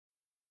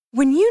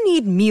When you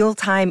need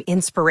mealtime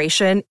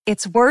inspiration,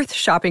 it's worth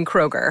shopping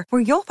Kroger,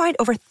 where you'll find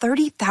over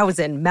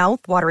 30,000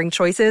 mouth-watering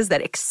choices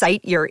that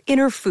excite your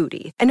inner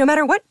foodie. And no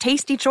matter what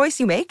tasty choice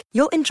you make,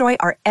 you'll enjoy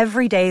our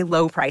everyday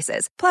low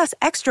prices, plus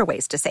extra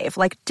ways to save,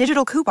 like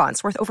digital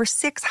coupons worth over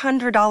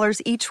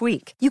 $600 each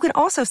week. You can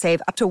also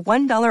save up to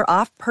 $1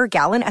 off per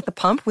gallon at the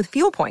pump with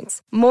fuel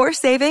points. More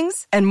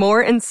savings and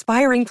more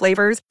inspiring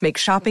flavors make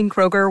shopping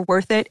Kroger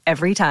worth it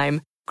every time.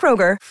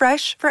 Kroger,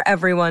 fresh for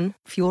everyone.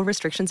 Fuel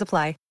restrictions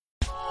apply.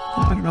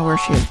 I don't know where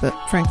she is, but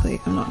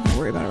frankly, I'm not going to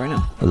worry about it right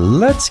now.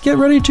 Let's get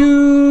ready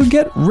to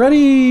get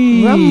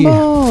ready.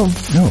 Rumble.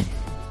 No,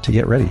 to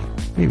get ready,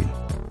 maybe.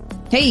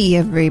 Hey,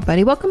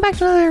 everybody. Welcome back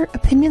to another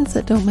Opinions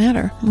That Don't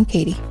Matter. I'm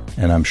Katie.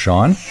 And I'm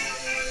Sean.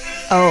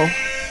 Oh.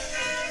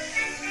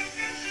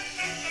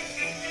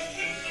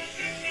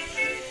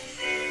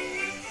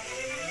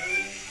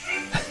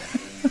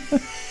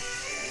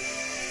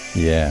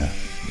 Yeah.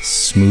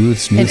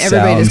 Smooth and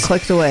everybody sounds. just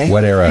clicked away.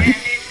 What era?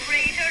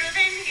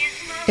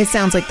 It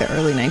sounds like the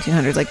early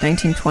 1900s, like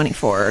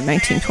 1924 or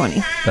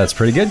 1920. That's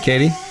pretty good,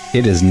 Katie.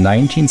 It is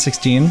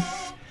 1916,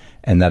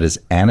 and that is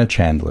Anna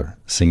Chandler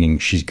singing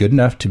She's Good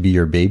Enough to Be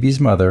Your Baby's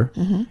Mother,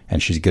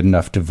 and She's Good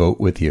Enough to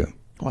Vote With You.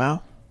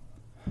 Wow.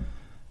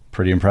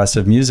 Pretty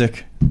impressive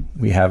music.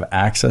 We have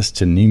access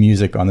to new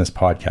music on this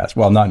podcast.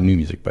 Well, not new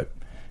music, but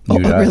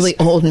new to us. Really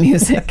old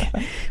music.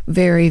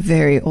 Very,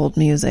 very old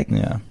music.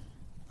 Yeah.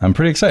 I'm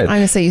pretty excited. I'm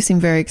going to say you seem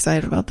very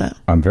excited about that.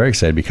 I'm very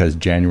excited because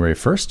January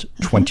 1st,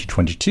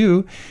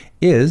 2022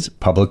 is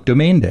Public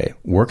Domain Day.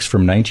 Works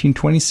from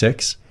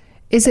 1926.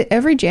 Is it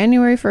every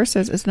January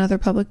 1st? Is another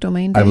public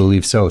domain day? I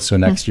believe so. So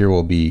next year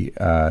will be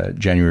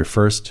January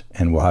 1st,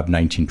 and we'll have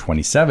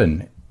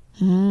 1927,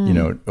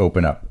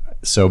 open up.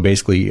 So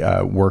basically,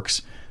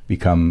 works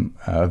become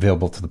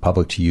available to the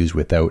public to use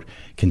without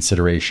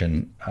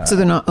consideration. So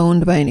they're not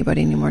owned by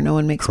anybody anymore. No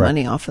one makes Correct.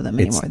 Money off of them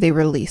anymore. They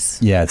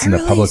release. Yeah, it's in the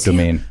public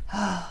domain.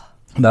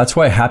 That's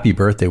why Happy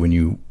Birthday, when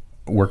you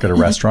work at a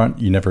restaurant,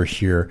 you never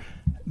hear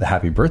the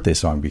Happy Birthday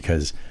song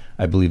because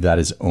I believe that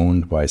is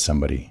owned by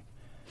somebody.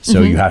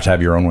 So you have to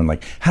have your own one,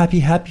 like, happy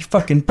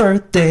fucking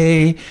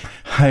birthday.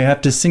 I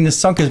have to sing this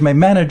song because my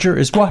manager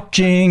is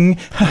watching.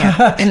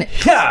 Yeah. And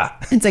Yeah.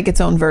 it's like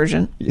its own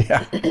version.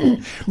 Yeah.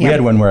 We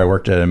had one where I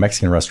worked at a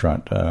Mexican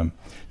restaurant.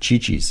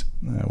 Chi-Chi's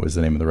was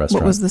the name of the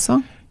restaurant. What was the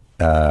song?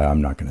 I'm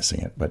not going to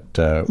sing it,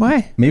 but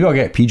why? Maybe I'll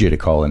get PJ to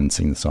call in and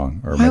sing the song,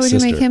 or Why my would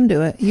sister. you make him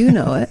do it? You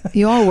know it.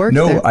 You all work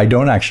No, there. I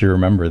don't actually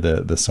remember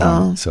the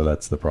song, so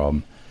that's the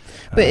problem.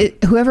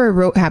 But whoever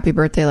wrote Happy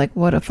Birthday, like,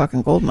 what a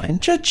fucking gold mine.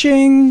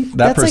 Cha-ching! That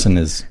That's person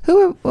like, is...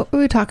 What were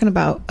we talking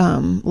about?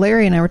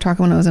 Larry and I were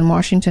talking when I was in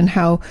Washington,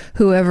 how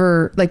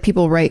whoever, like,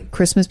 people write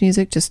Christmas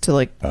music just to,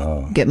 like,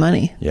 get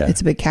money. Yeah. It's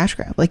a big cash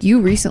grab. Like,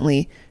 you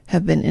recently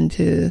have been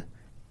into,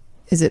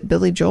 is it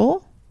Billy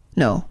Joel?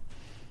 No.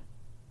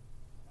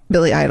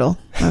 Billy Idol.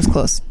 I was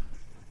close.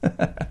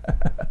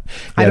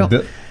 I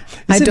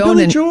don't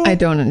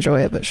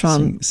enjoy it, but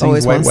Sean Sings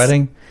always White wants.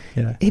 Wedding.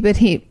 Yeah. But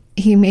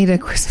he made a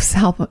Christmas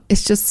album.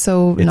 It's just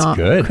so It's not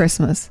good.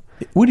 Christmas.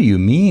 What do you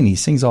mean? He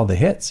sings all the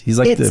hits. He's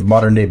like the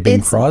modern day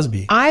Bing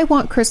Crosby. I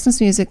want Christmas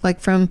music like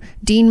from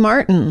Dean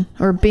Martin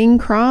or Bing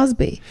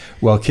Crosby.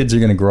 Well, kids are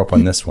going to grow up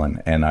on this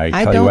one, and I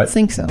tell you don't what,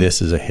 think so.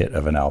 This is a hit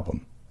of an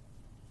album.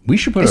 We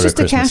should put It's out a just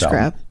a Christmas cash album.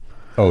 grab.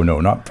 Oh no,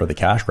 not for the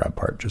cash grab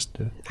part. Just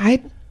to...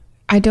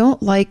 I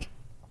don't like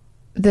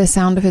the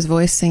sound of his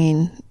voice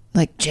singing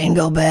like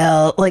Jingle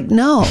Bell. Like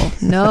no.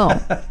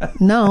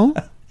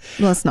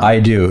 Let's not.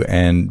 I do,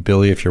 and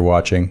Billy, if you're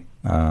watching,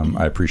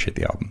 I appreciate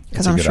the album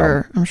Because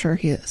I'm sure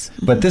he is.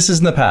 But this is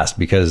in the past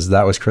because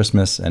that was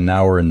Christmas, and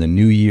now we're in the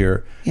new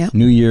year. Yeah.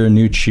 New year,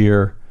 new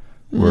cheer.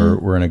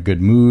 We're in a good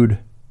mood.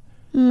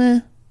 Meh.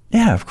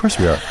 Yeah, of course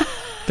we are.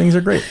 Things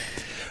are great.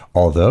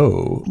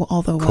 Although what?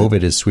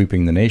 COVID is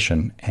sweeping the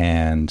nation,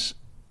 and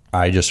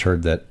I just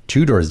heard that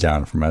 2 doors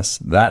down from us,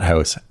 that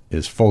house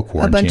is full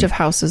quarantine. A bunch of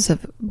houses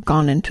have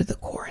gone into the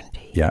quarantine.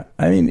 Yeah,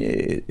 I mean,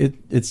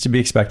 it's to be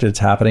expected. It's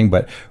happening,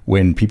 but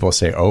when people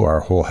say, "Oh, our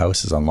whole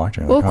house is on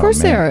lockdown," Well, like, of course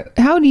oh, they man. are.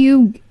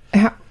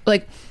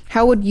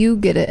 How would you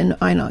get it and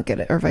I not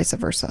get it, or vice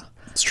versa?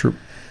 It's true.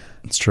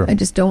 It's true. I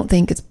just don't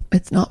think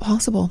it's not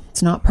possible.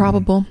 It's not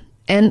probable.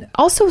 And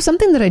also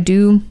something that I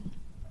do,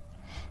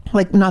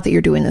 like, not that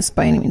you're doing this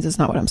by any means, it's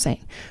not what I'm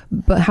saying.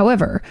 But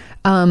however,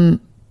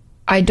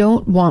 I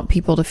don't want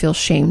people to feel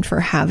shamed for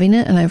having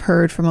it. And I've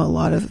heard from a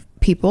lot of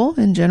people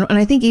in general, and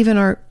I think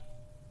even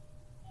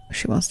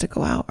she wants to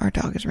go out. Our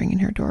dog is ringing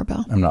her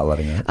doorbell. I'm not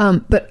letting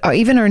her. But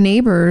even our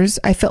neighbors,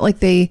 I felt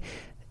like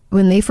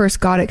when they first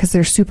got it, because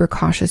they're super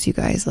cautious, you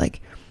guys,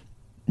 like,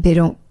 they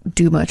don't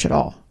do much at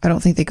all. I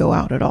don't think they go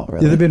out at all,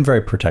 really. Yeah, they've been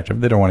very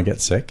protective. They don't want to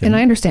get sick. And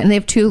I understand. And they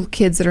have 2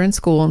 kids that are in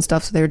school and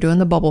stuff, so they were doing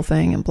the bubble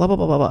thing and blah, blah,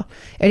 blah, blah, blah.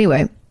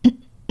 Anyway,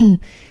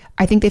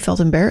 I think they felt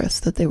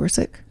embarrassed that they were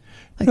sick.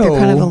 Like, they're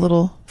kind of a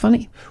little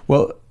funny.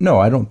 Well, no,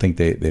 I don't think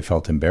they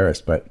felt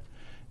embarrassed, but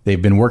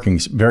they've been working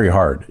very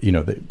hard. You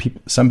know,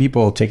 some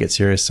people take it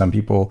serious. Some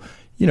people,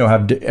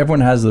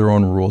 everyone has their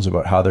own rules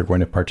about how they're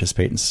going to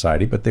participate in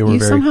society, but they were You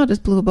somehow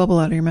just blew a bubble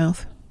out of your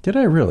mouth. Did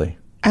I really?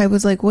 I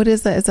was like, what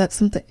is that? Is that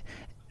something?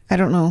 I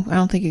don't know. I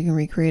don't think you can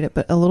recreate it,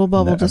 but a little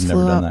bubble just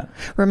flew out. That.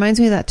 Reminds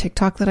me of that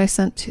TikTok that I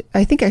sent to,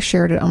 I think I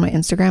shared it on my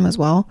Instagram as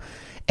well.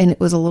 And it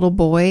was a little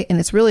boy, and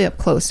it's really up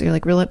close. So you're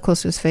like really up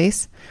close to his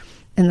face.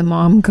 And the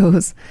mom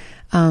goes,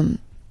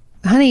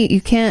 honey, you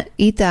can't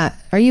eat that.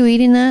 Are you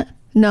eating that?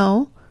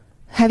 No.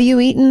 Have you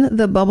eaten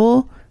the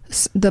bubble,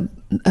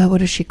 what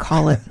does she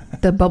call it?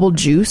 The bubble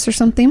juice or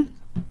something?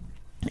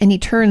 And he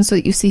turns so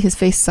that you see his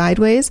face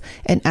sideways.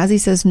 And as he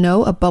says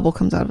no, a bubble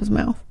comes out of his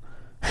mouth.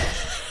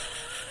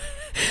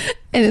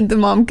 And the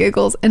mom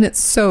giggles, and it's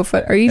so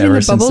fun. Are you eating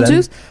the bubble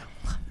juice?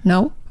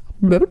 No.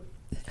 I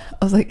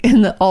was like,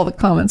 and all the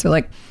comments are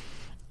like,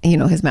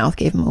 his mouth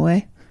gave him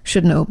away.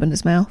 Shouldn't have opened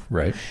his mouth.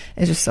 Right.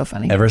 It's just so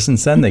funny. Ever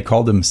since then, they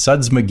called him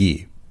Suds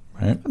McGee,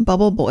 right?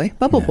 Bubble boy.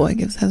 Bubble boy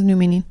has a new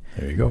meaning.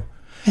 There you go.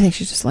 I think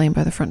she's just laying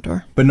by the front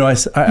door. But no,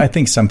 I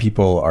think some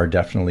people are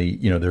definitely,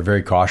 they're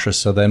very cautious.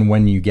 So then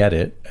when you get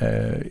it,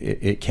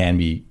 it can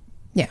be.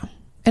 Yeah.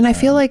 And I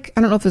feel like,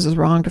 I don't know if this is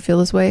wrong to feel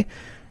this way.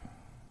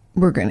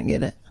 We're going to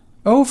get it.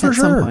 Oh, for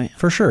sure.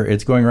 For sure.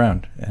 It's going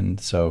around. And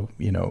so,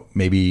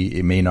 maybe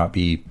it may not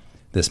be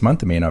this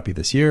month. It may not be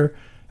this year.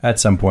 At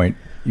some point,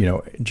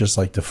 just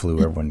like the flu,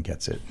 everyone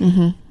gets it.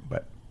 Mm-hmm.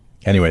 But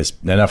anyways,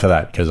 enough of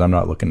that, because I'm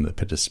not looking to the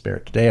pit of despair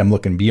today. I'm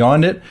looking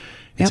beyond it.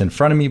 It's in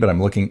front of me, but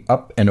I'm looking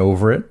up and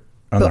over it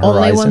on the horizon.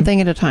 Only one thing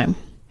at a time.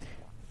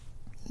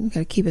 You got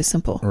to keep it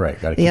simple. Right.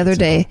 The other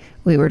day,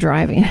 we were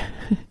driving.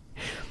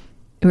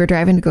 We were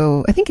driving to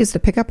go, I think it's to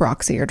pick up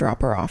Roxy or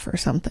drop her off or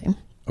something.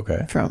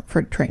 Okay.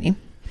 For training.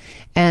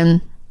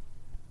 And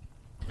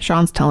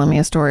Sean's telling me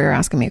a story or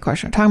asking me a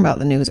question or talking about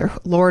the news, or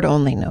Lord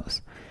only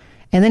knows.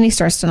 And then he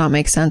starts to not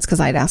make sense because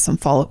I'd asked some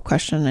follow-up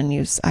question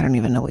and I don't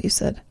even know what you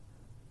said.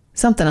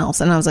 Something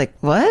else. And I was like,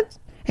 what?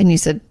 And you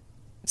said,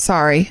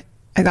 sorry,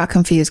 I got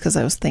confused because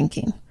I was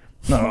thinking.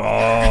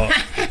 Oh.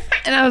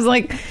 And I was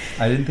like,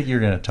 I didn't think you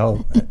were going to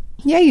tell.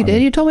 Yeah, you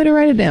did. You told me to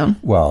write it down.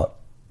 Well,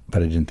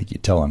 but I didn't think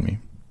you'd tell on me.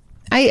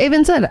 I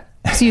even said,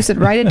 so you said,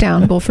 write it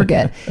down, we'll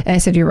forget. And I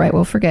said, you're right,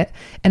 we'll forget.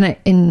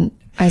 And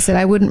I said,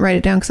 I wouldn't write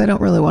it down because I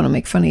don't really want to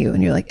make fun of you.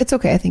 And you're like, it's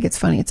okay. I think it's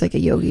funny. It's like a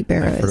Yogi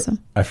Berraism.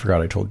 I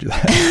forgot I told you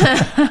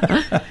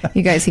that.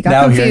 You guys, he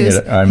got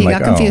confused. He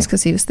got confused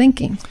because he was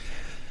thinking.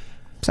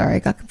 Sorry, I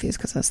got confused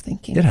because I was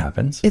thinking. It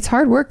happens. It's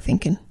hard work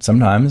thinking.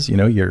 Sometimes,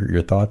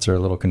 your thoughts are a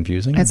little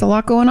confusing. It's a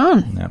lot going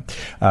on.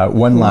 Yeah.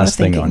 One last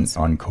thing on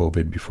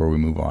COVID before we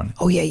move on.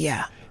 Oh,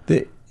 yeah.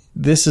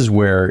 This is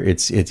where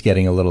it's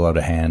getting a little out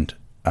of hand.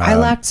 I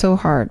laughed so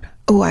hard.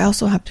 Oh, I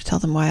also have to tell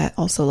them why I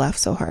also laughed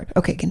so hard.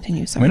 Okay,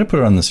 continue. Sorry. I'm going to put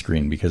it on the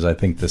screen because I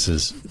think this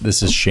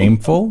is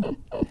shameful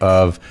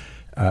of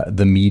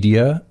the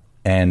media,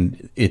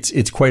 and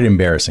it's quite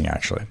embarrassing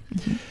actually.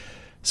 Mm-hmm.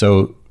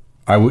 So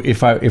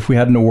if we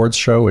had an awards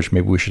show, which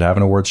maybe we should have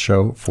an awards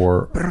show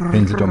for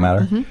things that don't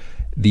matter, mm-hmm.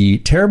 The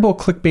terrible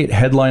clickbait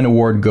headline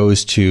award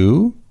goes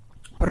to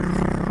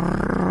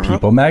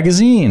People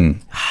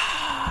Magazine.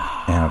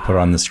 And I'll put it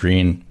on the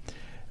screen.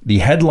 The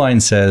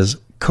headline says,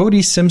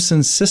 Cody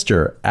Simpson's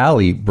sister,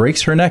 Allie,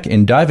 breaks her neck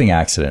in diving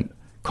accident,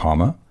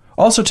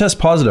 also tests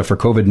positive for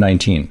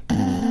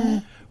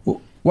COVID-19.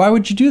 Why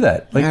would you do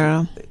that? Like,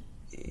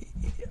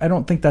 I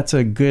don't think that's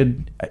a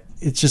good,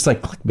 it's just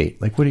like clickbait.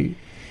 Like, what do you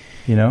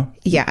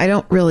Yeah, I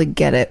don't really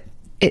get it.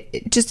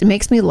 It just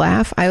makes me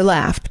laugh. I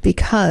laughed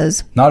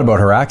because. Not about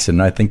her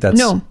accident. I think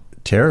that's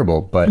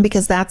terrible, but.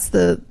 Because that's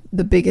the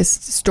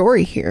biggest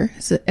story here.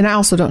 And I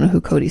also don't know who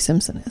Cody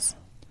Simpson is.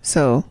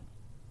 So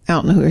I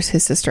don't know who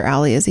his sister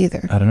Allie is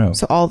either. I don't know.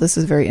 So all this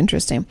is very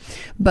interesting,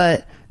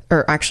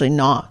 or actually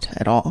not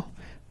at all.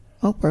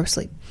 Oh, we're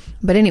asleep.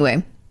 But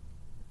anyway.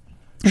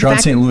 Sean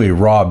St. Louis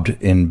robbed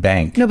in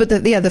bank. No, but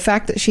the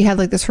fact that she had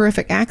like this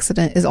horrific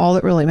accident is all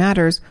that really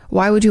matters.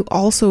 Why would you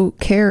also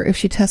care if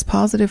she tests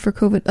positive for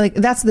COVID? Like,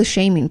 that's the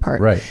shaming part.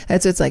 Right.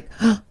 It's like,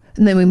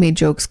 and then we made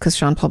jokes because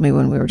Sean told me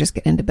when we were just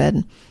getting into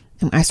bed,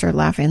 and I started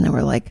laughing, and they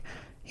were like,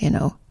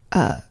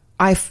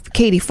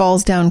 Katie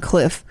falls down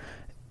cliff,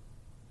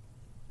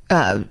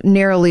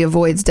 narrowly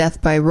avoids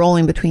death by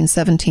rolling between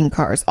 17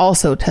 cars,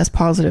 also test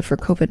positive for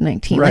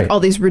COVID-19. Right. Like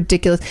all these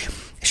ridiculous.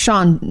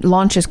 Sean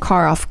launches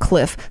car off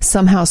cliff,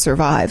 somehow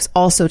survives,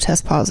 also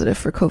test positive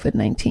for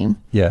COVID-19.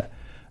 Yeah.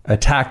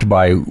 Attacked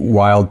by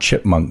wild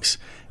chipmunks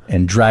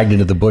and dragged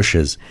into the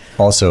bushes.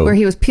 Also, where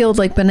he was peeled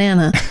like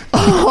banana,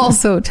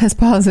 also test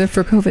positive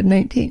for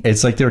COVID-19.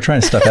 It's like they were trying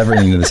to stuff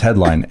everything into this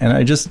headline.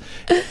 And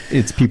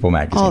it's People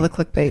Magazine. All the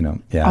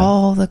clickbait. Yeah.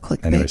 All the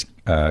clickbait. Anyways,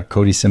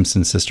 Cody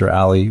Simpson's sister,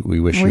 Allie, we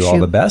wish you all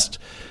the best.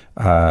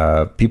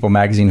 People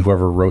Magazine,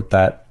 whoever wrote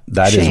that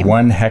is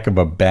one heck of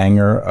a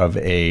banger of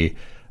a...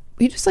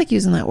 You just like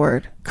using that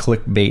word.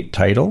 Clickbait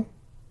title.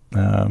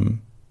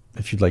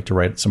 If you'd like to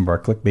write some of our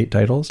clickbait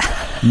titles,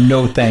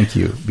 no thank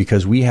you,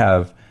 because we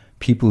have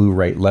people who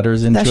write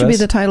letters into us. That should be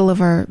the title of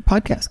our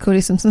podcast,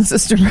 Cody Simpson's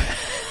sister.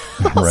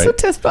 Also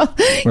test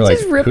positive. We're like,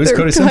 who's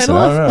Cody Simpson?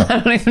 I don't know. I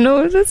don't even know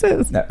what this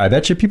is. I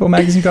bet you People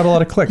Magazine got a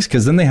lot of clicks,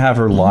 because then they have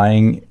her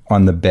lying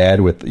on the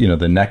bed with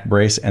the neck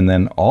brace, and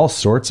then all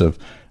sorts of,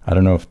 I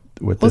don't know if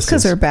Well, this it's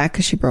because is. her back,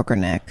 because she broke her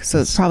neck. So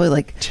it's probably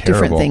like different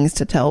terrible. things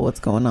to tell what's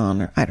going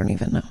on. Or I don't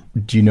even know.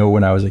 Do you know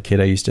when I was a kid,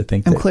 I used to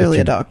think I'm that clearly if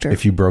you- a doctor.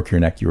 If you broke your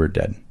neck, you were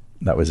dead.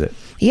 That was it.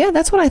 Yeah,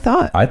 that's what I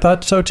thought. I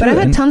thought so too. But I've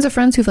had And- tons of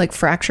friends who've like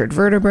fractured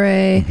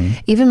vertebrae.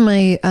 Even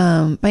my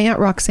Aunt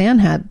Roxanne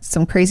had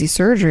some crazy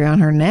surgery on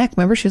her neck.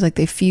 Remember, she was like,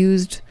 they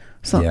fused.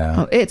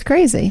 Yeah. It's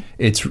crazy.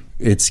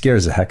 It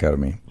scares the heck out of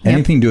me.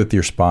 Anything to do with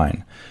your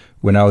spine.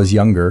 When I was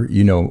younger,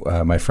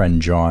 my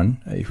friend John,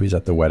 who was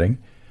at the wedding,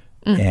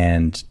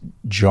 and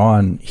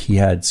John, he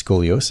had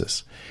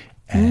scoliosis,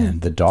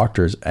 and the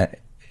doctors,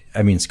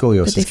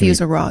 scoliosis. Did they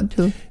fuse a rod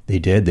too? They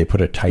did. They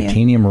put a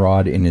titanium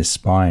rod in his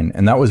spine,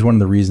 and that was one of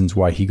the reasons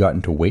why he got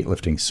into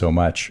weightlifting so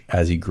much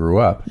as he grew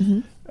up.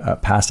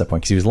 Past that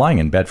point, because he was lying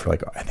in bed for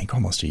like, I think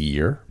almost a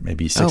year,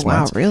 maybe 6 Oh, wow,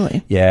 months.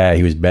 really? Yeah,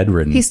 he was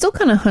bedridden. He's still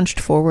kind of hunched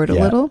forward a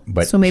Yeah, little.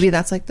 but- So maybe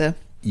that's like the...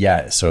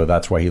 Yeah, so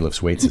that's why he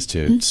lifts weights, is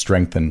to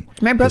strengthen.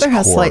 My brother his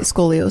has core. slight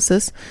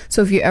scoliosis.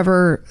 So if you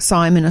ever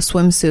saw him in a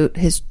swimsuit,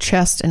 his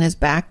chest and his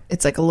back,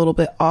 it's like a little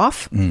bit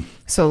off.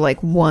 So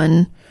like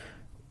one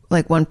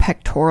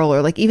pectoral,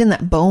 or like even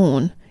that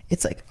bone,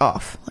 it's like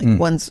off. Like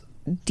one's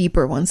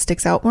deeper, one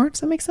sticks out more. Does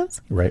that make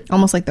sense? Right.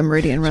 Almost like the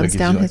meridian So it runs gives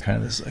down you like his... kind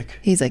of this like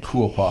He's like,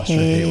 cool posture.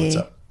 Hey, what's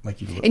up?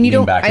 Like you And you lean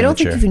don't, back I in don't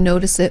the think chair. you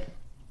notice it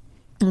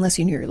unless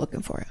you knew you're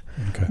looking for it.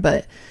 Okay.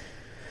 But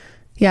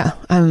yeah,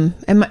 and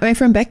my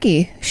friend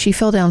Becky, she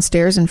fell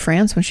downstairs in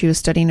France when she was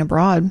studying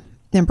abroad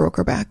and broke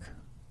her back.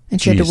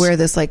 And she had Jeez. to wear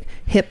this like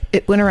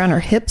it went around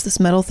her hips, this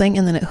metal thing,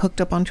 and then it hooked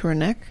up onto her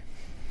neck.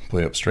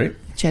 Play up straight.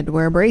 She had to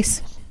wear a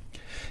brace.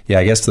 Yeah,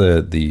 I guess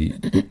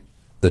the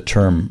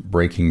term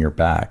breaking your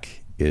back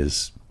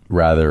is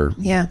rather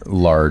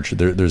large.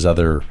 There's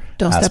other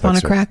Don't step on a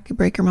aspects of- crack, you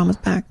break your mama's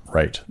back.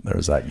 Right.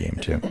 There's that game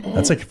too.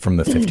 That's like from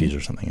the 50s or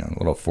something, a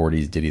little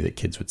 40s ditty that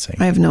kids would sing.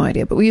 I have no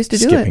idea, but we used to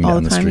do Skipping it all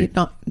down the the time. street.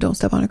 Don't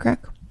step on a crack.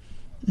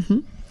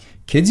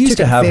 Kids used Took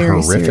to it have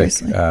very horrific,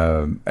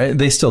 seriously.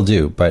 they still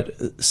do, but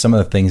some of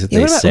the things that Yeah,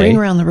 they what about say. ring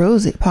around the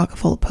rosy, pocket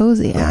full of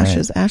posy,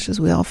 ashes,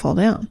 we all fall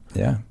down.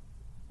 Yeah.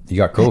 You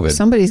got COVID.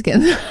 Somebody's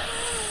getting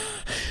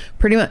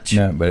pretty much.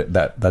 No, but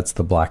that's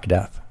the Black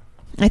Death.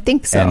 I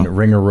think so. And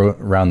ring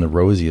around the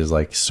rosy is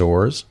like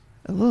sores.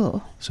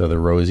 Ooh. So the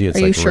rosy, it's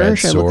Are like you sure? red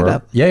Should I look sore. it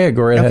up? Yeah,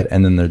 go right ahead. Okay.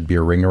 And then there'd be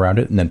a ring around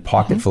it, and then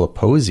pocket full of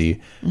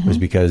posy was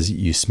because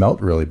you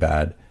smelt really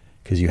bad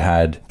because you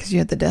had. Because you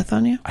had the death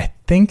on you? I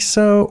think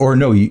so, or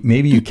no,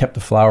 maybe you kept the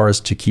flowers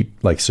to keep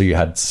so you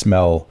had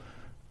smell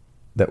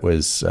that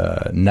was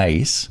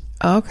nice,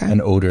 Okay.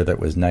 an odor that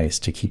was nice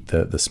to keep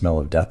the smell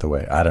of death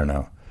away. I don't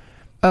know.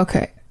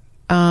 Okay.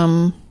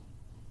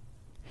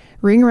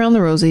 Ring Around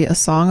the Rosy, a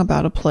song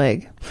about a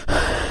plague.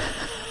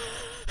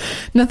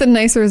 Nothing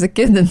nicer as a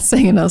kid than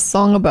singing a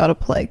song about a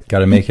plague. Got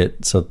to make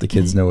it so that the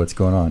kids know what's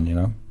going on,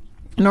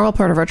 A normal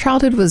part of our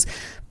childhood was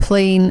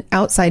playing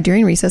outside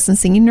during recess and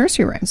singing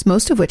nursery rhymes,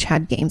 most of which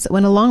had games that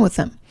went along with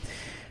them.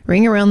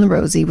 Ring Around the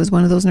Rosy was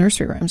one of those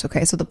nursery rhymes.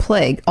 Okay, so the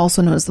plague,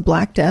 also known as the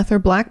Black Death or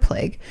Black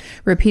Plague,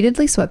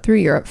 repeatedly swept through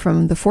Europe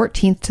from the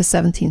 14th to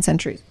 17th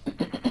centuries.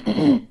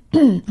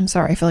 I'm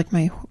sorry, I feel like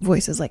my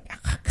voice is like...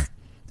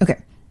 Okay.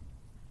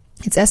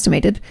 It's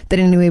estimated that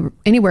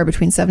anywhere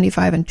between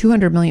 75 and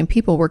 200 million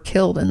people were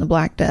killed in the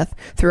Black Death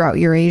throughout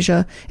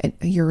Eurasia, when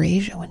they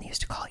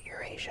used to call it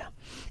Eurasia,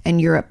 and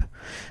Europe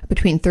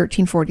between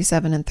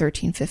 1347 and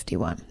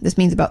 1351. This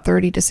means about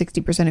 30 to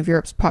 60% of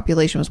Europe's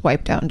population was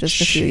wiped out in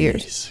just a few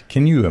years. Jeez.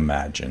 Can you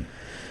imagine?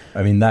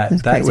 I mean, that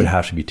crazy. would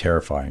have to be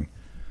terrifying.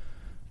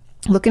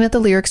 Looking at the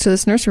lyrics to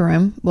this nursery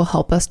rhyme will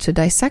help us to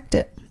dissect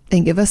it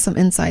and give us some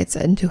insights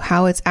into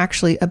how it's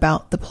actually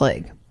about the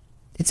plague.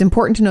 It's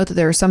important to note that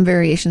there are some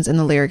variations in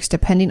the lyrics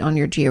depending on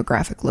your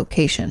geographic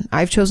location.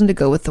 I've chosen to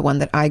go with the one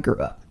that I grew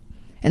up.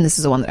 And this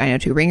is the one that I know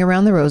too. Ring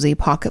around the rosy,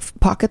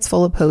 pockets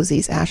full of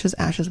posies, ashes,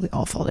 ashes, we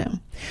all fall down.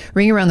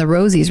 Ring around the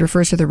rosies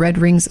refers to the red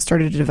rings that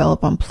started to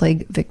develop on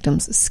plague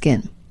victims'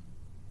 skin.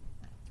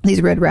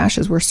 These red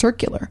rashes were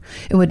circular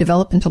and would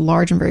develop into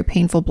large and very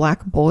painful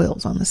black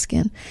boils on the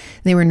skin.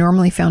 They were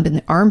normally found in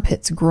the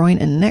armpits, groin,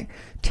 and neck.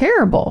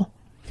 Terrible.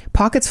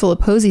 Pockets full of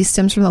posies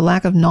stems from the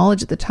lack of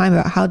knowledge at the time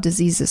about how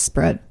diseases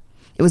spread.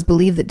 It was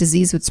believed that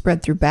disease would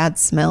spread through bad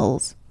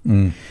smells.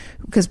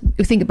 Because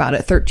think about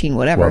it, 13,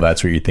 whatever. Well,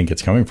 that's where you think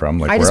it's coming from.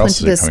 Like, I where just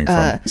else is went it to coming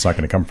this, from? It's not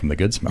going to come from the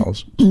good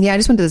smells. Yeah, I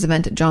just went to this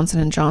event at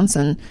Johnson &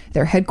 Johnson,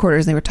 their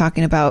headquarters, and they were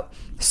talking about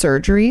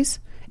surgeries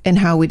and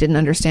how we didn't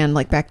understand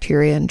like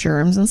bacteria and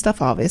germs and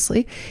stuff,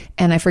 obviously.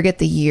 And I forget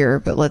the year,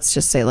 but let's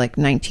just say like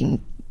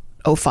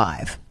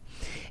 1905.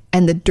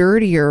 And the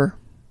dirtier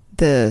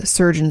the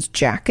surgeon's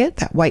jacket,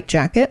 that white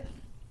jacket,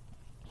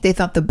 they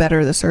thought the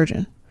better the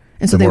surgeon.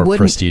 And so The they more wouldn't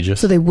prestigious.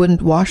 So they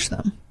wouldn't wash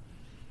them.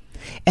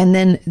 And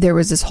then there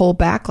was this whole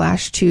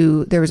backlash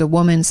to, there was a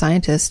woman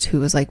scientist who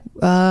was like,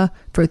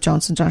 for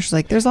Johnson & Johnson, she's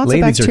like, there's lots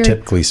Ladies of are bacteria.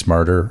 typically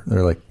smarter.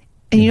 They're like,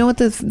 And you know what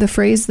the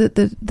phrase that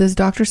this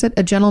doctor said?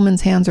 A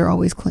gentleman's hands are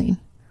always clean.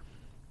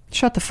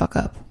 Shut the fuck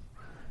up.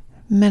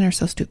 Men are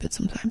so stupid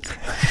sometimes.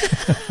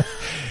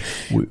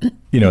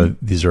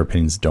 these are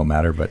opinions that don't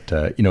matter, but,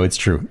 it's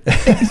true.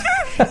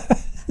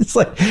 It's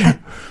like,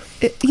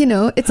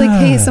 It's like,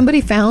 hey,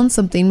 somebody found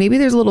something. Maybe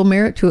there's a little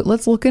merit to it.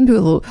 Let's look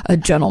into it. A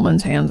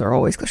gentleman's hands are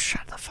always,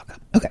 shut the fuck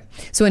up. Okay.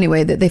 So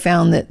anyway, that they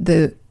found that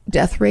the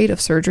death rate of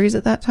surgeries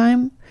at that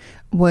time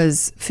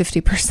was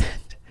 50%.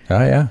 Oh,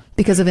 yeah.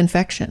 Because of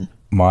infection.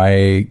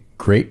 My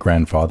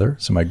great-grandfather,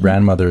 so my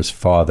grandmother's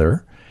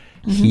father,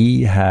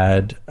 he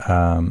had,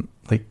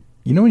 like,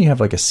 when you have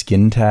like a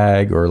skin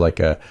tag or like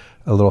a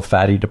little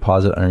fatty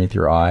deposit underneath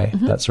your eye,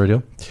 that sort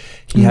of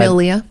deal.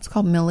 Milia. It's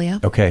called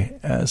milia. Okay.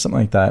 Something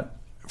like that.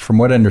 From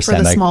what I understand.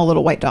 For the small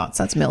little white dots,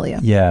 that's milia.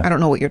 Yeah. I don't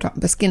know what you're talking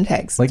about. The skin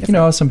tags. Like,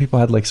 some people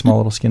had like small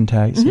little skin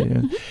tags.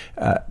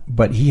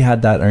 But he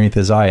had that underneath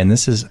his eye. And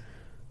this is,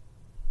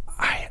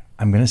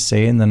 I'm going to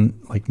say in the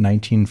like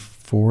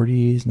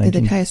 1940s. Did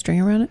they tie a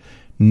string around it?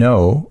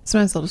 No.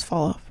 Sometimes they'll just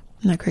fall off.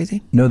 Isn't that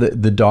crazy? No,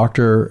 the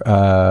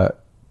doctor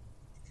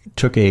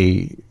took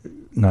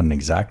not an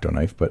X-Acto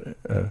knife, but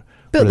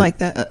like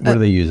that. What do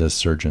they use as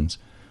surgeons?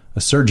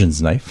 A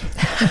surgeon's knife.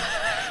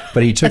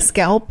 But he took a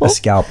scalpel. A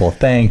scalpel.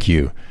 Thank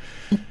you.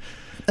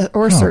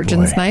 Or a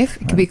surgeon's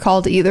knife. It could be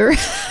called either.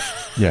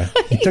 Yeah.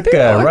 He took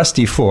a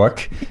rusty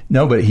fork.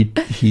 No, but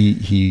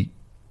he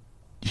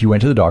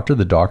went to the doctor.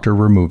 The doctor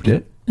removed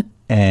it,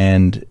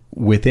 and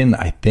within,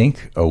 I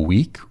think, a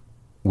week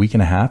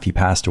and a half, he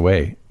passed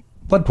away.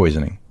 Blood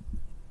poisoning.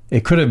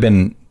 It could have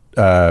been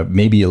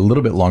maybe a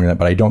little bit longer than that,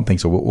 but I don't think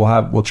so.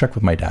 We'll check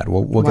with my dad.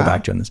 We'll get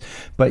back to you on this.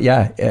 But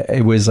yeah,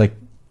 it was like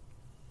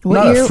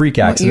a freak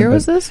accident. What year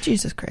was this?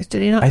 Jesus Christ!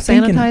 Did he not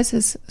sanitize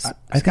his scalpel?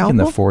 I think in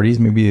the 40s,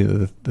 maybe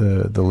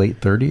the late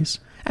 30s.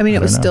 I mean,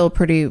 it was still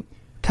pretty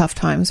tough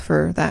times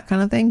for that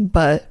kind of thing,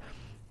 but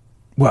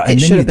and it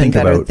should have been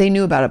better. They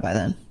knew about it by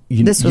then.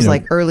 This was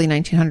like early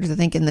 1900s, I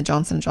think, in the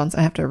Johnson & Johnson.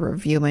 I have to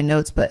review my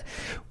notes, but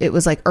it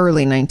was like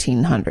early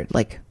 1900,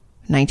 like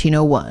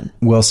 1901.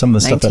 Well, some of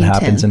the stuff that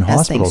happens in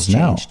hospitals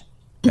now.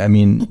 I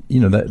mean,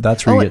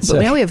 that's where you get sick.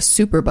 But now we have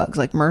super bugs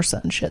like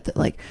MRSA and shit that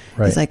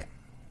it's like,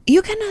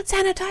 you cannot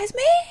sanitize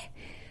me.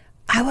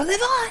 I will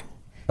live on.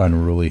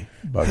 Unruly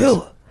bugs.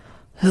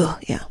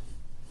 Yeah.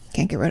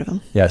 Can't get rid of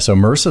them. Yeah, so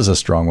MRSA is a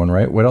strong one,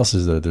 right? What else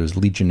is there? There's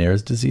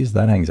Legionnaire's disease.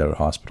 That hangs out at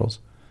hospitals.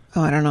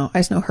 Oh, I don't know. I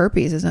just know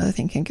herpes is another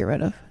thing can't get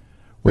rid of.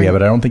 Well, yeah,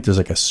 but I don't think there's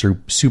like a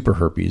super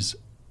herpes.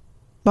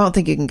 Well, I don't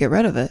think you can get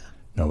rid of it.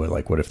 No, but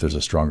like, what if there's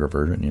a stronger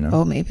version,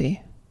 Oh,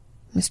 maybe.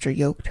 Mr.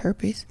 Yoked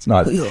herpes. It's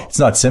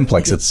not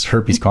simplex, it's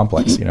herpes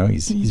complex,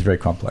 He's very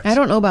complex. I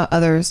don't know about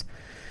others.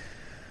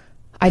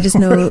 I just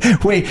know...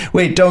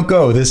 Wait, don't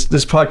go. This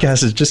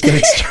podcast is just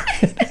getting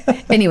started.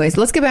 Anyways,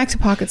 let's get back to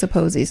pockets of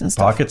posies and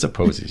stuff. Pockets of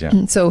posies,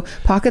 yeah. So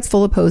pockets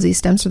full of posies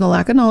stems from the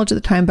lack of knowledge at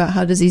the time about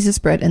how disease is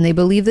spread, and they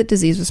believe that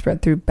disease was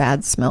spread through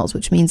bad smells,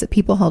 which means that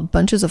people held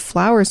bunches of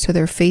flowers to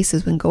their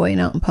faces when going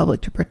out in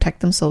public to protect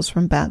themselves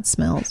from bad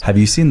smells. Have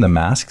you seen the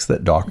masks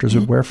that doctors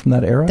would wear from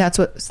that era? That's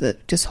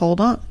just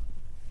hold on.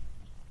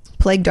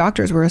 Plague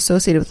doctors were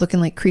associated with looking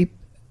like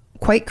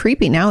quite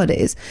creepy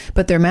nowadays,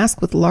 but their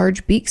masks with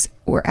large beaks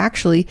were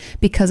actually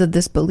because of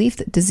this belief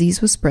that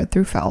disease was spread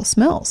through foul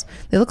smells.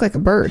 They look like a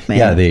bird, man.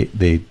 Yeah,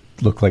 they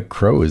look like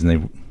crows,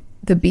 and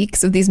the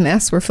beaks of these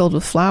masks were filled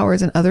with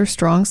flowers and other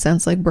strong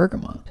scents like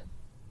bergamot.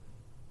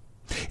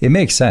 It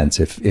makes sense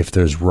if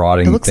there's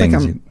rotting things. It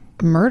looks like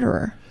a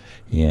murderer.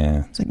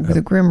 Yeah, it's like with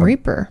a grim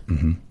reaper.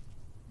 Mm-hmm.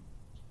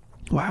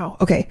 Wow.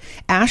 Okay.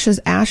 Ashes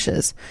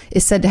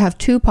is said to have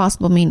two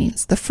possible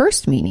meanings. The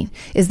first meaning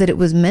is that it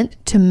was meant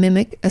to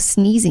mimic a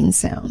sneezing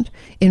sound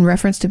in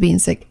reference to being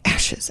sick.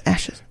 Ashes.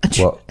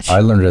 Well, I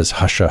learned it as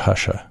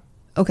husha.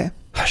 Okay.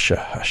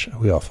 Husha.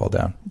 We all fall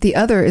down. The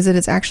other is that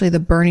it's actually the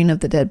burning of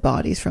the dead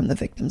bodies from the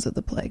victims of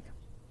the plague.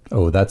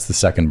 Oh, that's the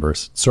second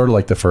verse. Sort of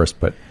like the first,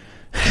 but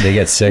they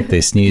get sick,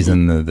 they sneeze,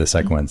 and the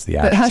second one's the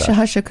ashes. But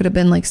husha could have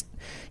been like,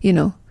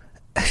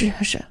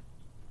 husha.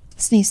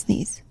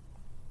 Sneeze.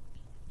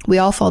 We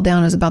all fall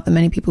down is about the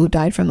many people who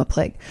died from the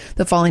plague.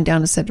 The falling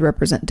down is said to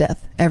represent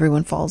death.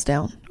 Everyone falls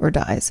down or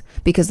dies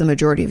because the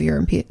majority of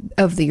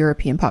the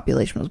European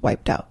population was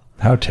wiped out.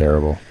 How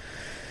terrible.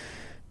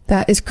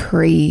 That is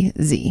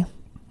crazy.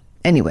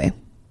 Anyway,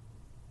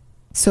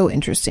 so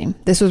interesting.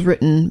 This was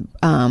written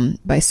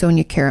by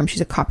Sonia Karam.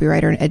 She's a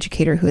copywriter and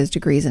educator who has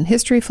degrees in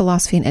history,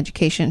 philosophy, and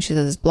education. She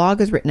says this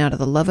blog is written out of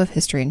the love of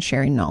history and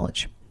sharing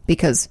knowledge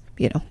because,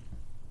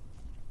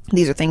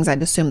 these are things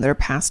I'd assume that are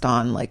passed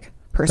on like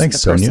person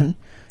Thanks, to person. Sonia.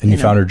 And you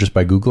found her just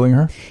by Googling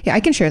her? Yeah, I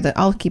can share that.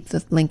 I'll keep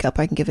the link up.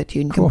 I can give it to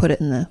you. And you can put it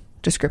in the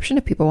description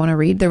if people want to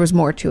read. There was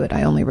more to it.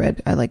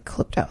 I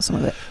clipped out some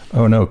of it.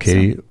 Oh, no,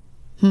 Katie.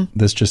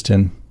 This just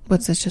in.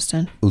 What's this just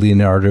in?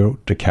 Leonardo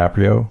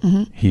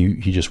DiCaprio.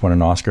 He just won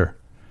an Oscar.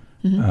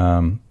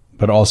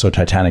 But also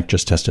Titanic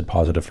just tested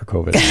positive for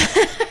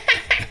COVID.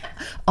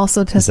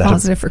 Also test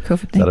positive for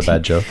COVID-19. Is that a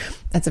bad joke?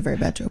 That's a very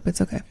bad joke, but it's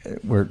okay.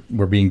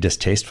 We're being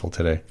distasteful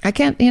today. I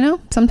can't,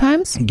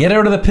 sometimes. Get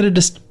out of the pit of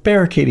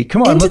despair, Katie.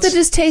 Come on. Into the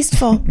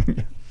distasteful.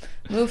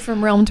 Move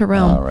from realm to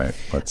realm. All right.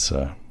 Let's...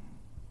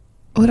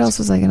 what else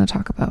was I going to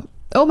talk about?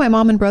 Oh, my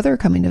mom and brother are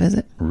coming to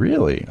visit.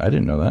 Really? I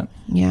didn't know that.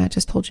 Yeah, I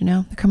just told you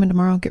now. They're coming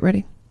tomorrow. Get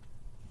ready.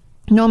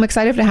 No, I'm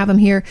excited to have them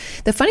here.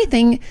 The funny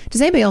thing,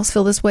 does anybody else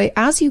feel this way?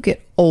 As you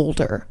get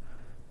older,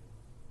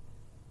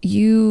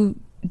 you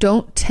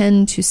don't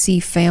tend to see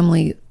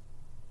family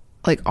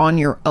like on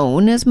your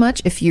own as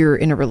much if you're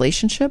in a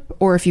relationship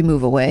or if you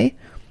move away.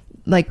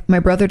 Like my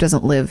brother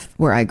doesn't live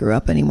where I grew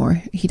up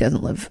anymore. He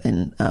doesn't live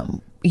in,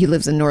 he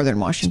lives in northern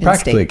Washington He's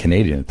practically State. a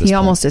Canadian at this point. He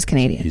almost is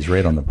Canadian. He's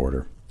right on the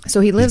border. So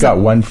he lives He's got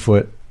 1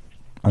 foot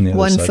on the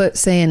other side. 1 foot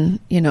saying,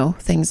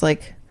 things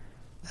like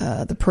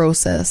the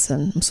process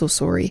and I'm so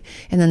sorry.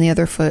 And then the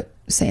other foot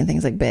saying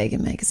things like bag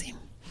and magazine.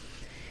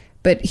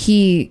 But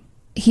he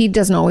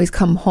doesn't always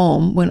come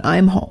home when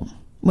I'm home,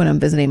 when I'm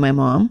visiting my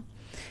mom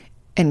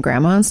and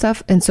grandma and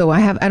stuff. And so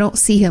I don't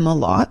see him a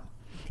lot.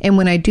 And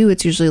when I do,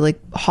 it's usually like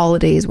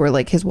holidays where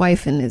like his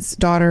wife and his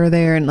daughter are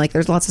there and like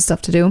there's lots of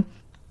stuff to do.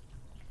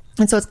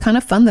 And so it's kind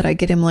of fun that I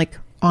get him like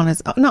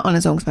not on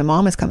his own because my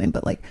mom is coming,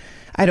 but like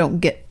I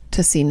don't get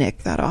to see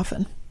Nick that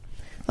often.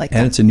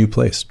 And it's a new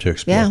place to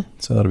explore. Yeah.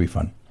 So that'll be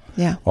fun.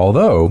 Yeah.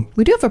 Although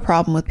we do have a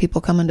problem with people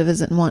coming to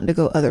visit and wanting to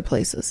go other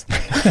places.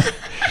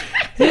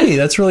 Hey,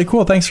 that's really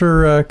cool. Thanks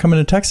for coming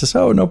to Texas.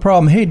 Oh, no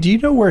problem. Hey, do you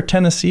know where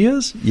Tennessee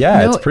is?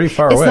 Yeah, it's pretty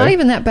far away. It's not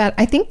even that bad.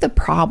 I think the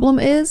problem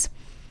is,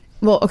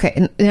 well, okay,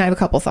 and I have a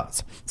couple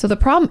thoughts. So the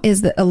problem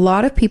is that a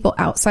lot of people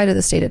outside of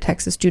the state of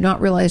Texas do not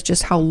realize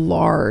just how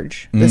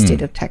large the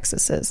state of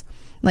Texas is.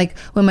 Like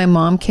when my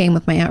mom came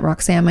with my Aunt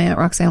Roxanne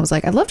was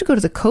like, I'd love to go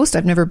to the coast.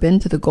 I've never been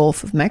to the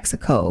Gulf of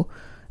Mexico.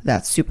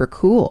 That's super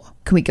cool.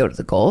 Can we go to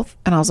the Gulf?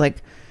 And I was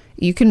like,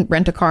 you can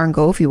rent a car and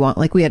go if you want.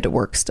 Like we had to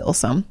work still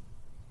some.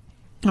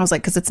 I was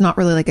like, because it's not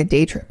really like a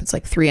day trip. It's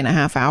like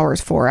 3.5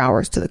 hours, 4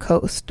 hours to the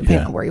coast,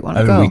 depending on where you want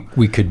to go.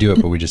 We could do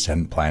it, but we just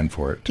hadn't planned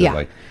for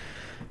it.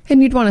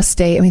 And you'd want to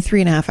stay.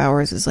 3.5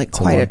 hours is like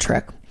quite a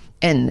trek.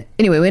 And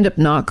anyway, we ended up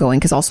not going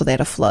because also they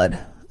had a flood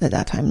at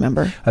that time,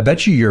 remember? I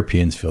bet you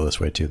Europeans feel this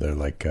way too. They're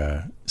like,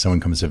 someone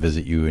comes to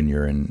visit you and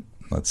you're in,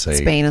 let's say,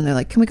 Spain, and they're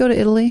like, can we go to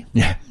Italy?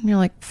 Yeah. And you're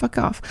like, fuck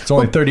off. It's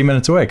only 30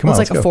 minutes away. Come on,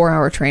 it's like a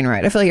 4-hour train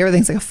ride. I feel like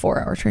everything's like a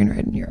 4-hour train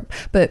ride in Europe.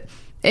 But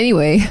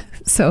anyway,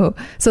 so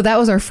that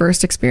was our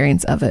first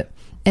experience of it.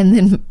 And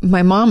then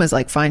my mom is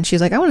like, fine.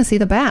 She's like, I want to see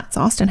the bats.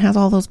 Austin has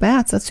all those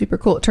bats. That's super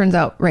cool. It turns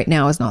out right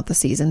now is not the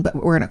season, but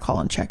we're going to call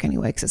and check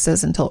anyway, because it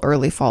says until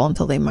early fall,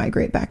 until they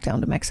migrate back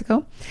down to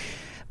Mexico.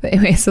 But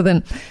anyway, so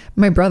then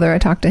my brother, I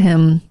talked to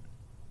him,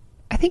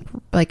 I think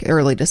like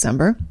early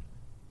December,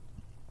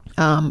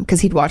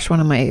 because he'd watched one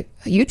of my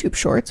YouTube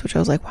shorts, which I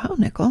was like, wow,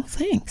 Nickel,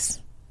 thanks.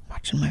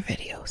 Watching my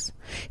videos.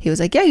 He was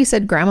like, yeah, you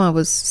said grandma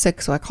was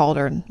sick, so I called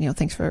her and,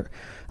 thanks for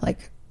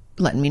like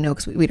letting me know,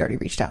 because we'd already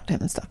reached out to him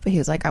and stuff. But he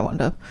was like, I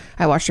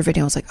watched your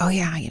video. I was like, oh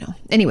yeah,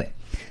 Anyway,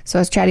 so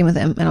I was chatting with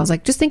him and I was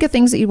like, just think of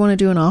things that you want to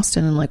do in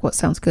Austin and like what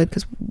sounds good,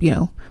 because,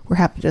 we're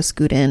happy to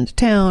scoot into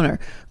town or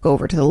go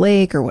over to the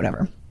lake or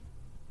whatever.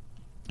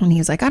 And he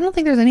was like, I don't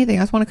think there's anything.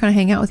 I just want to kind of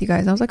hang out with you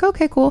guys. And I was like,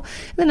 okay, cool.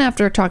 And then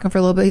after talking for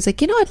a little bit, he's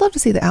like, I'd love to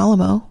see the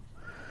Alamo.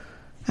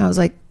 I was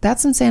like,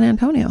 that's in San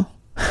Antonio.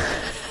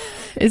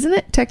 Isn't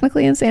it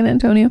technically in San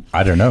Antonio?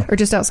 I don't know. Or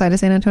just outside of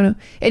San Antonio.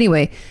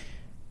 Anyway,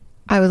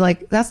 I was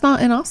like, that's not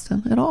in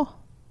Austin at all.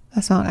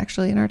 That's not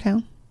actually in our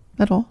town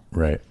at all.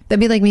 Right. That'd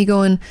be like me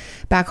going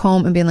back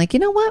home and being like, you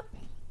know what?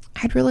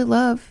 I'd really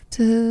love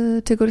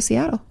to go to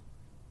Seattle.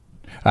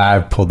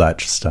 I've pulled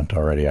that stunt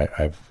already.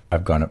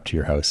 I've gone up to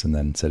your house and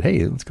then said,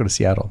 hey, let's go to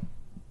Seattle.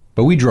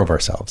 But we drove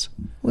ourselves.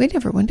 We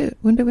never. When did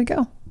we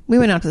go? We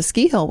went out to the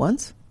ski hill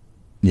once.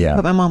 Yeah.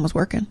 But my mom was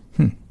working.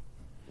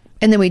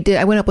 And then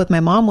I went up with my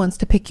mom once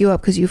to pick you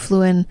up because you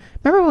flew in.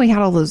 Remember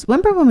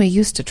when we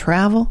used to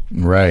travel?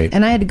 Right.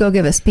 And I had to go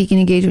give a speaking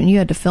engagement and you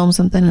had to film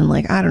something in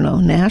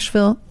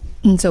Nashville.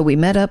 And so we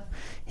met up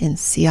in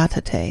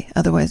Seattle,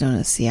 otherwise known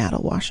as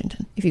Seattle,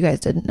 Washington. If you guys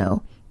didn't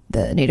know,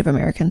 the Native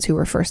Americans who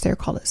were first there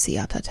called it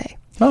Seattle.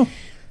 Oh.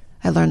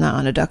 I learned that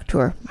on a duck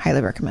tour.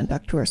 Highly recommend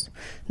duck tours.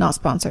 Not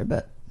sponsored,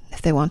 but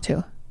if they want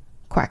to,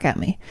 quack at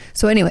me.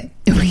 So anyway,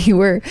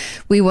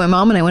 my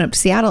mom and I went up to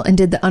Seattle and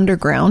did the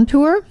underground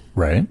tour.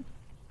 Right.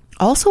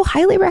 Also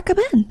highly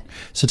recommend.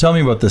 So tell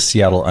me about the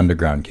Seattle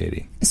Underground,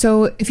 Katie.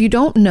 So if you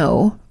don't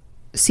know,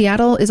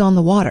 Seattle is on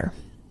the water.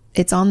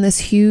 It's on the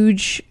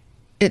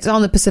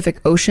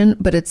Pacific Ocean,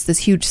 but it's this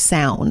huge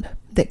sound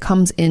that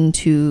comes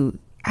into,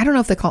 I don't know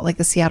if they call it like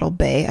the Seattle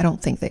Bay. I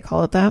don't think they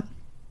call it that.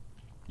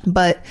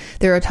 But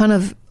there are a ton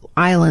of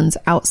islands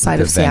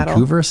outside of Seattle.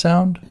 Vancouver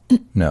Sound?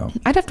 No.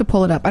 I'd have to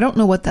pull it up. I don't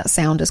know what that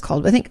sound is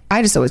called. I think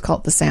I just always call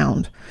it the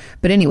sound.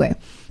 But anyway,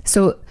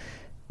 so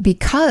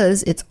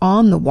because it's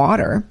on the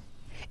water,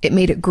 it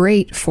made it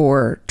great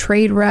for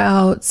trade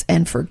routes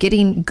and for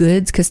getting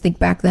goods. Because think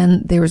back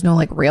then, there was no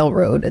like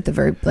railroad at the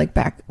very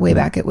way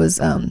back. It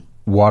was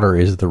water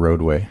is the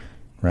roadway,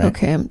 right?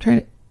 Okay, I'm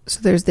trying to. So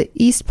there's the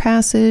East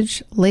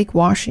Passage, Lake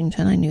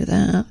Washington. I knew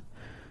that.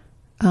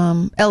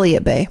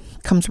 Elliott Bay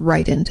comes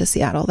right into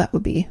Seattle. That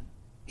would be,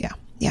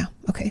 yeah.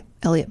 Okay,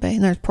 Elliott Bay,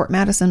 and there's Port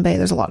Madison Bay.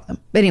 There's a lot of them.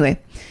 But anyway,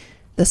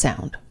 the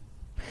sound.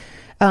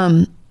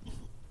 And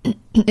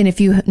if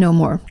you know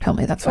more, tell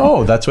me. That's fine.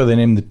 Oh, that's why they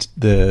named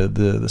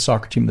the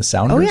soccer team the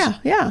Sounders? Oh,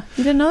 yeah.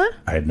 You didn't know that?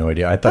 I had no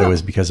idea. I thought it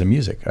was because of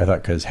music. I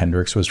thought because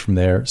Hendrix was from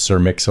there. Sir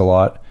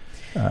Mix-a-Lot.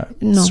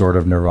 No. Sort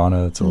of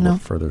Nirvana. It's a little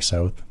further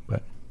south.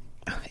 But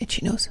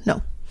itchy nose.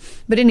 No.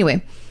 But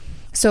anyway,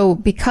 so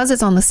because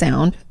it's on the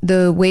Sound,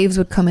 the waves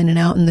would come in and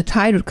out and the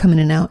tide would come in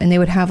and out, and they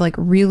would have like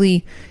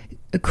really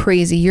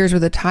crazy years where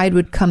the tide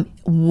would come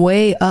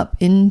way up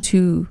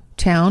into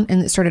town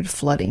and it started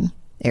flooding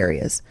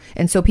areas.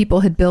 And so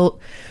people had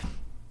built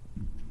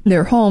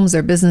their homes,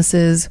 their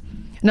businesses,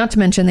 not to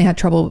mention they had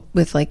trouble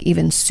with like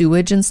even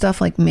sewage and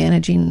stuff, like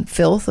managing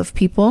filth of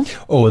people.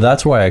 Oh,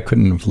 that's why I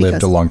couldn't have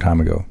lived a long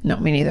time ago. No,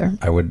 me neither.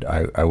 I would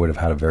have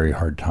had a very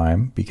hard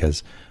time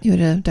because you would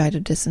have died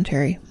of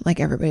dysentery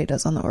like everybody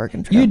does on the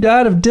Oregon Trail. You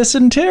died of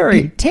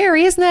dysentery.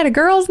 Terry, isn't that a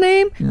girl's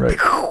name? Right.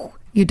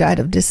 You died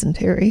of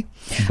dysentery.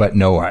 But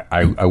no,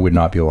 I would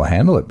not be able to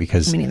handle it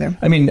because... Me neither.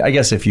 I mean, I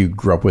guess if you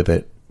grew up with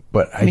it,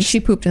 but I mean, she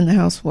pooped in the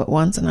house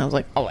once, and I was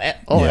like,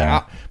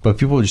 yeah. But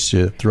people just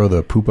throw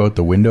the poop out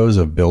the windows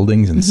of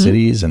buildings and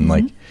cities, and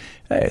like,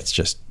 it's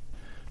just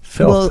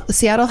filth. Well,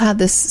 Seattle had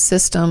this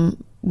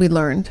system we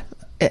learned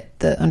at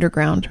the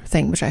underground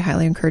thing, which I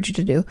highly encourage you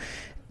to do,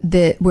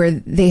 that where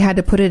they had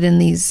to put it in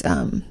these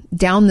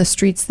down the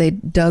streets. They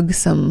dug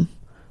some,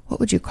 what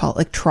would you call it?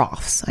 Like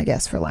troughs, I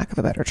guess, for lack of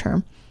a better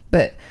term,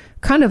 but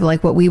kind of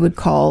like what we would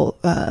call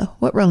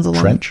what runs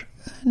along trench.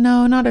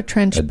 No, not a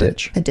trench. A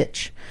ditch. A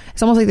ditch.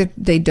 It's almost like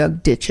they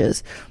dug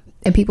ditches,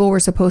 and people were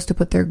supposed to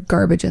put their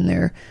garbage in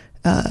there,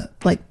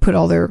 like put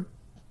all their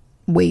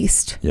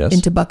waste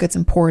into buckets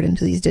and pour it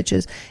into these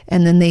ditches.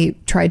 And then they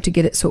tried to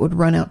get it so it would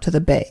run out to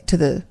the bay, to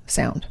the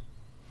Sound.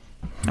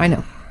 I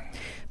know.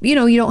 You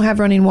know, you don't have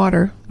running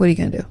water. What are you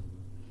going to do?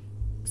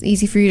 It's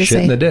easy for you to say.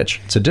 Shit in the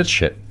ditch. It's a ditch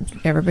shit.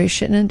 Everybody's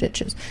shitting in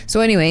ditches. So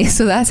anyway,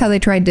 so that's how they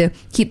tried to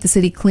keep the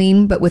city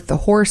clean, but with the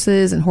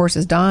horses and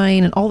horses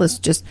dying and all this,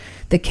 just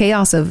the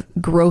chaos of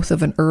growth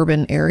of an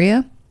urban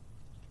area.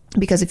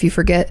 Because if you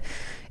forget,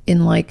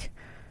 in like,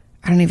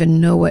 I don't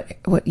even know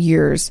what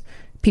years,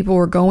 people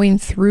were going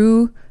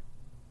through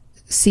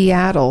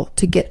Seattle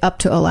to get up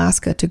to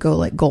Alaska to go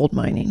like gold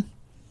mining.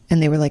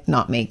 And they were like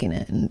not making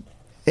it. And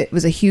it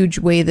was a huge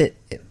way that...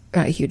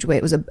 Not a huge way.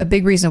 It was a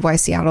big reason of why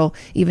Seattle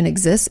even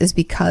exists is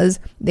because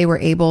they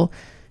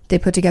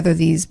put together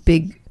these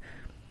big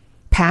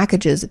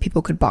packages that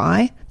people could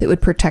buy that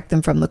would protect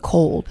them from the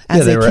cold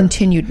as they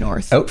continued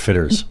north.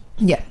 Outfitters.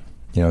 Yeah.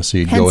 You know, so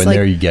you'd go in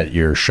there, you get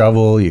your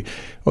shovel. You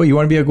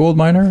want to be a gold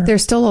miner?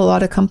 There's still a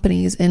lot of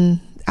companies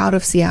out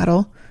of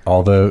Seattle.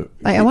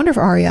 I wonder if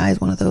REI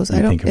is one of those.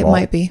 It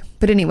might be.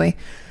 But anyway,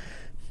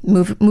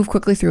 move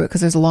quickly through it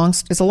because it's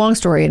a long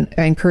story, and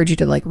I encourage you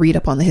to like read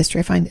up on the history.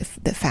 I find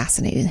the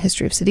fascinating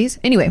history of cities.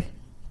 Anyway,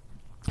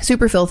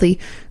 super filthy,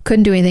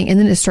 couldn't do anything, and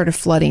then it started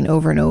flooding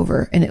over and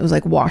over, and it was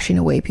like washing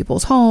away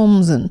people's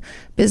homes and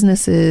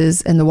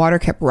businesses, and the water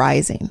kept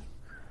rising.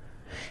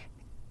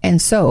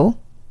 And so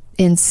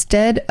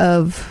instead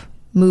of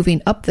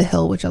moving up the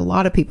hill, which a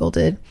lot of people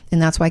did, and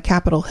that's why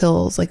Capitol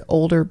Hill's like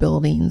older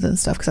buildings and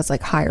stuff, because that's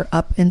like higher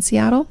up in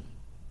Seattle.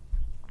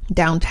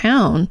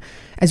 Downtown,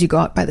 as you go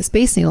out by the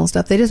Space Needle and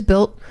stuff, they just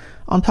built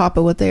on top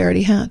of what they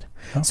already had.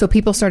 Oh. So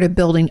people started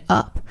building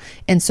up.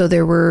 And so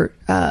there were,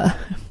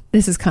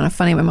 this is kind of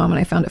funny. My mom and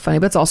I found it funny,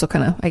 but it's also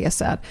kind of, I guess,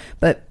 sad.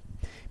 But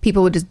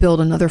people would just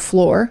build another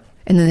floor,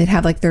 and then they'd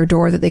have like their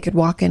door that they could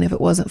walk in if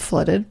it wasn't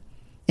flooded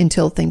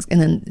until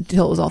it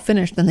was all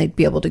finished. Then they'd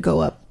be able to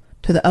go up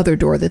to the other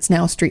door that's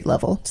now street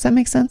level. Does that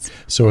make sense?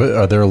 So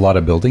are there a lot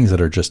of buildings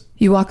that are just...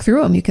 You walk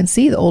through them, you can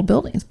see the old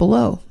buildings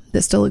below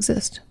that still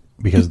exist.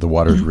 Because the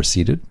water's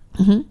receded?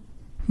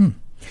 Mm-hmm.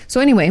 So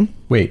anyway.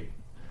 Wait.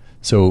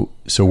 So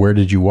where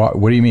did you walk?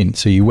 What do you mean?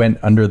 So you went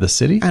under the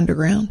city?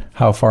 Underground.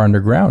 How far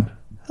underground?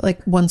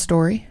 Like 1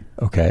 story.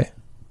 Okay.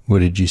 What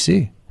did you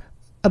see?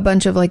 A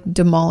bunch of like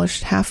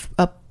demolished half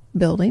up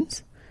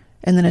buildings.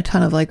 And then a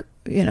ton of like,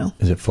 you know.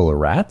 Is it full of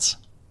rats?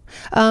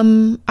 I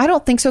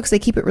don't think so, because they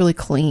keep it really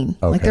clean.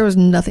 Okay. Like there was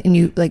nothing, and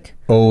you like.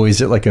 Oh, is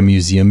it like a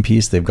museum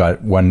piece? They've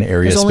got one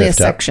area. There's only a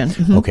section.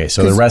 Mm-hmm. Okay,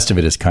 so the rest of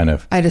it is kind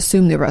of. I'd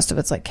assume the rest of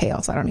it's like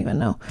chaos. I don't even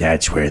know.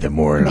 That's where the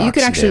Morlocks You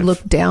could actually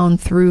look down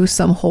through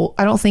some hole.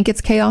 I don't think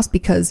it's chaos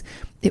because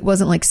it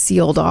wasn't like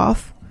sealed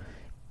off.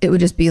 It would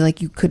just be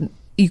like you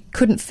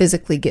couldn't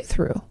physically get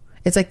through.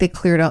 It's like they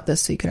cleared out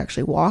this so you could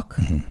actually walk,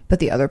 but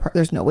the other part,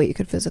 there's no way you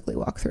could physically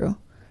walk through.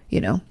 You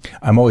know,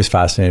 I'm always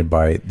fascinated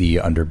by the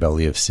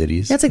underbelly of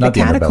cities. That's like the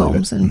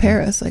catacombs in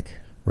Paris. Like,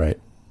 right.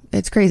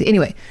 It's crazy.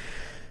 Anyway,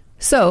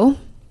 so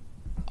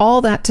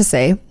all that to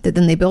say that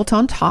then they built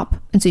on top.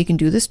 And so you can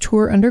do this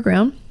tour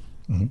underground.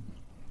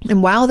 Mm-hmm.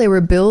 And while they were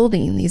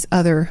building these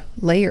other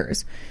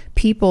layers,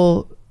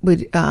 people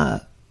would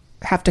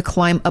have to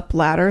climb up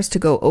ladders to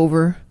go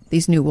over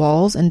these new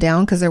walls and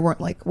down, because there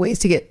weren't like ways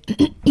to get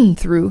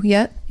through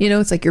yet. You know,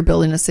 it's like you're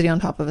building a city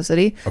on top of a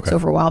city. Okay. So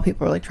for a while,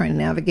 people were like trying to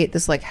navigate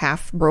this like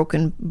half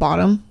broken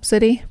bottom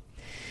city.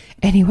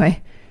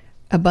 Anyway,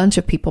 a bunch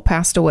of people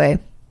passed away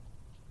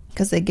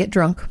because they get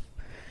drunk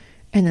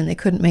and then they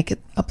couldn't make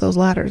it up those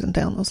ladders and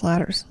down those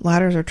ladders.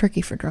 Ladders are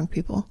tricky for drunk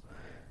people.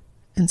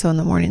 And so in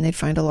the morning, they'd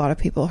find a lot of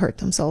people hurt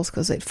themselves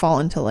because they'd fall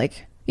into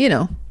like, you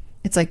know,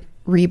 it's like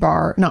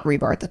not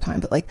rebar at the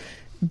time, but like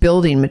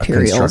building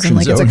materials, and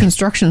like it's a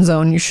construction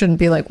zone. You shouldn't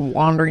be like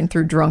wandering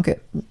through drunk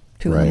at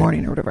 2 in the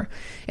morning or whatever.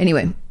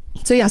 Anyway,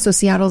 So yeah, so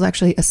Seattle's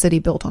actually a city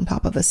built on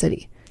top of a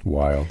city.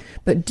 Wild.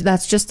 But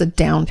that's just the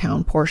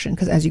downtown portion,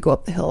 because as you go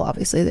up the hill,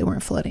 obviously they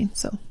weren't flooding.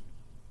 So,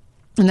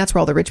 and that's where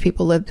all the rich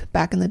people lived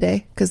back in the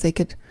day, because they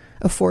could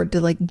afford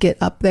to like get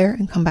up there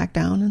and come back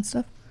down and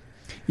stuff.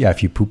 Yeah,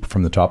 if you poop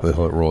from the top of the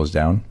hill, it rolls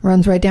down.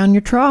 Runs right down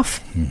your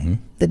trough,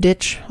 the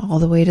ditch, all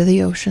the way to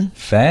the ocean.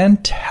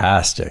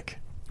 Fantastic.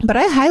 But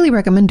I highly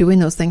recommend doing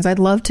those things. I'd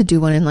love to do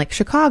one in like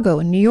Chicago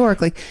and New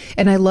York.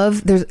 And I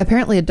love, there's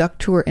apparently a duck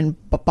tour in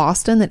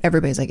Boston that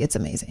everybody's like, it's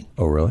amazing.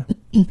 Oh, really?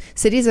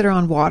 Cities that are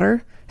on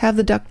water have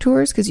the duck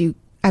tours, because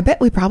I bet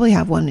we probably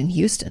have one in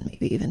Houston,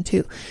 maybe even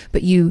too.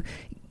 But you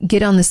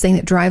get on this thing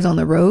that drives on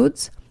the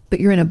roads, but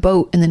you're in a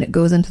boat and then it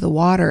goes into the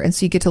water. And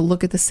so you get to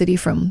look at the city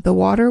from the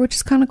water, which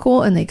is kind of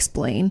cool. And they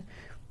explain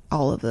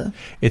all of the...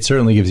 It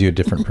certainly gives you a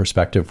different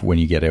perspective when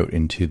you get out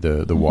into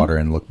the water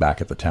and look back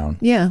at the town.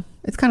 Yeah,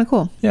 it's kind of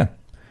cool. Yeah.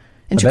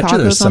 And I bet you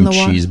Chicago's there's on some the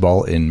water. cheese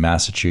ball in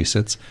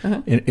Massachusetts,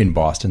 in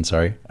Boston,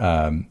 sorry,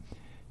 where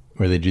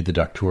they do the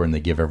duck tour and they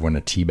give everyone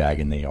a tea bag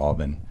and they all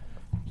then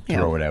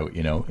throw it out,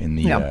 in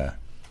the...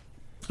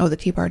 Oh, the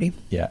tea party.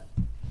 Yeah.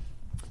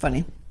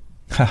 Funny.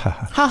 Ha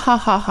ha ha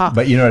ha.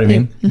 But you know what I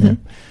mean? Mm-hmm. Yeah.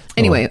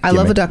 Anyway, I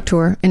love a duck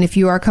tour. And if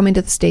you are coming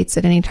to the States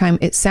at any time,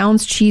 it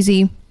sounds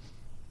cheesy.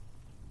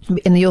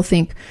 And you'll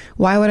think,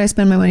 why would I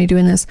spend my money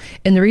doing this?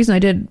 And the reason I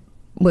did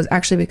was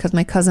actually because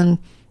my cousin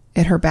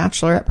at her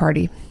bachelorette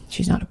party,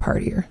 she's not a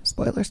partier,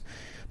 spoilers,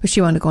 but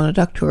she wanted to go on a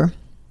duck tour.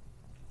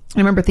 I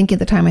remember thinking at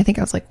the time, I think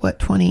I was like,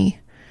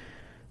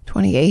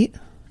 28,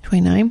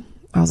 29?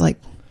 I was like,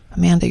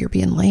 Amanda, you're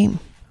being lame.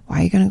 Why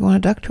are you going to go on a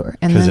duck tour?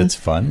 Because it's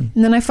fun.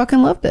 And then I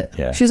fucking loved it.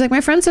 Yeah. She was like,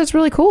 my friend said it's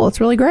really cool. It's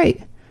really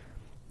great.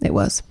 It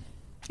was.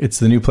 It's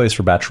the new place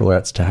for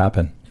bachelorettes to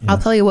happen. I'll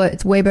tell you what,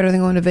 it's way better than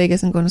going to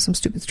Vegas and going to some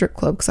stupid strip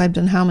club, because I've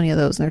done how many of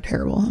those and they're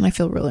terrible and I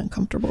feel really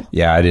uncomfortable.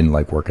 Yeah, I didn't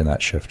like working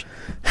that shift.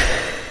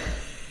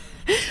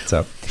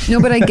 So no,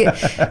 but I get,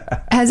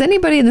 has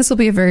anybody, and this will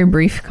be a very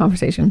brief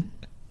conversation,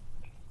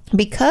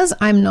 because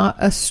I'm not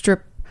a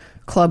strip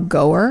club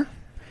goer,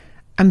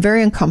 I'm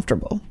very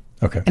uncomfortable.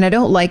 Okay. And I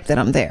don't like that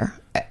I'm there.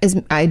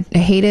 I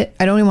hate it.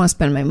 I don't even want to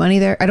spend my money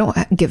there. I don't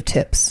give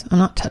tips. I'm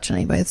not touching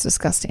anybody. It's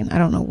disgusting. I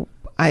don't know.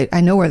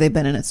 I know where they've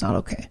been and it's not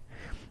okay.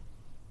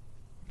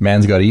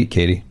 Man's got to eat,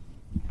 Katie.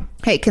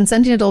 Hey,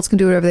 consenting adults can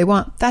do whatever they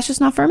want. That's just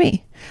not for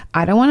me.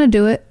 I don't want to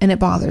do it, and it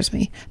bothers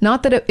me.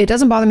 Not that it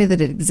doesn't bother me that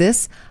it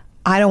exists.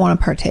 I don't want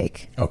to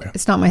partake. Okay.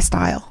 It's not my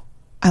style.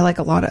 I like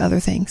a lot of other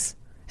things,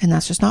 and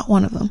that's just not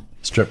one of them.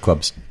 Strip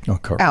clubs. Oh,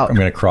 Out. I'm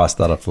going to cross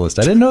that off the list.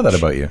 I didn't know that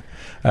about you.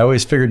 I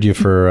always figured you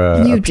for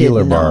a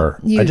peeler bar.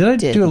 Did I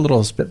do a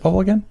little spit bubble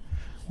again?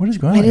 What is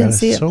going on? I didn't got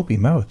see a it. soapy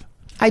mouth.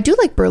 I do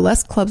like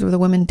burlesque clubs where the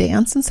women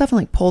dance and stuff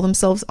and like pull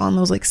themselves on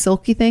those like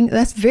silky things.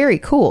 That's very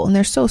cool, and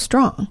they're so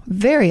strong.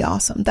 Very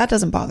awesome. That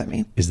doesn't bother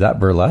me. Is that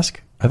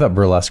burlesque? I thought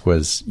burlesque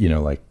was,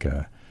 like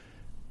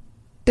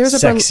There's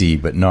sexy,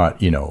 but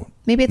not,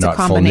 maybe it's a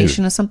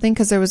combination of something,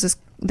 because there was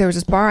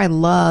this bar I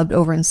loved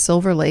over in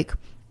Silver Lake.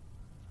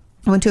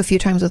 I went to a few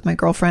times with my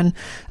girlfriend.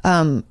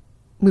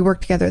 We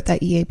worked together at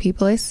that EAP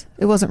place.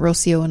 It wasn't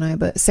Rocio and I,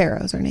 but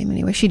Sarah was her name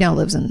anyway. She now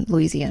lives in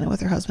Louisiana with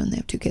her husband. They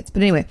have 2 kids.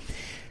 But anyway,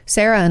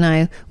 Sarah and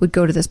I would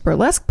go to this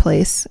burlesque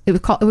place. It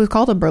was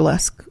called a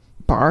burlesque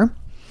bar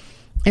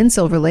in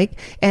Silver Lake,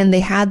 and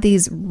they had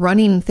these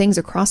running things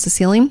across the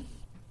ceiling.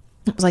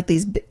 It was like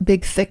these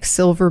big, thick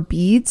silver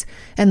beads,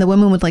 and the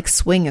women would like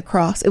swing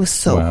across. It was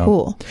so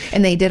cool.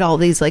 And they did all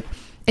these like,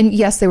 and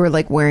yes, they were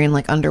like wearing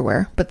like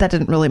underwear, but that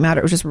didn't really matter.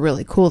 It was just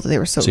really cool that they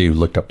were so. So you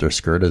looked up their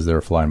skirt as they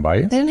were flying by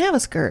you? They didn't have a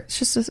skirt. It's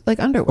just like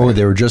underwear. Oh,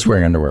 they were just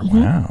wearing underwear.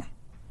 Mm-hmm. Wow.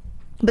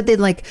 But they'd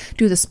like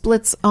do the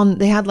splits on,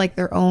 they had like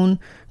their own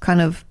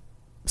kind of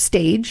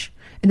stage,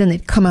 and then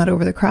they'd come out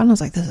over the crowd, and I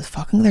was like, this is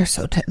fucking,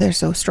 they're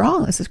so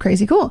strong. This is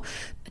crazy cool.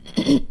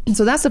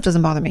 So that stuff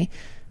doesn't bother me.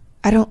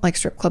 I don't like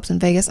strip clubs in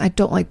Vegas. I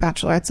don't like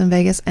bachelorettes in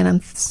Vegas. And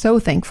I'm so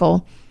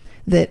thankful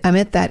that I'm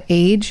at that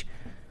age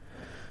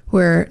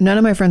where none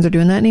of my friends are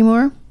doing that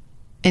anymore.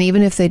 And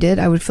even if they did,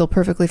 I would feel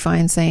perfectly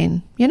fine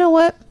saying, you know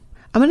what?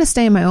 I'm going to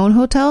stay in my own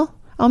hotel.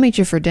 I'll meet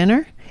you for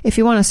dinner. If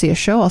you want to see a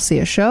show, I'll see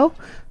a show.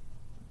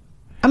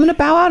 I'm going to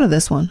bow out of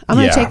this one. I'm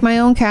going to take my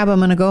own cab. I'm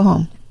going to go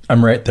home.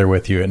 I'm right there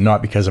with you, and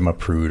not because I'm a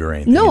prude or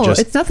anything. No,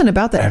 it's nothing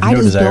about that. I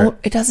just don't.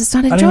 It's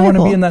not enjoyable. I don't want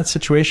to be in that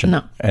situation.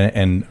 No.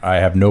 And I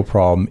have no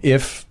problem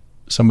if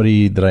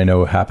somebody that I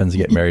know happens to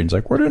get married and is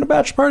like, we're doing a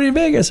bachelor party in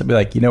Vegas. I'd be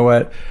like, you know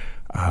what?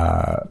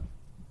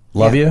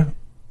 Love you,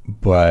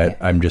 but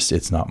I'm just,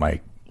 it's not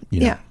my,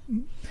 Yeah.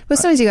 But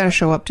sometimes you got to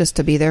show up just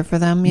to be there for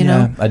them, you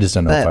know? I just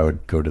don't know if I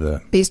would go to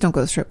the... Please don't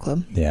go to the strip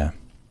club. Yeah.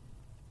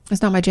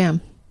 It's not my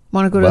jam.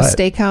 Want to go to a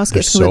steakhouse,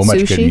 get some so good much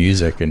sushi, good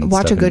music and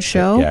watch a good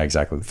show. Yeah,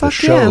 exactly. Fuck the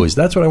shows.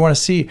 That's what I want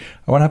to see.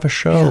 I want to have a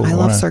show. Yeah, I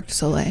love Cirque du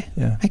Soleil.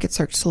 Yeah. I could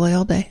Cirque du Soleil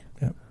all day.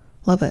 Yeah.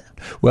 Love it.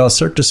 Well,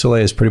 Cirque du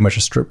Soleil is pretty much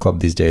a strip club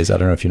these days. I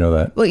don't know if you know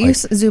that. Well, like,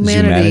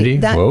 Zumanity.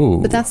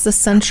 But that's the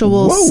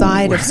sensual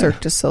side of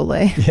Cirque du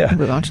Soleil. Yeah.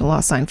 We're watching a lot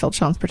of Seinfeld.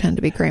 Sean's pretend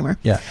to be Kramer.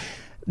 Yeah.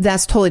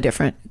 That's totally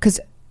different. Because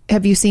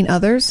have you seen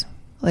others?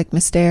 Like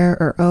Mystère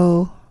or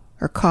O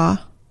or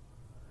Ka?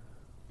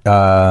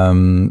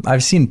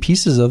 I've seen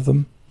pieces of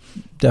them.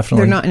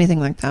 Definitely. They're not anything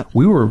like that.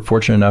 We were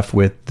fortunate enough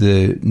with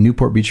the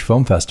Newport Beach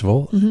Film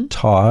Festival.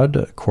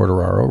 Todd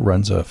Corderaro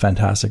runs a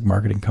fantastic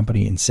marketing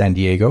company in San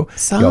Diego.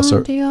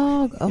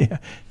 Yeah,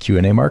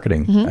 Q&A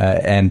Marketing.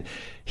 And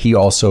he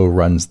also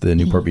runs the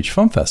Newport Beach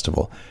Film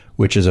Festival,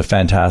 which is a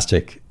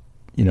fantastic,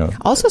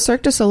 Also,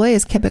 Cirque du Soleil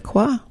is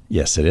Quebecois.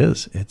 Yes, it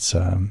is. It's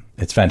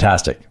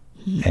fantastic.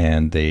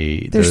 And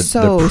they're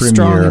so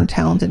strong and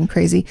talented and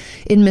crazy.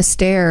 In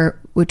Mystère,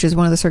 which is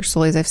one of the Cirque du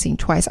Soleils I've seen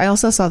twice. I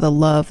also saw the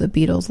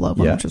Beatles Love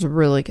one, which was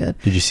really good.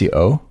 Did you see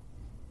O?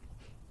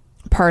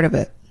 Part of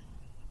it.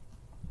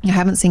 I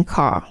haven't seen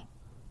Ka,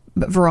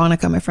 but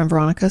Veronica, my friend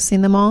Veronica, has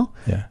seen them all.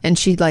 Yeah. And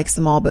she likes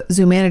them all. But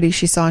Zoomanity,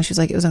 she saw and she's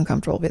like, it was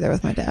uncomfortable to be there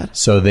with my dad.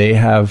 So they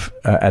have,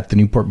 at the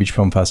Newport Beach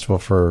Film Festival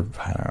for,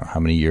 I don't know how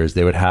many years,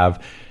 they would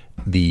have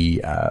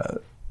the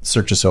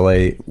Cirque du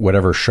Soleil,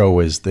 whatever show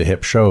was the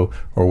hip show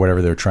or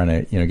whatever they're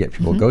trying to get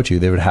people to go to,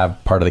 they would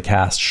have part of the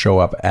cast show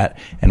up at,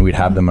 and we'd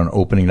have them on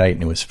opening night,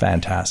 and it was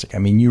fantastic. I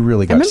mean, you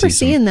really got to see. I remember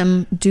seeing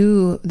them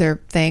do their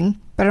thing,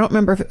 but I don't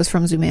remember if it was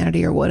from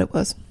Zoomanity or what it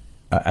was.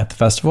 At the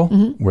festival,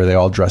 where they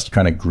all dressed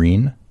kind of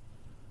green.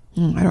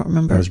 I don't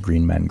remember. That was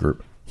Green Men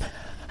Group.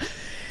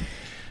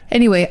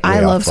 Anyway,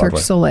 I love Cirque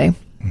du Soleil,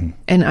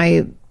 and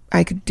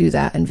I could do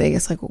that in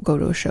Vegas, like go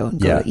to a show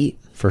and go to eat.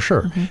 For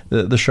sure.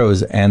 The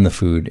shows and the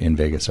food in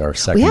Vegas are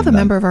second. We have a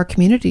member of our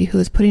community who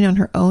is putting on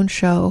her own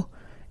show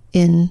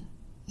in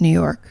New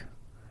York.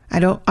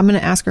 I'm going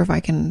to ask her if I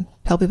can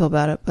tell people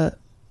about it, but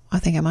I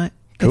think I might.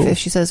 Cool. If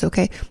she says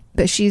okay.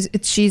 But she's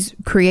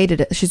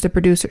created it. She's the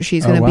producer.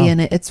 She's going to be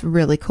in it. It's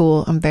really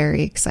cool. I'm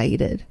very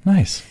excited.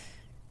 Nice.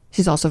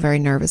 She's also very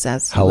nervous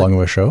How long of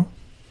a show?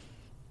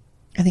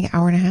 I think an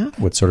hour and a half.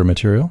 What sort of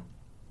material?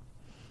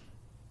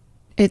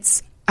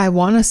 I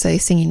want to say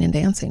singing and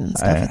dancing and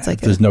stuff. It's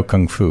like there's no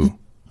kung fu.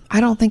 I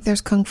don't think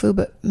there's kung fu,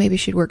 but maybe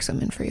she'd work some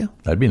in for you.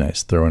 That'd be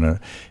nice.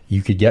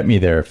 You could get me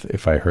there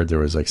if I heard there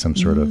was like some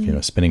sort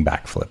of spinning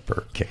backflip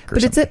or kick or something.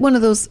 But it's at one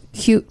of those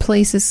cute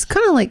places,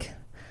 kind of like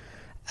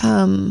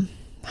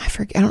I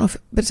forget. I don't know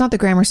but it's not the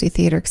Gramercy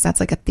Theater because that's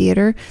like a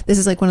theater. This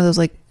is like one of those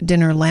like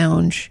dinner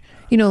lounge,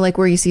 like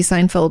where you see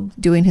Seinfeld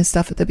doing his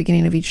stuff at the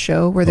beginning of each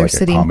show, where they're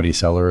sitting a Comedy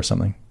Cellar or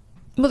something.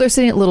 Well, they're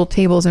sitting at little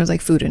tables and there's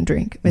like food and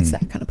drink. It's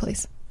that kind of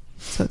place.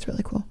 So it's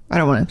really cool. I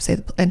don't want to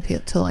say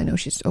until I know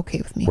she's okay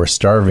with me. We're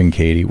starving,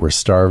 Katie. We're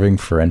starving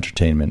for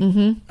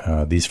entertainment.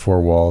 These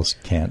four walls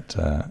can't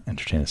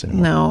entertain us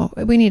anymore. No,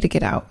 we need to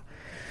get out.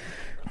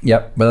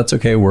 Yep, but that's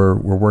okay. We're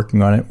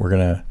working on it. We're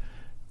gonna.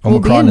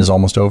 Omicron is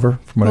almost over.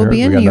 From what I heard, we'll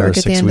be in New York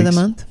at the end of the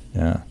month.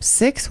 Yeah,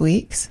 6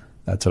 weeks.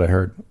 That's what I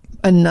heard.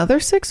 Another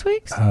 6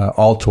 weeks?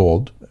 All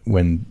told,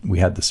 when we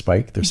had the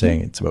spike, they're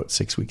saying it's about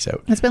 6 weeks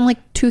out. It's been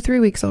like 2-3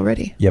 weeks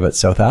already. Yeah, but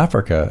South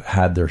Africa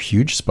had their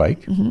huge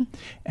spike,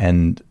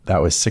 and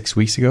that was 6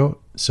 weeks ago.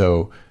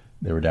 So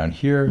they were down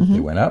here, they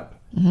went up,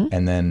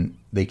 and then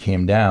they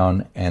came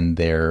down, and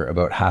they're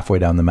about halfway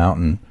down the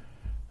mountain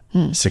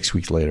 6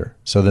 weeks later.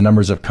 So the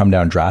numbers have come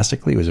down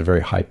drastically. It was a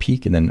very high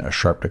peak and then a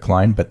sharp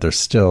decline, but they're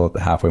still at the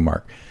halfway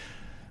mark,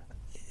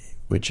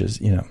 which is,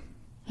 yeah.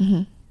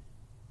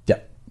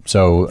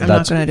 So I'm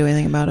not going to do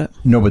anything about it.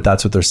 No, but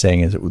that's what they're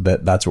saying is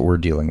that's what we're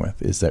dealing with,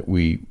 is that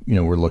we're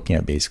looking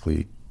at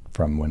basically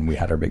from when we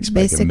had our big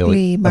spike, a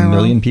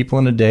million people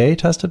in a day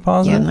tested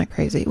positive. Yeah, isn't that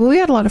crazy? Well, we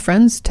had a lot of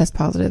friends test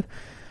positive.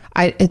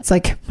 It's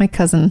like my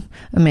cousin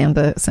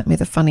Amanda sent me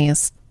the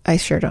funniest. I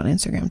shared it on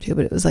Instagram too,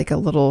 but it was like a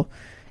little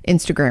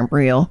Instagram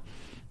reel.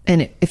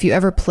 And if you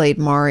ever played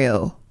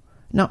Mario,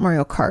 not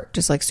Mario Kart,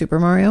 just like Super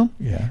Mario,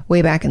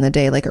 way back in the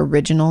day, like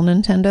original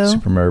Nintendo.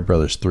 Super Mario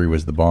Brothers 3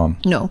 was the bomb.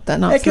 No,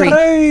 not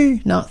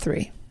 3. Not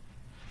 3.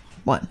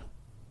 1.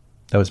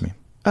 That was me.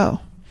 Oh.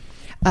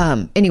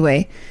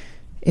 Anyway,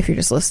 if you're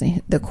just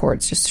listening, the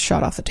cords just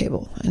shot off the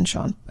table and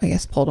Sean, I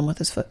guess, pulled him with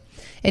his foot.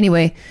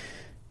 Anyway,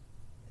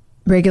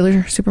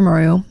 regular Super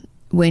Mario,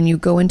 when you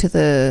go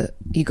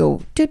you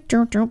go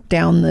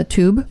down the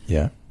tube.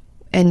 Yeah.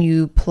 And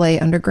you play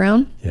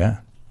underground. Yeah.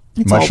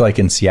 Much like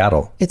in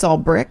Seattle. It's all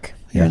brick.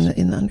 You're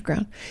in the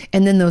underground.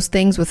 And then those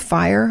things with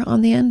fire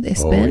on the end, they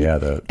spin. Oh,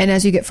 yeah. And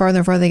as you get farther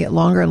and farther, they get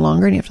longer and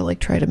longer, and you have to like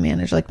try to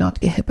manage like not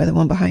to get hit by the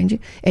one behind you.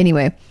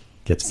 Anyway.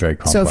 Gets very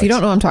complex. So if you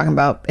don't know what I'm talking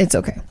about, it's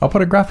okay. I'll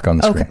put a graphic on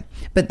the screen. Okay.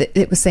 But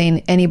it was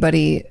saying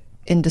anybody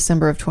in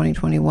December of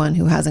 2021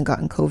 who hasn't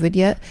gotten COVID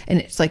yet, and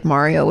it's like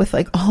Mario with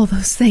like all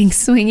those things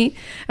swinging.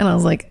 And I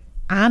was like,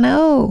 I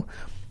know.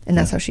 And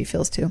that's how she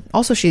feels too.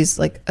 Also, she's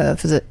like a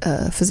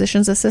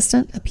physician's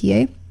assistant, a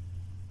PA.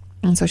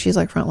 And so she's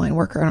like frontline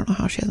worker. I don't know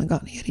how she hasn't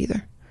gotten it yet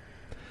either.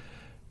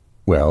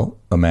 Well,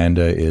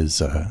 Amanda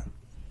is,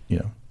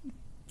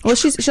 Well,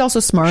 she's also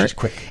smart. She's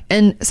quick.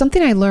 And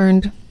something I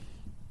learned,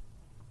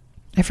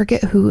 I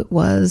forget who it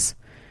was.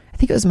 I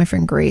think it was my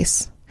friend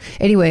Grace.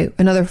 Anyway,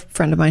 another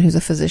friend of mine who's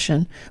a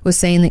physician was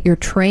saying that you're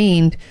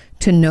trained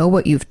to know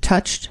what you've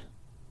touched.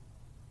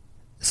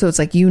 So it's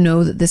like,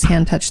 that this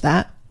hand touched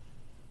that.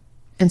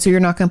 And so you're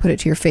not going to put it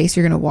to your face.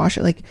 You're going to wash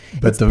it. Like,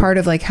 But it's part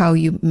of like how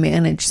you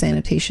manage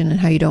sanitation and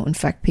how you don't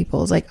infect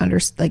people is like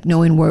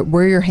knowing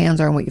where your hands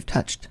are and what you've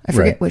touched. I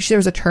forget Right. there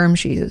was a term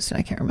she used and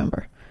I can't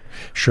remember.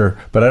 Sure.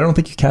 But I don't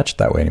think you catch it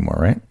that way anymore,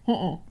 right?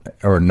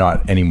 Or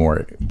not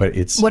anymore, but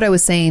it's What I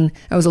was saying,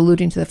 I was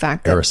alluding to the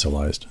fact that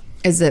aerosolized.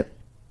 is that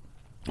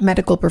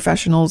medical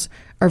professionals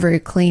are very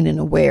clean and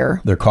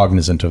aware They're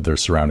cognizant of their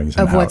surroundings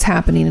and of what's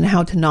happening and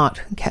how to not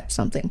catch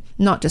something,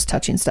 not just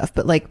touching stuff,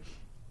 but like,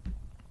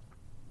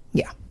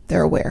 yeah,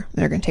 they're aware.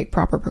 They're going to take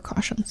proper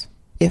precautions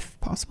if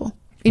possible.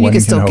 And One you can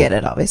can still hope. get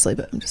it, obviously,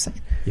 but I'm just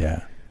saying.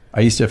 Yeah.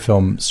 I used to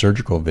film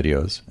surgical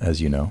videos,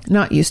 as you know.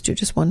 Not used to,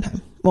 just one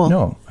time. Well,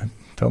 No, I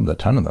filmed a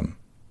ton of them.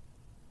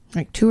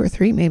 like 2 or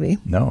 3 maybe.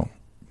 No,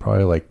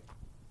 probably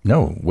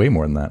way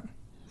more than that.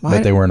 Why?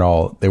 But they weren't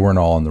all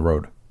on the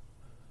road.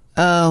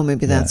 Oh,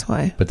 maybe that's Yeah.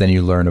 why. But then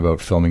you learn about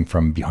filming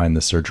from behind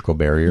the surgical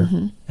barrier,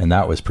 and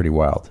that was pretty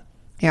wild.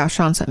 Yeah,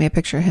 Sean sent me a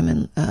picture of him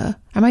and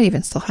I might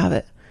even still have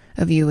it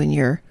of you and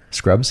your,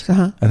 Scrubs?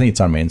 Uh-huh. I think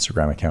it's on my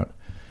Instagram account.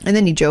 and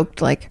then he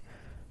joked like,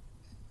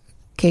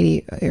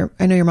 Katie,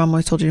 I know your mom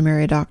always told you to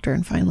marry a doctor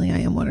and finally I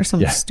am one, or some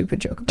Yeah. stupid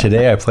joke about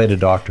Today I played a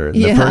doctor. The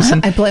yeah,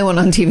 person, I play one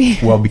on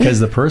TV. well, because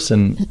the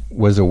person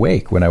was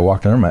awake when I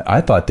walked in the room,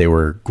 I thought they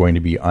were going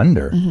to be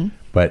under,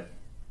 but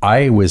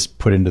I was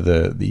put into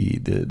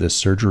the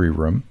surgery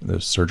room, the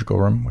surgical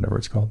room, whatever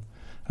it's called.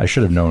 I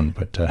should have known,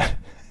 but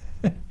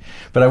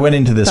but I went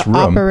into this The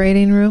room.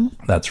 operating room.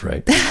 That's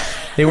right.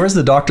 Hey, where's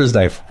the doctor's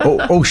knife?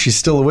 Oh, she's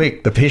still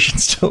awake. The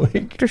patient's still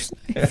awake. Doctor's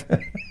knife.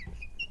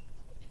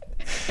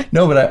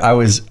 No, but I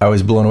was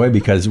blown away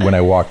because when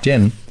I walked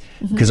in,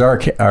 because our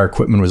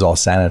equipment was all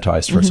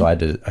sanitized first, so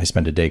I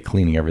spent a day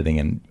cleaning everything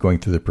and going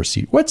through the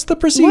procedure. What's the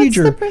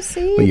procedure?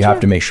 But you have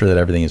to make sure that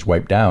everything is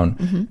wiped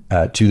down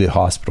to the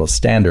hospital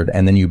standard,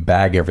 and then you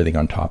bag everything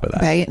on top of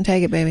that. Bag it and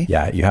tag it, baby.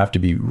 Yeah, you have to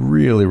be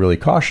really, really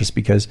cautious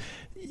because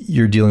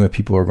you're dealing with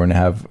people who are going to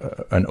have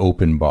an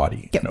open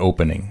body, Yep. an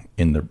opening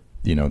in the,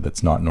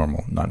 that's not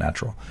normal, not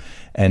natural.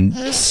 And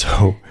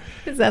so,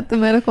 Is that the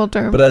medical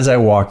term? but as I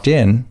walked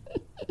in,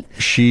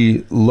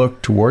 she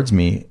looked towards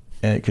me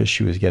because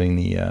she was getting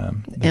the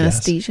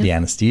Anesthesia? the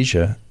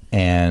anesthesia.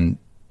 And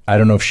I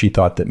don't know if she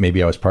thought that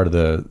maybe I was part of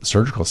the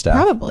surgical staff.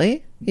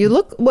 Probably. You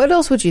look, what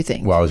else would you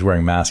think? Well, I was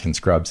wearing mask and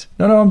scrubs.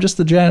 No, I'm just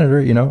the janitor,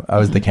 I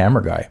was the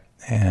camera guy.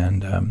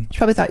 And She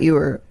probably thought you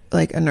were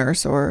like a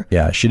nurse or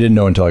yeah, she didn't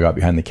know until I got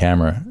behind the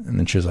camera, and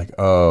then she was like,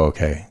 "Oh,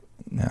 okay."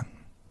 Yeah,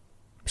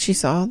 she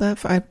saw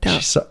that. I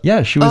doubt.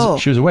 she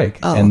was awake,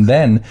 Oh. and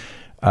then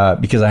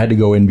because I had to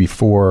go in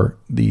before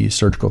the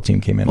surgical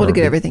team came in, Well, to or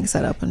get everything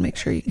set up and make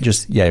sure you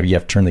you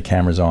have to turn the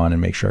cameras on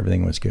and make sure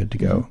everything was good to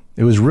go.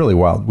 It was really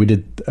wild. We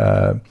did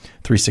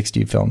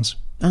 360 films.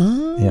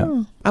 Oh.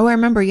 Yeah. Oh, I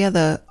remember. Yeah,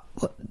 the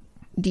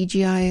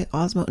DJI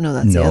Osmo. No,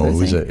 that's the No, other it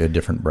was thing. a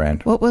different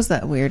brand. What was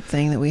that weird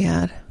thing that we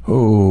had?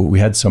 Oh, we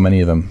had so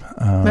many of them.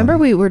 Remember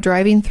we were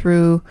driving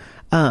through,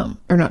 or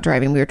not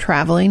driving, we were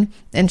traveling,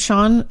 and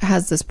Sean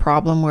has this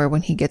problem where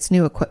when he gets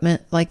new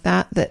equipment like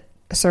that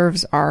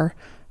serves our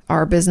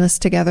business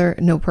together,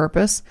 no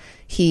purpose,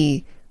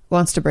 he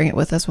wants to bring it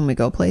with us when we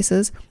go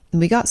places. And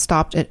we got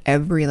stopped at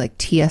every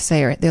like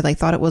TSA, or they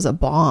thought it was a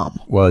bomb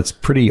Well, it's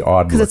pretty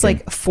odd because it's looking.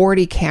 like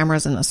 40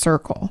 cameras in a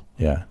circle.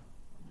 Yeah.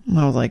 And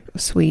I was like,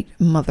 sweet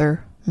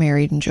mother,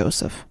 Mary and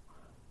Joseph,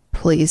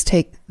 please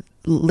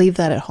leave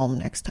that at home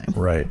next time.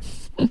 Right.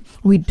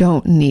 We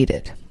don't need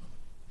it.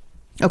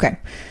 Okay.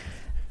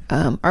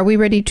 Are we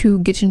ready to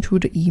get into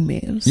the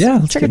emails? Yeah.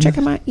 Let's Check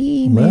my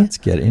email. Let's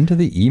get into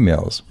the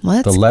emails.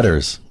 Let's the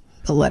letters.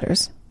 The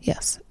letters.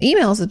 Yes.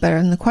 Emails is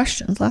better than the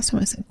questions. Last time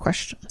I said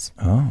questions.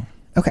 Oh.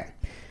 Okay.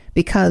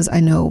 Because I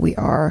know we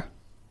are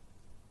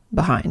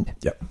behind.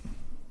 Yep.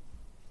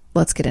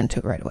 Let's get into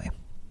it right away.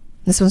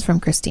 This one's from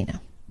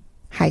Christina.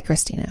 Hi,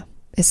 Christina.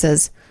 It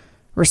says,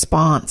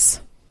 response.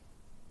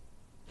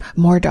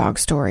 More dog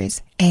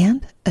stories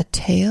and a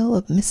tale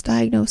of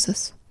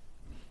misdiagnosis.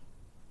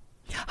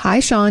 Hi,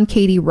 Sean,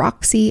 Katie,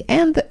 Roxy,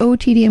 and the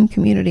OTDM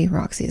community.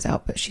 Roxy is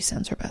out, but she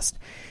sends her best.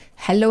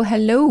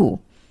 Hello.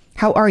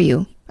 How are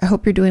you? I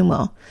hope you're doing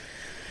well.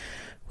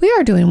 We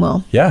are doing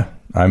well. Yeah.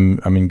 I'm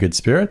in good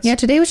spirits. Yeah,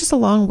 today was just a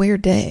long,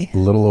 weird day. A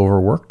little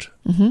overworked.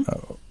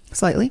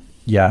 Slightly.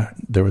 Yeah,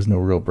 there was no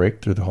real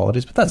break through the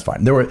holidays, but that's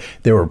fine.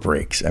 There were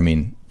breaks. I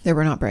mean, There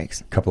were not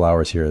breaks. a couple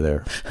hours here or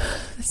there.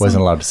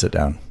 Wasn't allowed to sit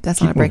down. That's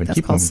Keep not a break. moving, That's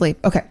keep called moving.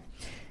 sleep. Okay.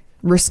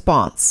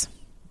 Response.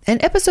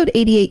 In episode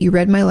 88, you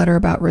read my letter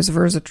about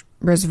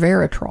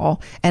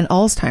resveratrol and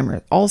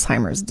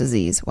Alzheimer's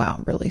disease. Wow,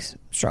 I'm really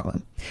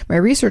struggling. My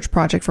research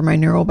project for my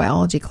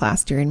neurobiology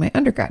class during my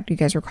undergrad. Do you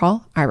guys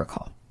recall? I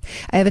recall.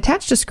 I have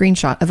attached a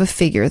screenshot of a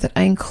figure that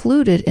I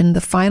included in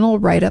the final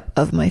write-up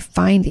of my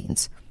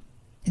findings.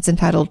 It's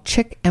entitled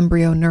Chick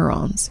Embryo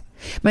Neurons.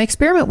 My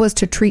experiment was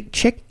to treat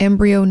chick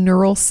embryo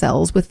neural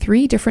cells with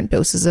 3 different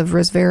doses of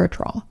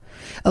resveratrol,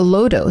 a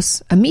low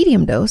dose, a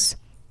medium dose,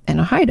 and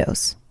a high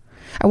dose.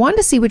 I wanted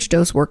to see which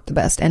dose worked the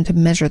best, and to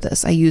measure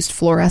this, I used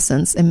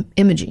fluorescence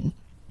imaging.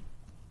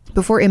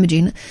 Before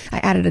imaging, I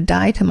added a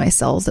dye to my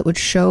cells that would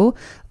show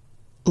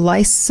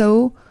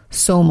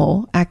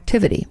lysosomal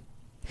activity.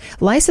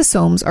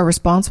 Lysosomes are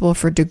responsible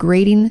for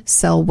degrading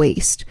cell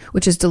waste,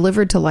 which is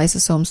delivered to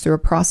lysosomes through a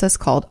process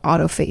called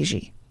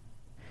autophagy.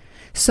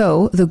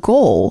 So the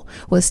goal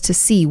was to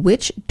see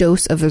which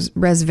dose of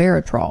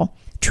resveratrol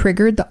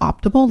triggered the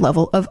optimal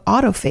level of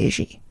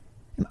autophagy.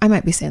 I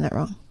might be saying that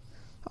wrong.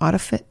 I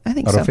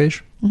think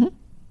Autophage? So.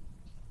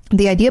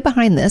 The idea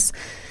behind this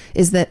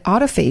is that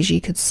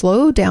autophagy could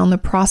slow down the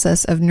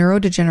process of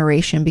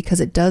neurodegeneration because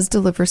it does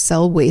deliver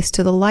cell waste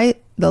to the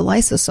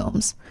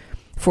lysosomes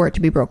for it to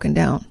be broken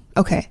down.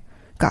 Okay,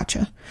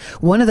 gotcha.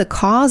 One of the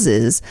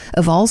causes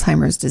of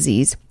Alzheimer's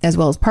disease, as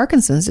well as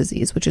Parkinson's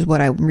disease, which is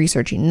what I'm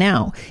researching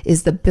now,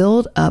 is the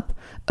buildup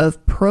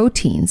of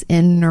proteins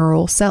in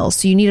neural cells.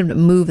 So you need them to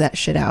move that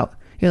shit out.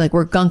 You're like,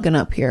 we're gunking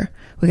up here.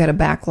 We got a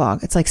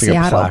backlog. It's like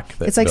Seattle.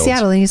 It's like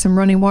Seattle. They need some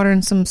running water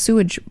and some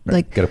sewage.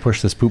 Like, got to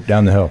push this poop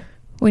down the hill.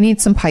 We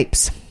need some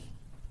pipes.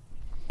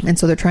 And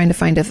so they're trying to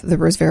find if the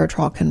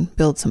resveratrol can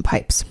build some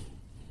pipes.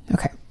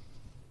 Okay.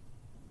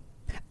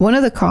 One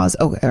of the cause,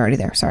 already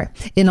there, sorry.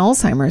 In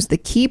Alzheimer's, the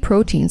key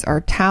proteins are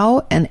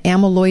tau and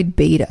amyloid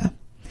beta.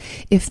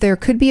 If there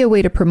could be a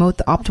way to promote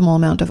the optimal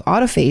amount of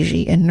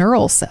autophagy in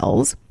neural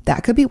cells,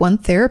 that could be one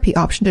therapy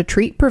option to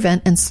treat,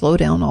 prevent, and slow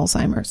down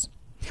Alzheimer's.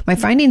 My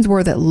findings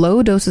were that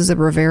low doses of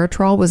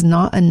resveratrol was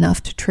not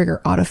enough to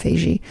trigger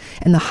autophagy,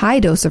 and the high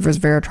dose of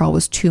resveratrol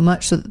was too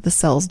much so that the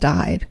cells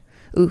died.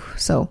 Ooh,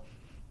 so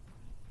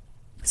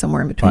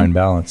somewhere in between. Fine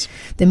balance.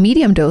 The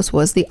medium dose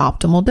was the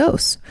optimal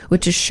dose,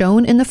 which is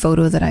shown in the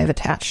photo that I've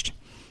attached.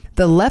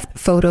 The left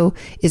photo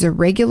is a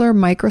regular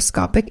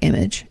microscopic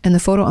image, and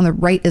the photo on the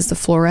right is the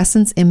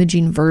fluorescence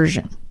imaging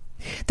version.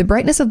 The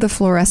brightness of the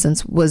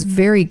fluorescence was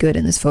very good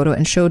in this photo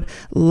and showed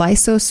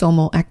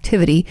lysosomal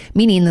activity,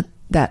 meaning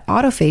that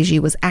autophagy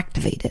was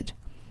activated.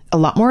 A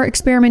lot more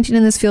experimenting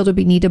in this field would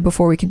be needed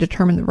before we can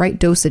determine the right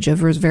dosage of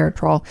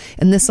resveratrol,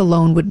 and this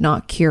alone would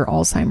not cure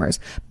Alzheimer's,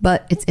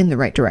 but it's in the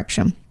right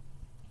direction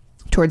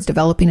towards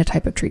developing a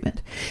type of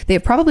treatment. They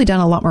have probably done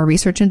a lot more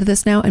research into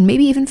this now and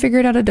maybe even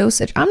figured out a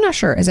dosage. I'm not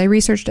sure, as I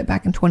researched it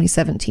back in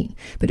 2017,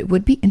 but it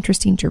would be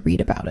interesting to read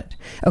about it.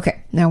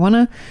 Okay, now I want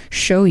to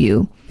show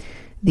you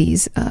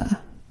these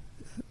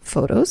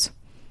photos.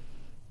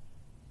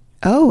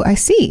 Oh, I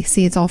see.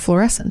 See, it's all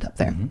fluorescent up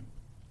there. Mm-hmm.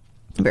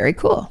 Very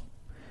cool.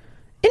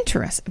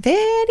 Interesting.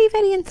 Very,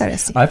 very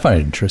interesting. I find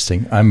it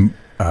interesting. I'm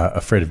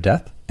afraid of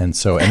death. And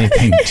so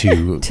anything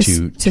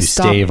to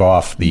stave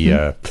off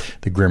the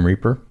Grim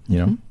Reaper, you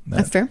know. Mm-hmm.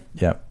 That's fair.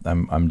 Yeah,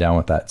 I'm down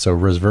with that. So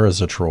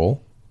resveratrol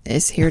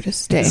is here to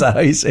stay. Is that how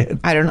you say it?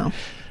 I don't know.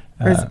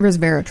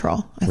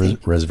 Resveratrol, I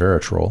think.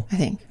 Resveratrol. I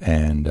think.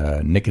 And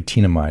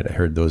nicotinamide. I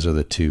heard those are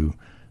the two.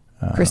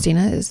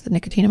 Christina, is the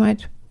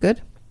nicotinamide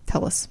good?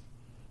 Tell us.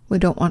 We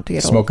don't want to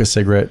get Smoke old. a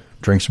cigarette,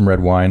 drink some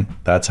red wine.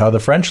 That's how the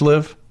French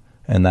live.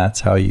 And that's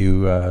how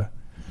you... I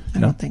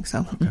don't think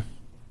so. Okay.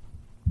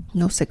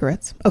 No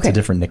cigarettes. Okay. It's a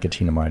different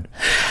nicotinamide.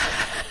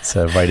 It's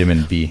a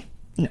vitamin B.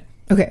 No.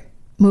 Okay.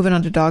 Moving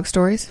on to dog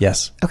stories.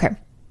 Yes. Okay.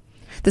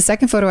 The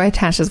second photo I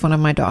attached is one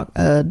of my dog.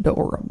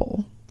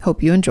 Adorable.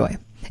 Hope you enjoy.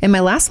 In my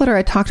last letter,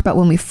 I talked about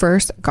when we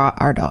first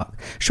got our dog.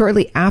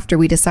 Shortly after,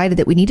 we decided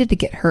that we needed to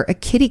get her a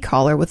kitty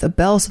collar with a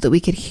bell so that we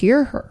could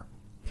hear her.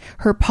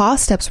 Her paw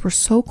steps were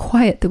so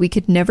quiet that we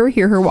could never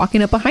hear her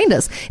walking up behind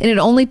us. And it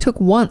only took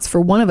once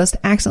for one of us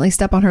to accidentally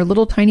step on her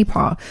little tiny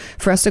paw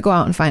for us to go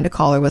out and find a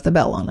collar with a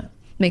bell on it.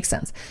 Makes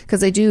sense.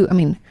 Because they do,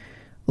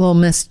 little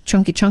Miss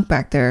Chunky Chunk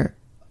back there,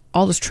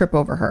 I'll just trip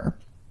over her.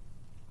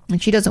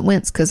 And she doesn't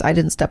wince because I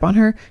didn't step on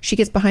her. She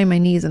gets behind my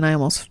knees and I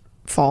almost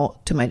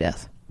fall to my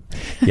death.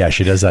 Yeah,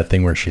 she does that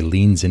thing where she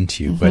leans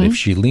into you. Mm-hmm. But if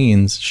she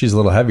leans, she's a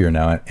little heavier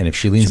now. And if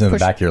she leans in the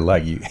back of your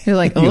leg, you're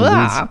like, you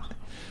lose.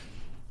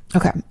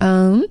 Okay.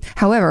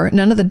 However,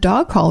 none of the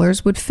dog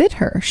collars would fit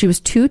her. She was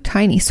too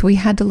tiny, so we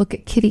had to look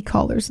at kitty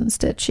collars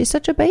instead. She's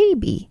such a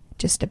baby.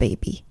 Just a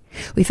baby.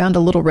 We found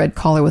a little red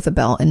collar with a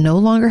bell and no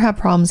longer have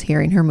problems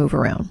hearing her move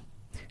around.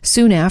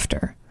 Soon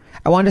after,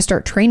 I wanted to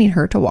start training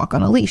her to walk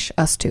on a leash.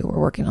 Us two were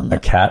working on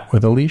that. A cat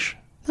with a leash?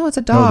 No, it's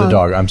a dog. No, the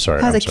dog. I'm sorry.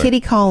 It has a kitty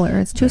collar.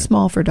 It's too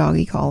small for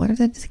doggy collars.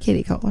 It's a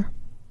kitty collar.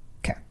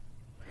 Okay.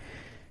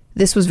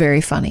 This was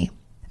very funny.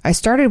 I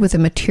started with a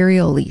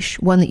material leash,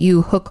 one that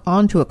you hook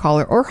onto a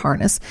collar or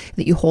harness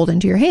that you hold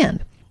into your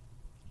hand,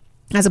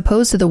 as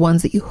opposed to the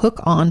ones that you hook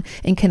on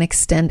and can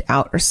extend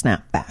out or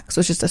snap back. So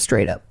it's just a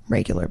straight up,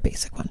 regular,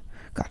 basic one.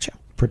 Gotcha.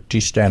 Pretty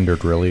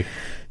standard, really.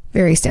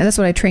 Very standard. That's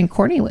what I trained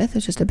Courtney with.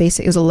 It's just a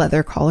basic, it was a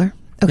leather collar.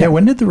 Okay. Yeah,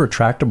 when did the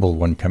retractable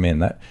one come in?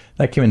 That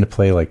came into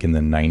play like in the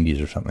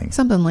 90s or something.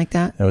 Something like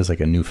that. That was like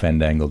a new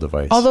fandangle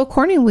device. Although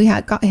Courtney, we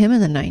had got him in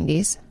the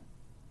 90s.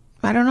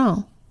 I don't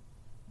know.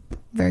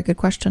 Very good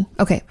question.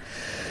 Okay.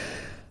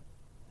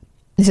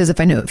 It says,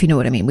 if you know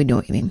what I mean, we know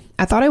what you mean.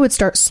 I thought I would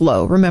start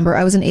slow. Remember,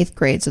 I was in 8th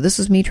grade, so this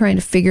was me trying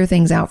to figure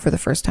things out for the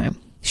first time.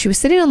 She was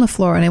sitting on the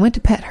floor and I went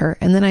to pet her,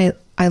 and then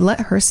I let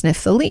her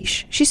sniff the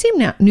leash. She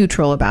seemed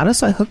neutral about it,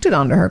 so I hooked it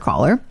onto her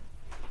collar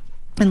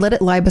and let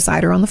it lie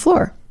beside her on the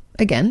floor.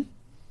 Again,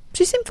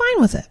 she seemed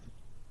fine with it.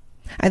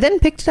 I then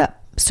picked it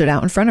up, stood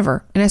out in front of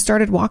her, and I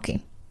started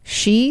walking.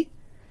 She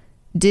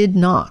did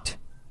not.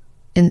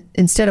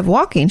 Instead of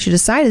walking, she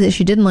decided that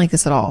she didn't like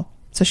this at all.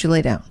 So she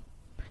lay down,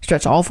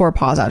 stretched all 4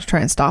 paws out to try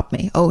and stop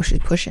me. Oh, she's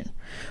pushing.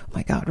 Oh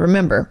my God.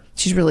 Remember,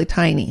 she's really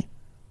tiny.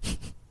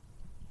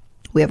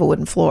 We have a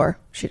wooden floor.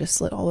 She just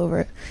slid all over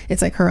it.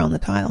 It's like her on the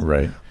tile.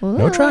 Right.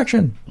 No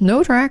traction.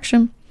 No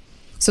traction.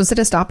 So instead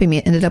of stopping me,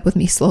 it ended up with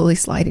me slowly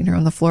sliding her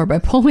on the floor by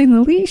pulling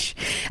the leash.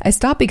 I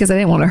stopped because I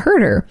didn't want to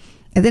hurt her.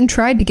 I then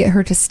tried to get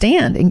her to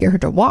stand and get her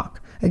to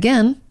walk.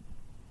 Again,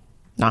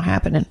 not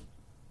happening.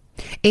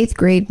 8th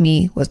grade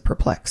me was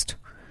perplexed,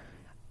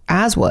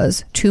 as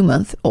was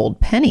 2-month-old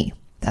Penny.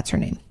 That's her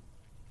name.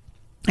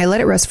 I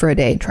let it rest for a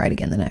day and tried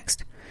again the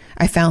next.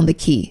 I found the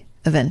key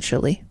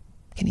eventually.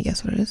 Can you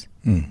guess what it is?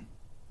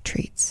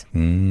 Treats.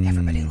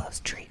 Everybody loves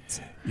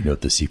treats. You know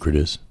what the secret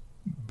is?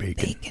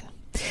 Bacon.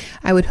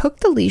 I would hook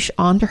the leash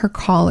onto her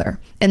collar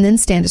and then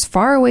stand as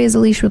far away as the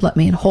leash would let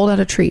me and hold out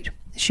a treat.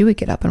 She would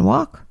get up and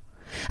walk.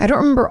 I don't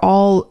remember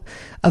all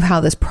of how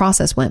this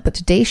process went, but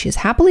today she is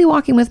happily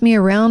walking with me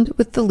around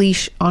with the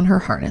leash on her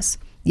harness.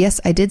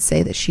 Yes, I did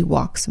say that she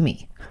walks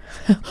me.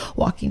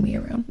 Walking me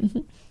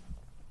around.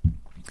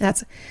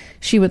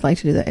 She would like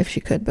to do that if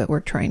she could, but we're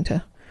trying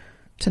to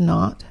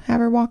not have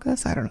her walk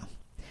us. I don't know.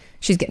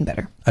 She's getting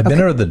better. I've been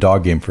out of the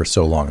dog game for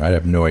so long. I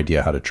have no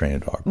idea how to train a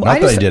dog. Well,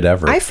 Not that I did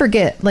ever. I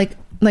forget, like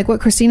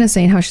what Christina's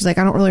saying, how she's like,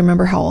 I don't really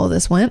remember how all of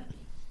this went.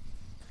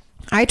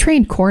 I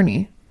trained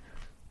Corny,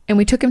 and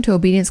we took him to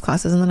obedience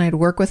classes, and then I'd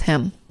work with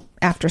him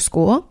after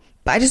school.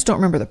 But I just don't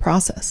remember the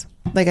process.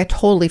 Like, I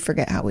totally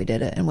forget how we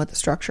did it and what the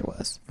structure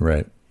was.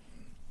 Right.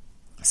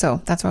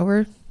 So that's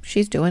why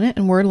she's doing it,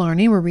 and we're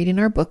learning. We're reading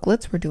our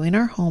booklets. We're doing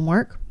our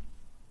homework.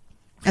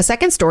 A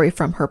second story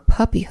from her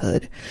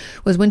puppyhood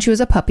was when she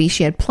was a puppy,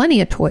 she had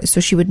plenty of toys,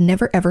 so she would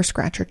never ever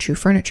scratch or chew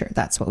furniture.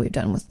 That's what we've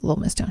done with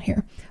Little Miss down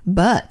here.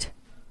 But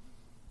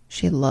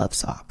she loves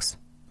socks.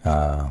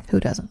 Who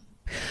doesn't?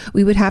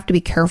 We would have to be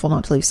careful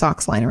not to leave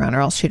socks lying around or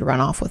else she'd run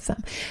off with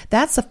them.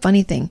 That's the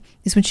funny thing,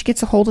 is when she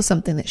gets a hold of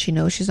something that she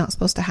knows she's not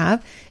supposed to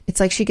have,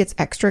 it's like she gets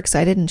extra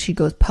excited and she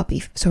goes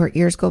puppy. So her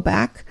ears go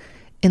back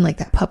in like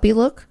that puppy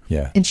look.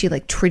 Yeah. And she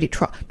like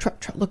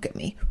look at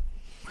me.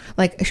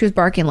 Like she was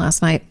barking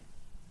last night.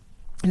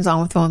 I was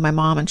on the phone with my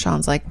mom, and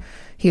Sean's like,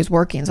 he was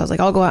working. So I was like,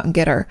 I'll go out and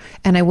get her.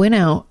 And I went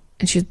out,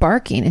 and she was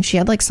barking, and she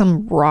had like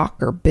some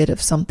rock or bit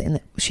of something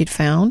that she'd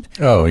found.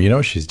 Oh, you know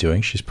what she's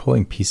doing? She's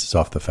pulling pieces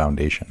off the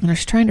foundation. And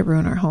she's trying to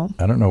ruin our home.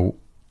 I don't know.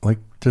 Like,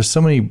 there's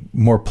so many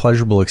more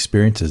pleasurable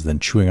experiences than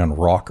chewing on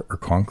rock or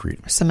concrete.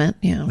 Cement,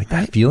 yeah. Like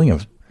that feeling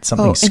of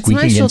something squeaking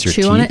it's nice against your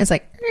chew teeth. on it. It's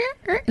like,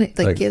 and it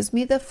like gives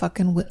me the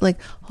fucking, like,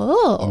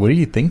 oh. What are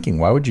you thinking?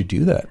 Why would you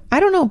do that? I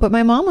don't know, but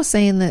my mom was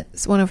saying that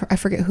one of her, I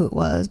forget who it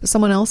was, but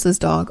someone else's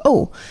dog.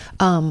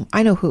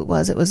 I know who it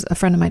was. It was a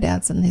friend of my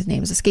dad's, and his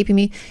name is escaping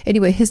me.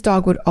 Anyway, his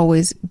dog would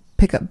always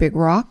pick up big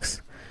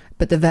rocks,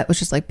 but the vet was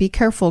just like, be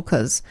careful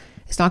because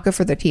it's not good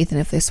for their teeth,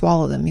 and if they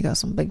swallow them, you got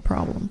some big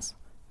problems.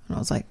 And I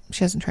was like,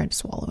 she hasn't tried to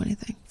swallow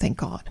anything, thank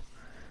God.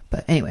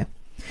 But anyway,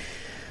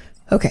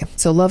 okay,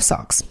 so love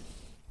socks.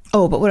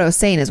 Oh, but what I was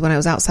saying is when I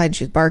was outside and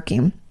she was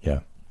barking,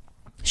 Yeah.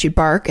 she'd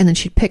bark and then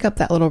she'd pick up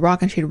that little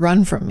rock and she'd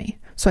run from me.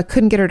 So I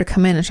couldn't get her to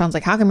come in. And Sean's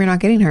like, how come you're not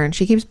getting her? And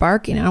she keeps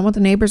barking. And I don't want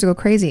the neighbors to go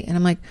crazy. And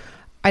I'm like,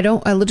 I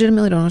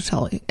legitimately don't know what to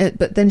tell you.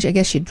 But then I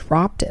guess she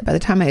dropped it. By the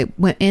time I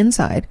went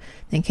inside,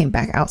 then came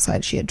back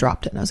outside, she had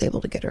dropped it and I was able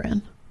to get her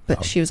in.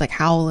 But she was like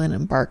howling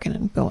and barking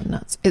and going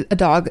nuts. A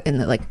dog in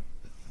the like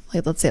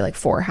let's say like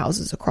 4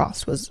 houses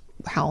across was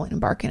howling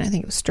and barking. I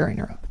think it was stirring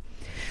her up.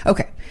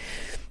 Okay.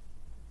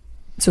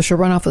 So she'll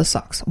run off with the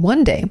socks.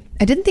 One day,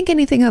 I didn't think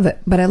anything of it,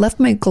 but I left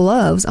my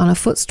gloves on a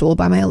footstool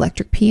by my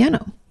electric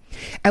piano.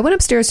 I went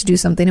upstairs to do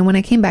something, and when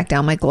I came back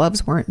down, my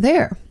gloves weren't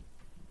there.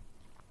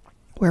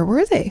 Where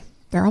were they?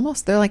 They're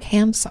like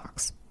hand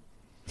socks.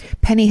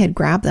 Penny had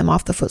grabbed them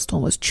off the footstool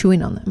and was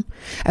chewing on them.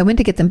 I went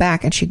to get them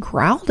back, and she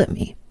growled at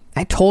me.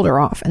 I told her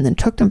off and then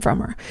took them from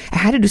her. I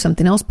had to do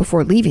something else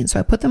before leaving, so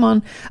I put them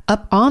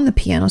up on the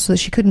piano so that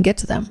she couldn't get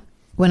to them.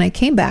 When I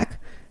came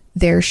back,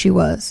 there she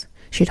was.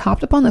 She'd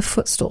hopped up on the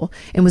footstool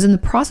and was in the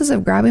process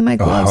of grabbing my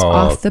gloves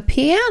off the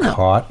piano.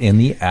 Caught in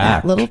the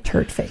act. That little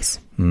turd face.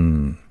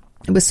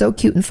 It was so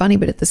cute and funny,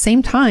 but at the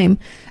same time,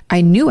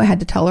 I knew I had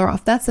to tell her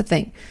off. That's the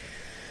thing.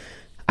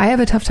 I have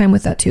a tough time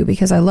with that too,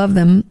 because I love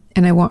them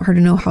and I want her to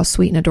know how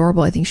sweet and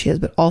adorable I think she is,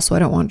 but also I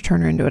don't want to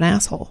turn her into an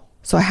asshole.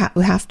 So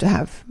we have to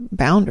have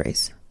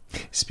boundaries.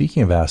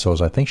 Speaking of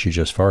assholes, I think she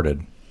just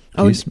farted.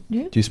 Do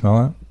you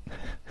smell it?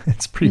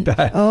 It's pretty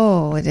bad.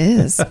 Oh, it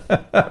is.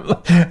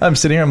 I'm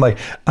sitting here. I'm like,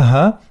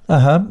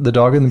 the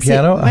dog in the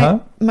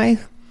piano. My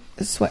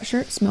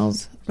sweatshirt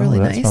smells really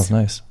nice. That smells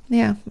nice.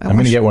 Yeah. I'm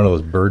going to get one of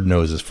those bird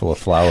noses full of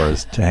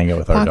flowers to hang out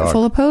with our dog. Pocket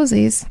full of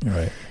posies.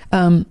 Right.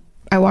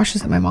 I washed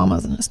this at my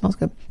mama's and it smells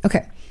good.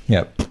 Okay.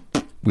 Yeah.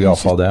 We all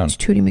fall down. It's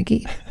Tootie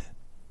McGee.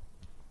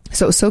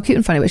 So it was so cute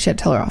and funny, but she had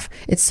to tell her off.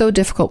 It's so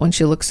difficult when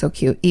she looks so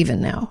cute,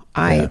 even now.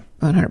 I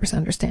 100%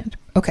 understand.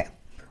 Okay.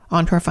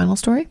 On to our final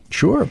story.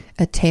 Sure.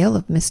 A tale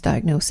of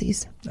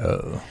misdiagnoses.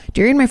 Oh.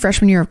 During my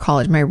freshman year of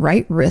college, my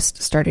right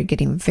wrist started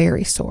getting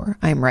very sore.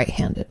 I am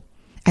right-handed.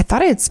 I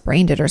thought I had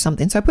sprained it or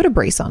something, so I put a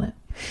brace on it.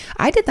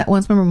 I did that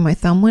once. Remember when my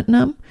thumb went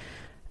numb?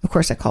 Of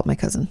course, I called my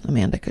cousin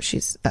Amanda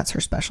because that's her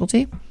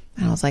specialty.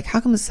 And I was like, how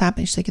come this is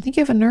happening? She's like, I think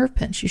you have a nerve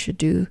pinch. You should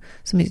do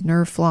some of these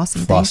nerve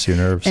flossing Floss your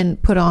nerves.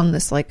 and put on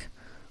this like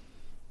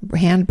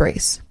hand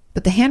brace.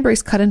 But the hand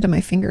brace cut into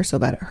my finger so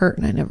bad it hurt,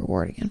 and I never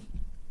wore it again.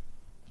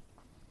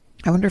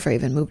 I wonder if I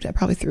even moved it. I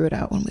probably threw it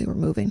out when we were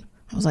moving.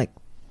 I was like,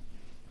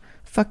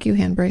 fuck you,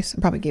 hand brace.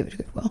 I probably gave it to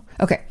Goodwill.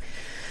 Okay.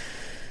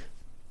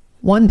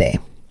 One day,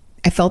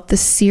 I felt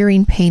this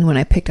searing pain when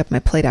I picked up my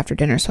plate after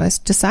dinner, so I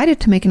decided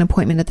to make an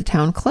appointment at the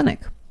town clinic.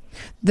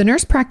 The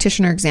nurse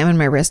practitioner examined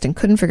my wrist and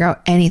couldn't figure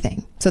out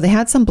anything, so they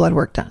had some blood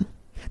work done.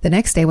 The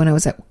next day, when I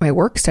was at my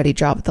work study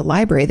job at the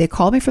library, they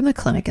called me from the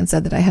clinic and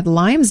said that I had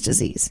Lyme's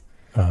disease.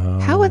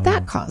 How would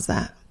that cause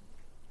that?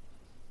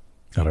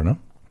 I don't know.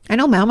 I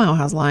know Mau Mau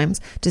has Lyme's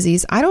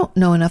disease. I don't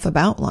know enough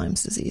about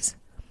Lyme's disease.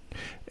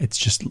 It's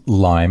just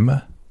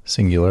Lyme,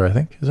 singular, I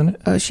think, isn't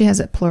it? Oh, she has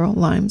it plural,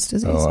 Lyme's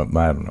disease. Oh, I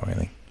don't know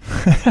anything.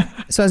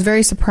 So I was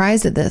very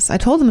surprised at this. I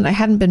told them that I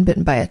hadn't been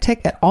bitten by a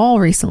tick at all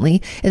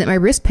recently and that my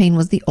wrist pain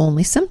was the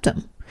only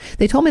symptom.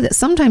 They told me that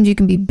sometimes you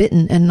can be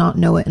bitten and not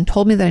know it, and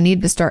told me that I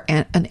needed to start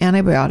an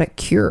antibiotic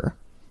cure.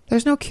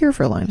 There's no cure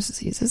for Lyme's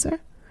disease, is there?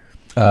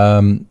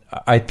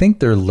 I think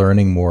they're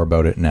learning more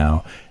about it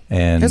now.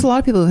 And there's a lot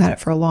of people who've had it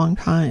for a long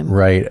time.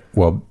 Right.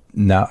 Well,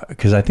 now,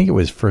 because I think it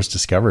was first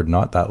discovered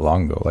not that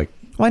long ago. Like,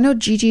 well, I know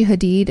Gigi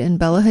Hadid and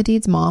Bella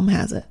Hadid's mom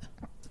has it.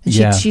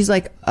 And she's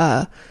like,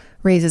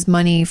 raises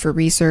money for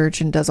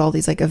research and does all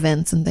these like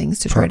events and things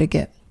to try to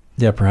get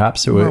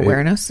perhaps more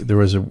awareness. There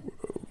was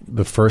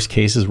the first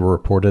cases were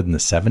reported in the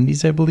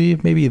 70s, I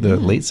believe, maybe the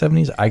late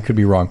 70s. I could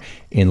be wrong,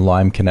 in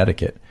Lyme,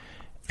 Connecticut.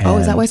 And,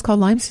 is that why it's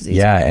called Lyme's disease?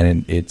 Yeah,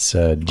 and it's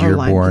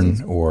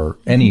deerborn or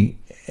any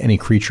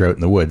creature out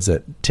in the woods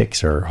that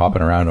ticks are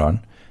hopping around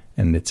on,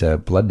 and it's a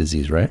blood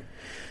disease, right?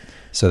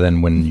 So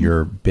then when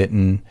you're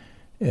bitten,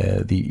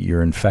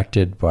 you're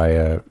infected by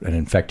an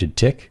infected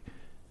tick,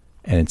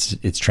 and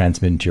it's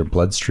transmitted to your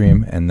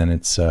bloodstream, and then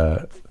it's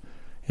a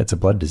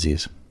blood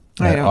disease.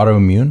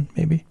 Autoimmune,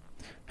 maybe?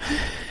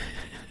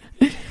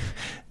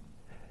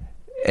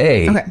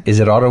 A, is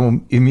it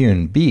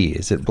autoimmune? B,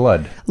 is it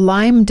blood?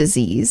 Lyme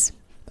disease,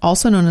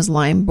 also known as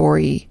Lyme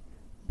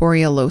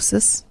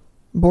borreliosis,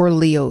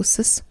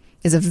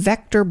 is a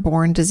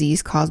vector-borne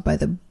disease caused by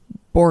the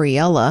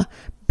Borrelia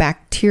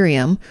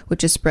bacterium,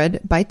 which is spread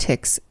by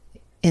ticks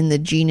in the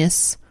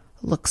genus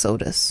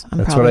Loxodus.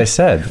 That's what I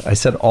said. I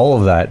said all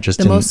of that.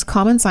 The most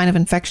common sign of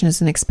infection is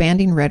an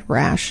expanding red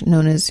rash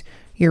known as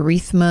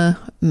erythema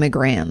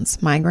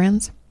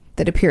migrans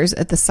that appears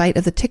at the site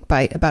of the tick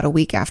bite about a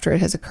week after it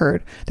has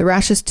occurred. The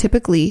rash is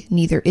typically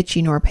neither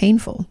itchy nor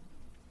painful.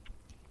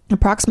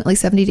 Approximately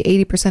 70 to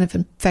 80% of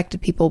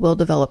infected people will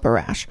develop a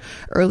rash.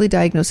 Early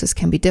diagnosis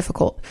can be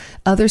difficult.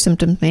 Other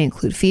symptoms may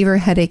include fever,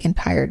 headache, and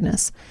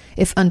tiredness.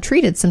 If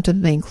untreated,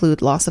 symptoms may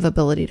include loss of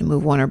ability to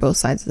move one or both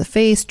sides of the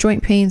face,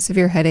 joint pain,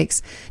 severe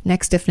headaches,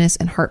 neck stiffness,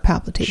 and heart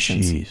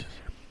palpitations. Jeez.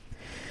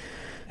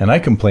 And I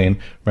complained.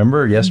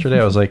 Remember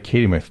yesterday I was like,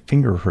 Katie, my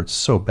finger hurts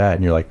so bad.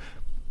 And you're like,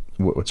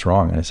 what's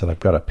wrong? And I said,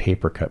 I've got a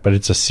paper cut, but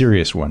it's a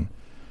serious one.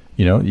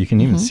 You know, you can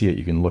even see it.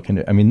 You can look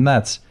into it. I mean,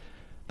 that's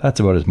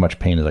about as much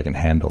pain as I can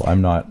handle. I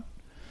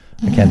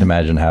can't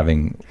imagine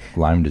having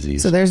Lyme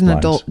disease. So there's an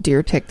adult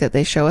deer tick that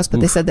they show us, but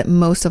they said that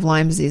most of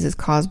Lyme disease is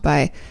caused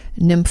by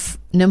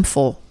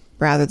nymphal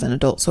rather than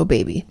adult, so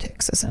baby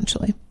ticks,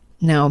 essentially.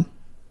 Now,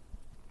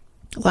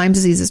 Lyme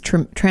disease is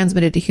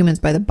transmitted to humans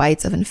by the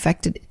bites of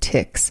infected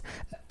ticks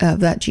of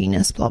that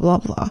genus, blah, blah,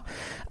 blah.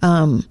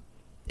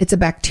 It's a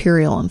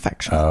bacterial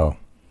infection. Oh,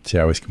 see,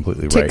 I was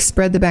completely right. Ticks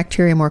spread the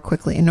bacteria more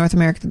quickly. In North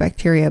America, the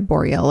bacteria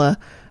Borrelia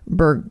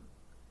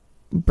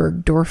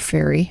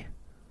burgdorferi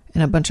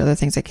and a bunch of other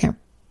things I can't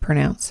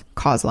pronounce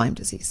cause Lyme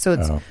disease. So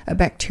it's a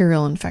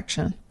bacterial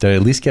infection. Did I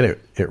at least get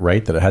it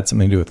right that it had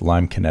something to do with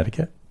Lyme,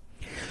 Connecticut?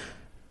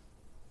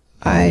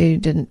 I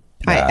didn't.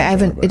 I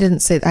haven't. It didn't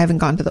say. I haven't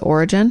gone to the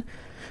origin,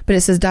 but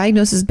it says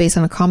diagnosis based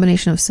on a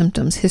combination of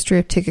symptoms, history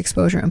of tick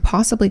exposure, and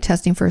possibly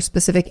testing for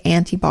specific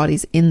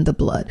antibodies in the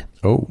blood.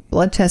 Oh,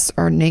 blood tests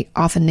are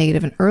often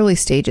negative in early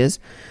stages.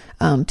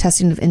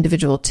 Testing of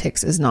individual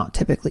ticks is not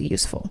typically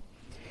useful.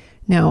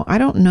 Now, I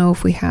don't know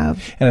if we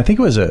have... And I think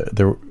it was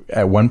there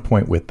at one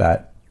point with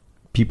that,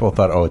 people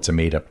thought, it's a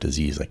made-up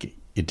disease. Like,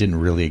 it didn't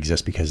really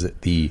exist because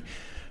the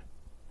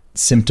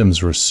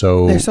symptoms were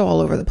they're so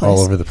all over the place.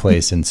 All over the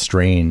place and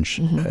strange.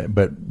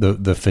 But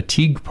the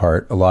fatigue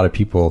part, a lot of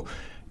people,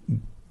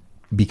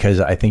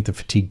 because I think the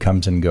fatigue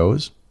comes and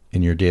goes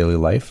in your daily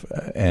life,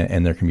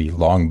 and there can be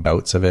long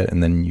bouts of it,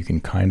 and then you can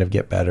kind of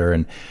get better.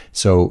 And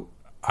so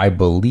I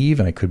believe,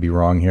 and I could be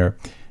wrong here,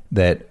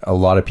 that a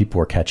lot of people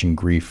were catching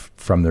grief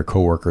from their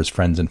coworkers,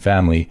 friends, and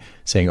family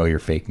saying, "Oh, you're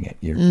faking it.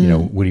 You know,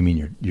 what do you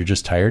mean? You're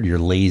just tired. You're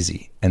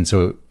lazy." And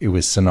so it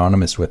was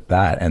synonymous with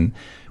that, and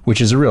which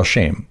is a real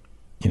shame.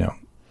 You know,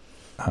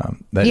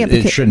 that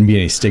it shouldn't be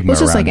any stigma.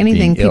 It's just around like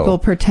anything. Being people ill.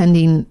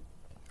 Pretending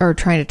or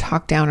trying to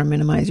talk down or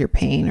minimize your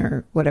pain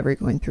or whatever you're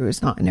going through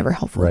is never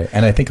helpful. Right,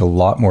 and I think a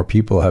lot more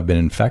people have been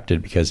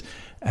infected because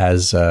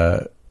as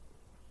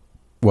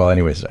well,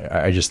 anyways,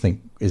 I just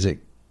think,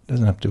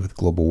 doesn't have to do with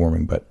global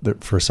warming,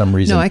 but for some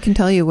reason. No, I can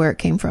tell you where it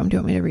came from. Do you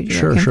want me to read you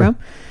Sure, where it came sure. from?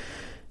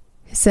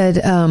 It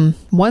said,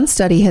 one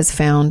study has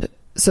found,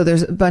 so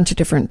there's a bunch of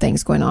different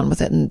things going on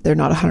with it, and they're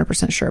not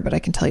 100% sure, but I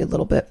can tell you a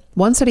little bit.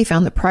 One study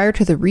found that prior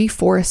to the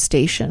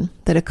reforestation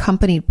that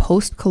accompanied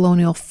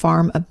post-colonial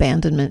farm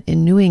abandonment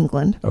in New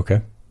England,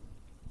 Okay.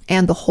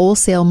 and the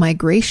wholesale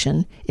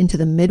migration into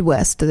the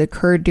Midwest that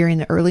occurred during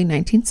the early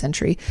 19th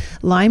century,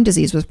 Lyme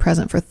disease was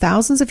present for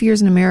thousands of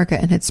years in America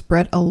and had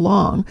spread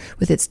along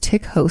with its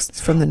tick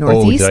hosts from the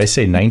Northeast. Oh, did I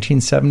say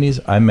 1970s?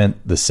 I meant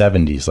the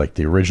 70s, like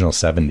the original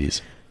 70s.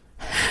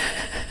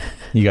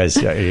 You guys,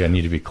 I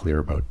need to be clear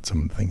about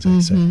some of the things I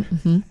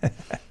say.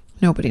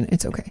 Nobody,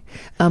 it's okay.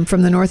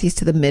 From the Northeast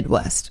to the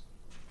Midwest.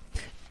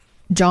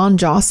 John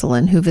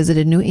Jocelyn, who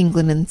visited New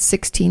England in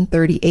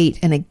 1638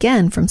 and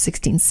again from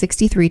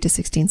 1663 to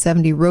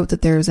 1670, wrote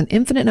that there is an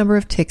infinite number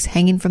of ticks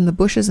hanging from the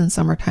bushes in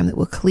summertime that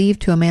will cleave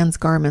to a man's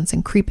garments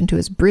and creep into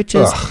his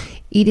breeches,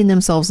 eating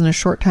themselves in a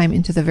short time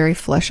into the very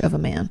flesh of a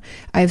man.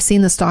 I have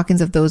seen the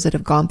stockings of those that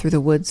have gone through the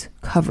woods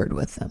covered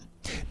with them.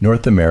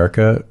 North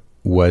America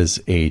was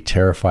a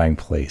terrifying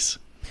place.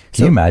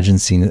 Can you imagine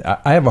seeing it?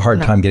 I have a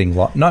hard time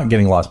not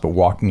getting lost, but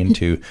walking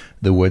into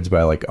the woods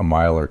by like a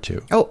mile or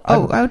two.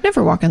 I would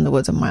never walk in the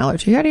woods a mile or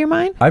two. You out of your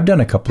mind? I've done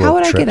a couple How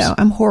of would trips. I get out?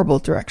 I'm horrible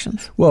at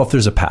directions. Well, if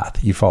there's a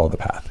path, you follow the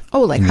path.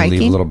 Oh, like and you hiking?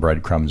 leave little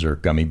breadcrumbs or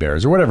gummy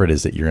bears or whatever it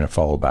is that you're going to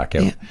follow back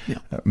out. Yeah.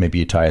 Maybe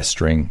you tie a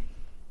string.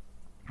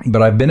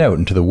 But I've been out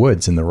into the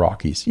woods in the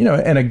Rockies,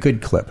 and a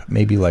good clip,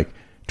 maybe like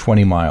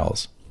 20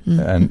 miles.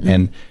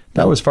 And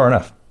that was far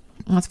enough.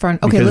 That's far. Okay,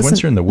 Because listen.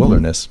 once you're in the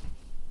wilderness.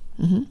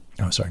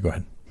 Oh, sorry, go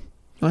ahead.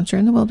 Once you're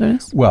in the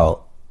wilderness.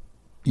 Well,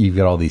 you've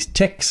got all these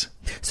ticks.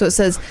 So it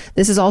says,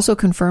 this is also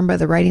confirmed by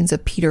the writings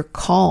of Peter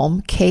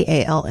Kalm,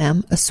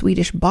 Kalm, a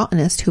Swedish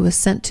botanist who was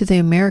sent to the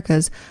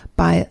Americas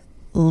by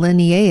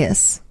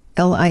Linnaeus,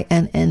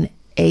 Linnaeus,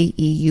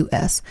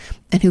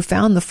 and who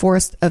found the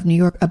forests of New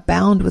York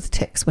abound with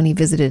ticks when he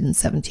visited in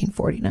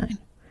 1749.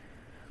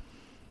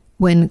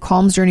 When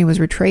Kalm's journey was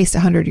retraced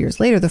 100 years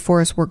later, the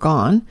forests were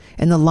gone,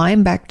 and the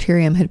Lyme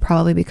bacterium had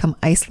probably become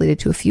isolated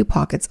to a few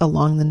pockets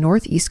along the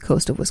northeast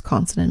coast of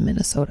Wisconsin and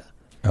Minnesota.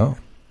 Oh.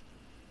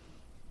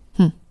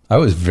 I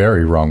was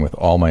very wrong with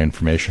all my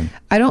information.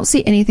 I don't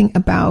see anything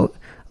about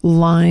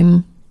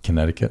Lyme.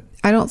 Connecticut.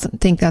 I don't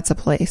think that's a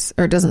place,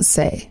 or it doesn't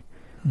say,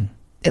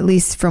 at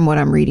least from what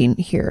I'm reading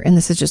here. And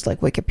this is just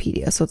like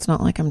Wikipedia, so it's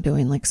not like I'm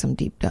doing like some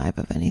deep dive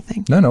of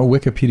anything. No,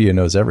 Wikipedia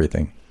knows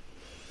everything.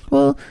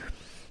 Well,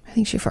 I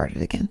think she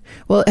farted again.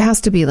 Well, it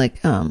has to be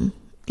like,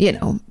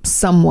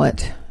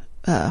 somewhat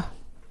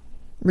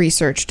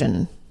researched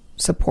and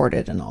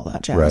supported and all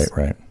that jazz.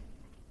 Right. Okay.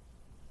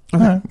 All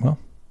right, well,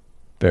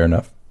 fair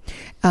enough.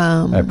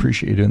 I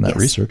appreciate you doing that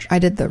research. I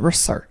did the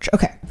research.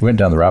 Okay. We went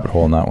down the rabbit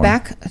hole on that one.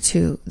 Back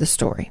to the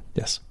story.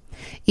 Yes.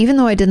 Even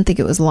though I didn't think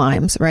it was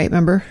Lyme's, right?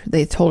 Remember,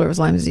 they told her it was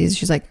Lyme disease.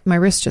 She's like, my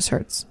wrist just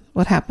hurts.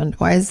 What happened?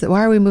 Why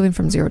are we moving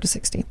from 0 to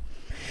 60?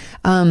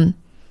 So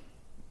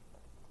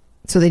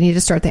they need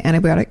to start the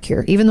antibiotic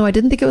cure. Even though I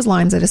didn't think it was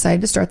Lyme's, I decided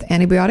to start the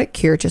antibiotic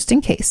cure just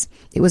in case.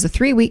 It was a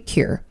 3-week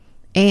cure,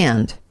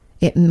 and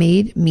it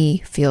made me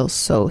feel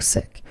so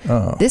sick.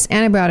 Oh. This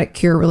antibiotic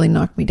cure really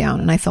knocked me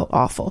down, and I felt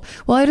awful.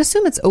 Well, I'd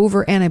assume it's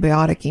over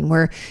antibioticing,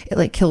 where it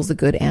like kills the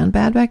good and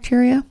bad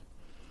bacteria.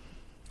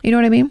 You know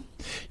what I mean?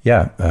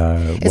 Yeah.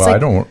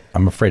 like-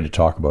 I'm afraid to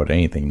talk about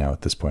anything now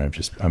at this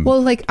point. I'm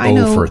Well, like, I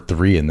know- for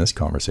 3 in this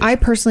conversation. I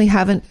personally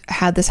haven't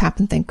had this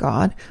happen, thank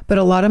God. But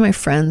a lot of my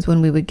friends,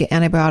 when we would get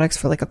antibiotics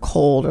for like a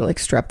cold or like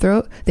strep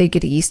throat, they'd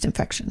get a yeast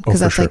infection. Because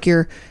for that's sure. like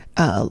your,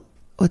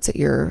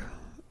 your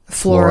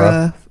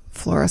flora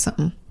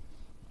something.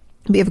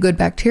 But you have good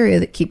bacteria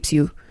that keeps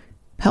you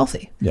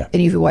healthy. Yeah.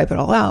 And if you wipe it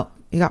all out,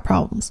 you got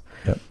problems.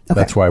 Yep. Okay.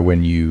 That's why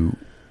when you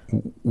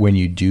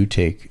do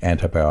take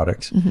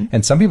antibiotics,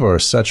 and some people are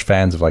such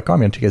fans of like, oh, I'm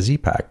going to take a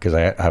Z-Pack because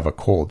I have a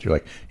cold. You're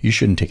like, you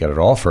shouldn't take it at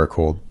all for a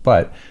cold.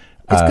 But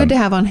It's good to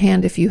have on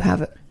hand if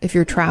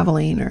you're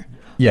traveling or.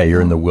 yeah,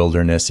 you're in the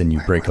wilderness and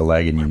you break a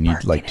leg and you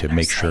need like to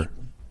make sure.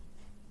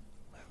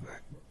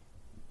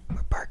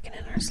 We're barking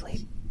in our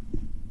sleep.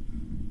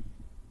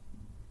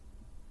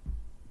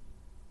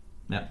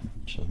 Yeah.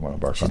 She doesn't want to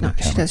bark on the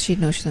She camera. does. She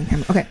knows she's on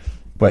camera. Okay.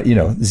 But,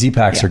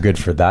 Z-Packs are good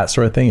for that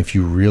sort of thing. If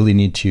you really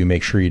need to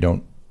make sure you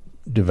don't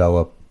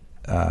develop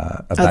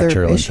a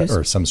bacterial issues.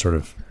 or some sort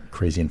of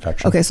crazy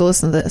infection. Okay, so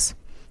listen to this.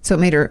 So it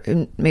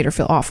made her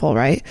feel awful,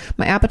 right?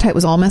 My appetite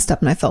was all messed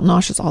up and I felt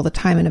nauseous all the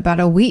time. And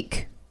about a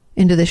week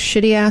into this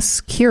shitty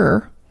ass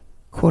cure,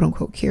 quote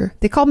unquote cure,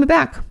 they called me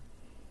back.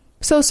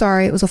 So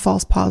sorry, it was a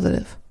false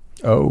positive.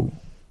 Oh.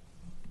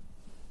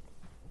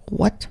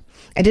 What?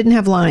 I didn't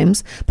have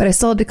Lyme's, but I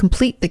still had to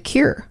complete the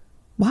cure.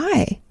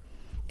 Why?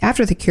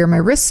 After the cure, my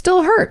wrist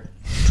still hurt.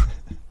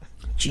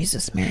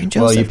 Jesus, Mary and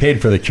Joseph. Well, you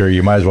paid for the cure.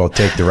 You might as well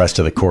take the rest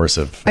of the course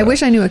of... I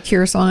wish I knew a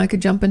cure song I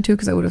could jump into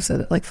because I would have said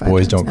it like 5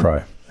 Boys times Don't now.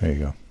 Cry. There you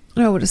go.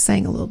 I would have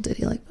sang a little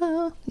ditty like,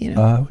 well,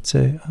 I would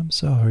say, I'm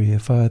sorry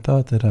if I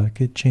thought that I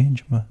could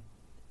change my...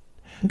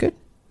 Good.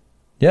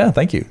 Yeah,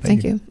 thank you.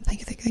 Thank you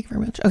very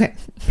much. Okay.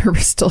 Her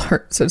wrist still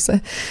hurts, so to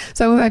say.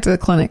 So I went back to the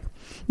clinic.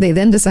 They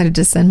then decided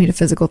to send me to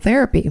physical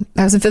therapy.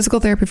 I was in physical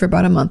therapy for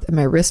about a month and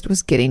my wrist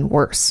was getting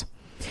worse.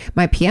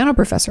 My piano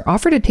professor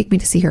offered to take me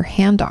to see her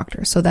hand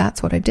doctor, so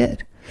that's what I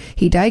did.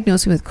 He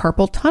diagnosed me with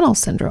carpal tunnel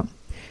syndrome.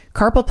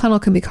 Carpal tunnel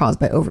can be caused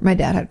by my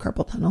dad had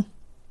carpal tunnel.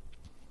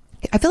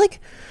 I feel like,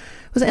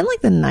 was it in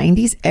like the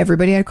 90s?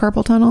 Everybody had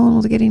carpal tunnel and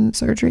was getting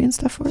surgery and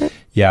stuff for it.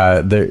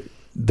 Yeah,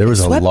 there was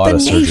a lot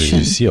of surgeries.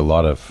 You see a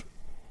lot of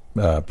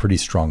pretty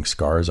strong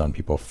scars on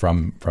people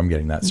from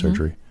getting that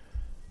surgery.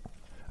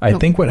 I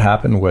think what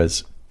happened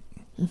was,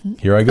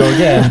 here I go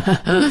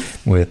again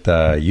with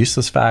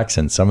useless facts,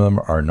 and some of them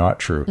are not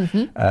true.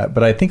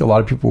 But I think a lot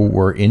of people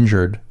were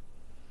injured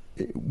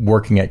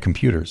working at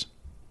computers.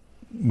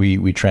 We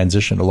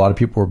transitioned. A lot of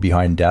people were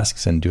behind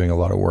desks and doing a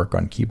lot of work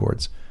on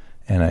keyboards.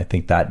 And I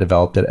think that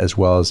developed it, as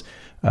well as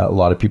a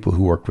lot of people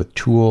who worked with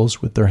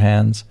tools with their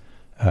hands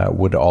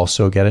would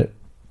also get it.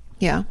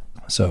 Yeah.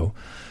 So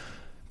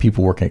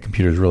people working at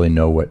computers really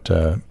know what,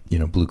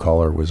 blue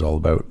collar was all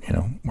about,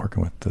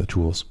 working with the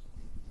tools.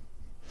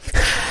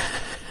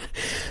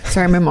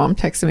 Sorry, my mom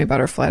texted me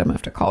about her flight. I'm going to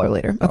have to call her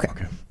later. Okay.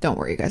 Don't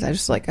worry, you guys. I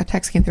just a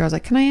text came through. I was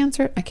like, can I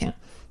answer it? I can't.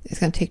 It's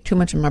going to take too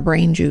much of my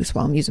brain juice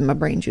while I'm using my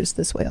brain juice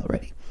this way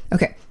already.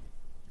 Okay.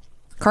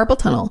 Carpal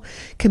tunnel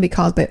can be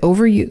caused by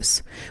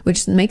overuse,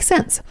 which makes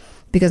sense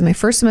because my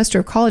first semester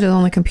of college I was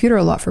on the computer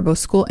a lot for both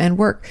school and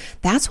work.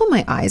 That's when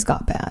my eyes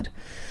got bad.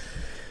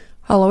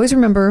 I'll always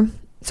remember.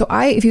 So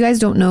if you guys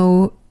don't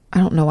know, I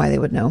don't know why they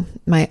would know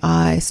my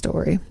eye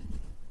story.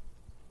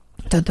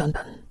 Dun, dun,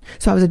 dun.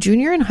 So I was a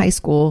junior in high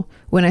school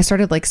when I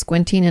started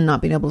squinting and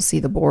not being able to see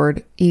the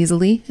board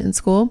easily in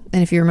school.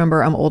 And if you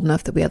remember, I'm old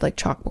enough that we had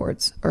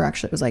chalkboards, or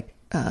actually it was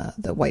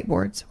the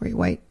whiteboards where you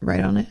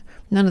write on it.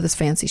 None of this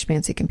fancy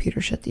schmancy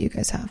computer shit that you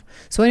guys have.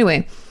 So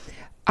anyway,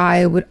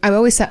 I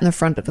always sat in the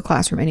front of the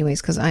classroom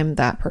anyways, because I'm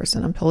that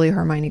person. I'm totally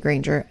Hermione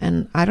Granger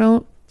and I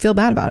don't feel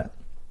bad about it.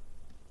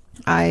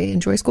 I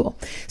enjoy school.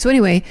 So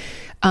anyway,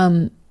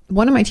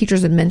 one of my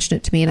teachers had mentioned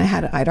it to me and I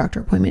had an eye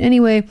doctor appointment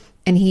anyway.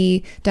 And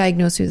he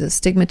diagnosed me with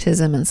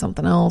astigmatism and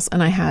something else.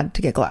 And I had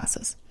to get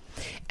glasses.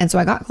 And so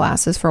I got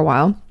glasses for a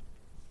while.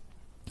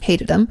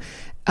 Hated them.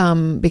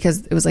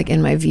 Because it was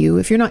in my view,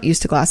 if you're not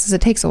used to glasses,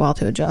 it takes a while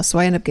to adjust. So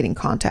I ended up getting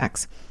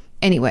contacts.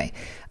 Anyway,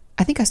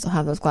 I think I still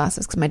have those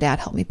glasses because my dad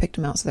helped me pick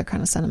them out. So they're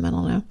kind of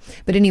sentimental now.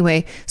 But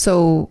anyway,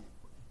 so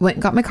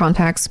got my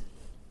contacts.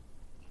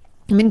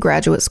 I'm in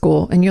graduate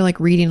school and you're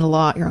reading a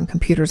lot. You're on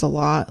computers a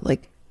lot.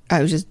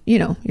 I was just,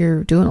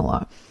 you're doing a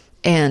lot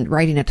and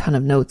writing a ton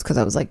of notes because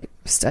I was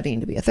studying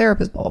to be a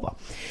therapist, blah, blah, blah.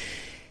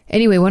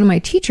 Anyway, one of my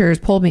teachers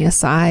pulled me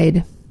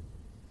aside.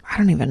 I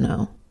don't even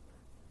know.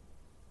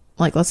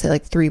 Let's say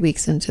 3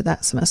 weeks into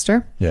that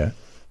semester. Yeah.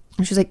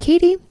 And she's like,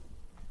 Katie,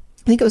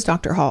 I think it was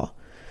Dr. Hall.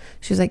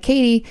 She was like,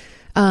 Katie,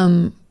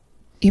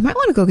 you might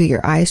want to go get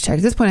your eyes checked.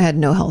 At this point I had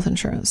no health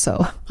insurance.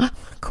 So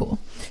cool.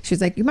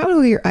 She's like, you might want to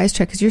go get your eyes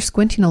checked because you're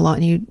squinting a lot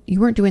and you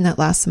weren't doing that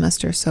last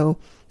semester. So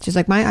she's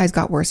like, my eyes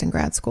got worse in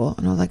grad school.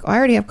 And I was like, I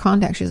already have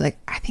contacts. She's like,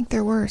 I think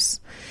they're worse.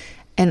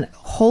 And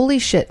holy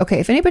shit. Okay.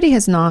 If anybody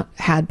has not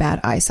had bad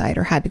eyesight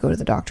or had to go to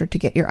the doctor to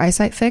get your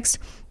eyesight fixed,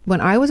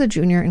 when I was a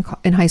junior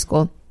in high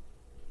school,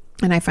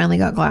 and I finally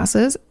got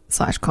glasses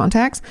 /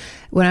 contacts.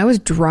 When I was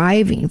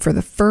driving for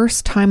the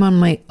first time on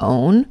my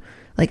own,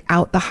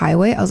 out the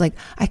highway, I was I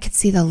could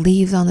see the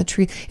leaves on the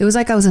tree. It was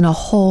I was in a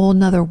whole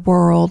nother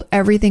world.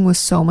 Everything was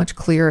so much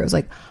clearer. It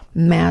was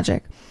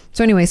magic.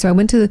 So anyway, so I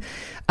went to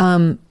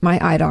my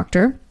eye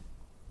doctor,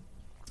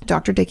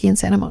 Dr. Dickey in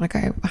Santa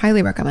Monica. I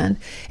highly recommend.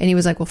 And he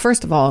was like, well,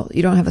 first of all,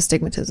 you don't have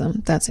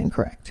astigmatism. That's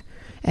incorrect.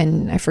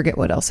 And I forget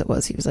what else it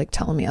was. He was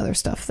telling me other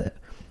stuff that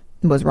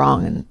was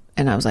wrong.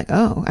 And I was like,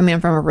 oh, I mean,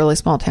 I'm from a really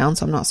small town,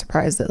 so I'm not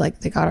surprised that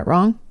they got it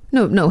wrong.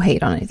 No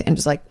hate on anything. I'm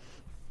just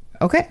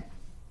okay.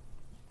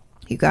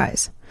 You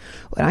guys,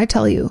 when I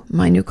tell you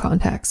my new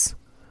contacts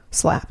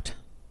slapped,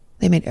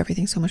 they made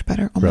everything so much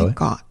better. Oh really? My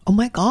God. Oh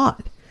my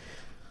God.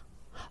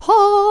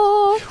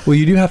 Oh. Well,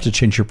 you do have to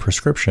change your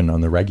prescription on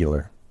the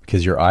regular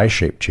because your eye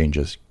shape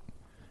changes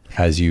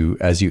as you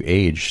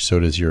age. So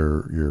does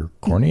your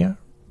cornea,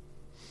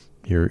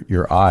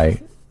 your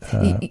eye.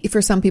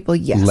 For some people,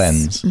 yes.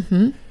 Lens.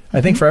 Mm-hmm.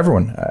 I think for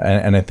everyone.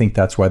 And I think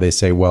that's why they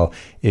say, well,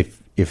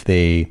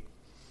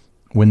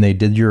 when they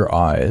did your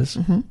eyes,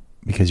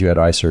 because you had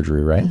eye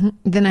surgery, right?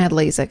 Then I had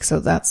LASIK. So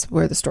that's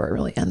where the story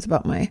really ends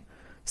about my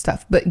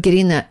stuff. But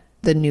getting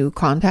the new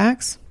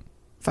contacts,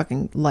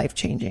 fucking life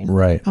changing.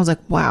 Right. I was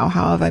like, wow,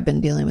 how have I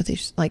been dealing with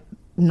these?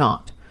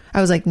 Not.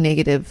 I was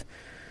negative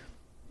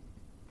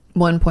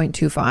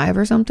 1.25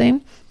 or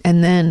something.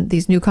 And then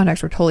these new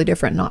contacts were totally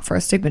different, not for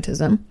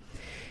astigmatism.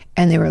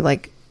 And they were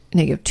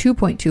negative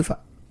 2.25.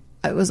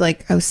 I was I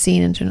was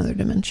seeing into another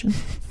dimension.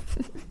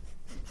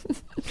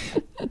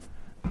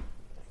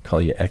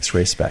 Call you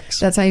X-ray specs.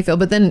 That's how you feel.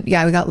 But then,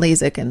 yeah, we got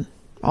LASIK and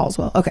all's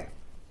well. Okay.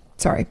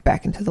 Sorry.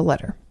 Back into the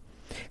letter.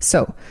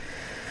 So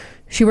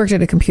she worked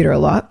at a computer a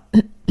lot.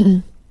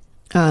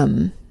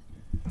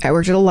 I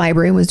worked at a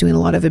library and was doing a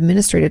lot of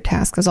administrative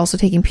tasks. I was also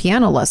taking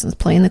piano lessons,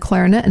 playing the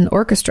clarinet and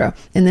orchestra.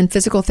 And then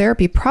physical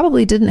therapy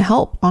probably didn't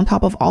help on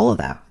top of all of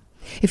that.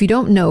 If you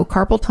don't know,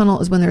 carpal tunnel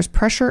is when there's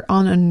pressure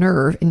on a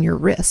nerve in your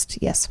wrist.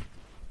 Yes.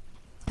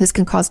 This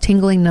can cause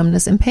tingling,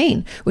 numbness, and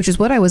pain, which is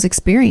what I was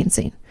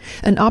experiencing.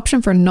 An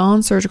option for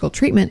non-surgical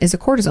treatment is a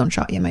cortisone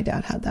shot. Yeah, my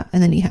dad had that,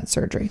 and then he had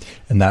surgery.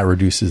 And that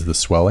reduces the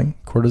swelling,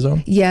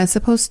 cortisone? Yeah, it's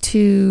supposed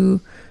to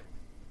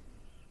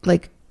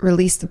like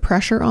release the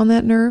pressure on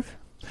that nerve.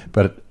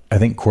 But I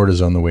think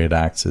cortisone, the way it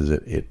acts is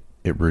it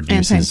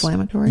reduces...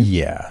 Anti-inflammatory?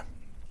 Yeah.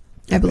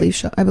 I believe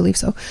so.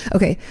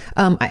 Okay.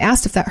 I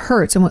asked if that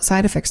hurts and what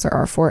side effects there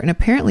are for it. And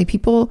apparently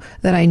people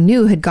that I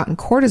knew had gotten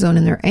cortisone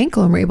in their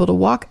ankle and were able to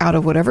walk out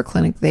of whatever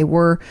clinic they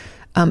were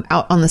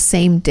out on the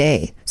same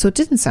day. So it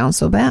didn't sound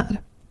so bad.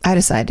 I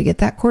decided to get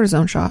that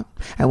cortisone shot.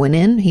 I went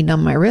in, he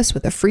numbed my wrist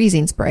with a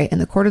freezing spray, and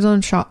the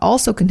cortisone shot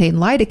also contained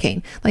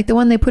lidocaine, like the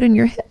one they put in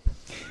your hip.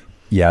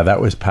 Yeah,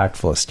 that was packed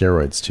full of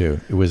steroids too.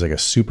 It was like a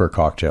super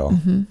cocktail.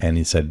 And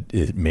he said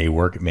it may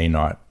work, it may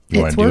not. You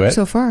want It's to do worked it?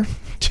 so far.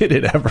 Did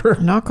it ever?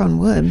 Knock on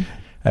wood.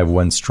 I have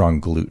one strong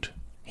glute.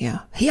 Yeah.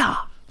 Yeah.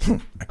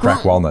 I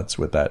crack walnuts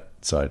with that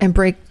side. And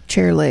break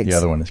chair legs. The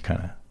other one is kind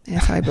of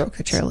That's how I broke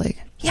a chair leg.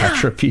 Yeah.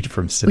 atrophied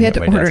from sitting We had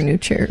at to my order desk. new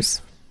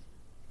chairs.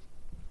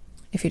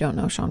 If you don't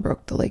know, Sean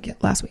broke the leg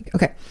last week.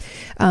 Okay.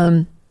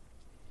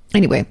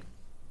 Anyway.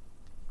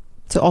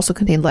 So it also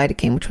contained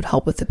lidocaine, which would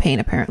help with the pain,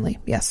 apparently.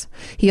 Yes.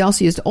 He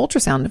also used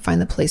ultrasound to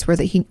find the place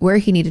where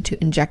he needed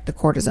to inject the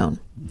cortisone.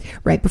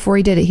 Right before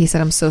he did it, he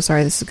said, "I'm so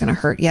sorry, this is going to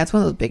hurt." Yeah, it's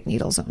one of those big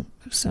needles.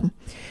 So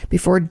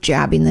before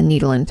jabbing the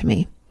needle into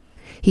me,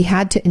 he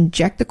had to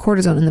inject the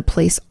cortisone in the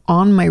place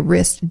on my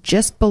wrist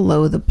just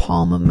below the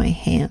palm of my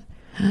hand.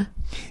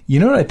 You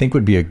know what I think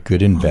would be a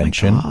good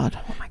invention? Oh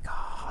my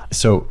God.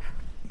 So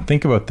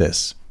think about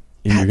this.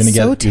 You're That's going to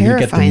so get the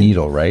terrifying.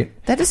 needle, right?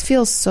 That just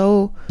feels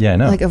so Yeah, I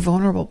know. like a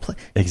vulnerable place.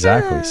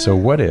 Exactly. So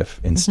what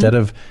if instead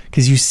of,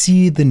 because you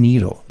see the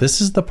needle, this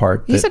is the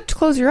part You that said to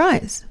close your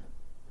eyes.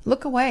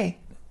 Look away.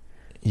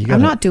 you I'm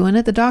gotta- not doing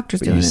it. The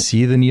doctor's doing you it.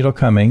 see the needle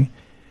coming,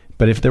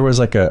 but if there was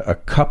like a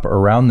cup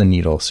around the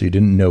needle so you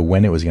didn't know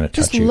when it was going to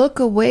Just touch you, look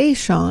away,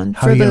 Sean.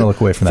 How are you gonna look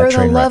away from that For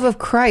train the wreck? love of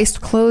Christ,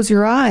 close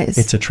your eyes.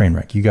 it's a train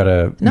wreck. You got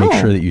to No. make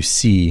sure that you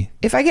see.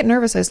 If I get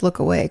nervous, I just look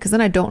away because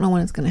then I don't know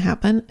when it's going to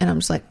happen. And I'm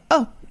just like,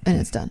 oh, and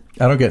it's done.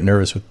 I don't get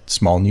nervous with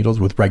small needles,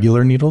 with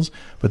regular needles,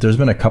 but there's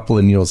been a couple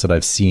of needles that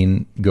I've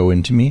seen go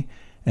into me,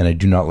 and I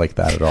do not like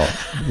that at all.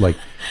 Like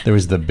there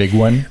was the big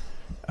one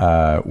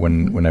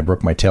when I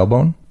broke my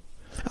tailbone.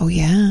 Oh,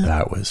 yeah.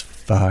 That was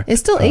fucked. It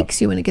still up.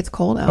 aches you when it gets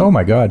cold out. Oh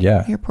my God,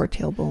 yeah. Your poor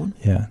tailbone.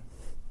 Yeah.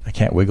 I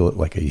can't wiggle it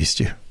like I used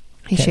to.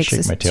 He Can't shakes, shake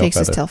his, my tail shakes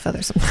his feather. tail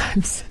feather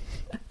sometimes.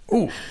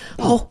 Ooh.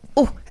 Oh.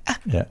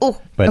 Yeah. Oh,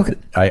 But okay.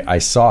 I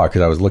saw,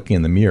 because I was looking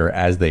in the mirror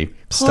as they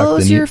stuck the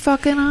Close needle. your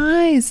fucking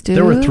eyes, dude.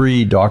 There were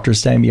 3 doctors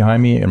standing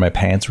behind me, and my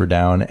pants were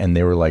down, and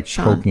they were like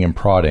Sean. poking and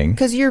prodding.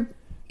 Because your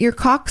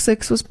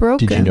coccyx was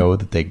broken. Did you know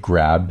that they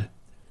grabbed?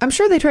 I'm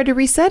sure they tried to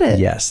reset it.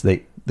 Yes,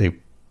 they.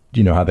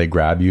 You know how they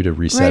grab you to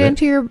reset Right it?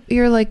 into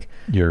your like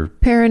Your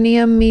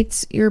perineum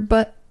meets your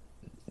butt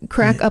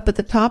crack up at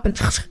the top and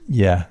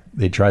Yeah,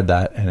 they tried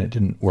that and it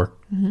didn't work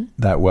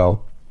that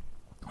well.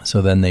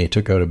 So then they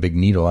took out a big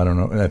needle. I don't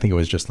know. I think it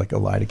was just like a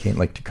lidocaine,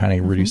 like to kind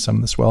of reduce some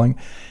of the swelling.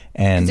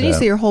 And did you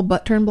see your whole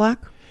butt turn black?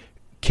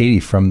 Katie,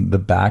 from the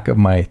back of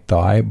my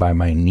thigh by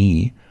my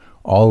knee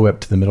all the way up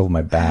to the middle of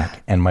my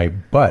back, and my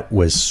butt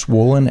was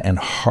swollen and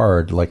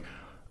hard, like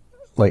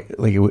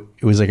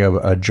it was like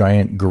a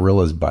giant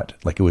gorilla's butt.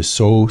 Like it was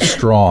so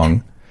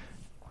strong.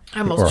 I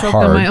almost Or choked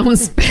hard. on my own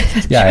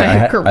spit.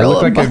 Yeah, I Gorilla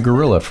looked like butt. a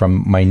gorilla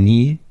from my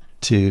knee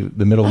to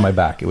the middle of my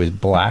back. It was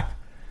black.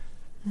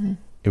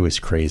 It was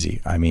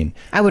crazy. I mean,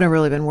 I would have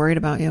really been worried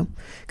about you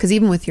because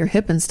even with your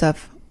hip and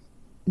stuff,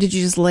 did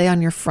you just lay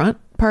on your front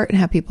part and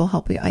have people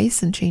help you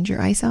ice and change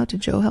your ice out?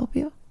 Did Joe help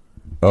you?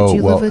 Did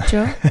you live with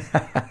Joe?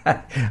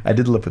 I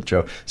did live with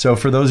Joe. So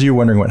for those of you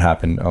wondering what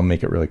happened, I'll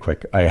make it really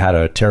quick. I had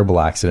a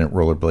terrible accident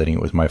rollerblading. It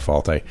was my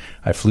fault. I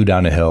flew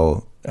down a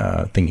hill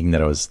thinking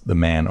that I was the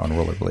man on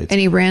rollerblades. And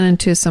he ran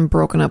into some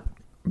broken up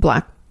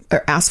black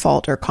or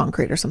asphalt or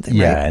concrete or something,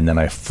 Yeah, right? and then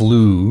I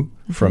flew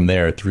from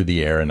there through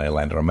the air and I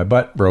landed on my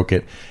butt, broke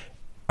it.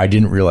 I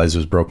didn't realize it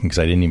was broken because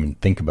I didn't even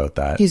think about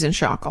that. He's in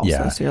shock also.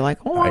 Yeah. So you're like,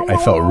 oh, I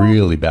felt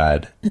really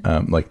bad,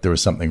 like there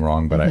was something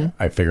wrong, but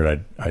I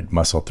figured I'd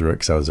muscle through it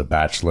because I was a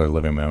bachelor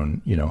living my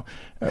own, you know.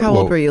 How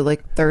old were you?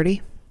 Like 30?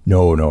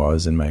 No, I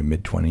was in my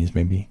mid-20s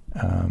maybe.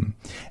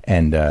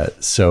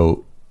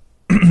 So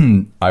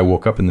I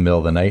woke up in the middle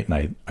of the night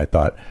and I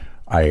thought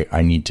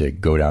I need to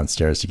go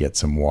downstairs to get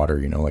some water,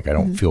 you know, like I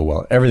don't feel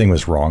well. Everything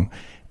was wrong.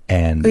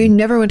 And Oh, you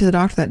never went to the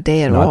doctor that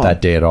day at all? not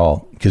that day at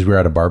all, because we were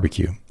at a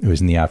barbecue. It was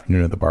in the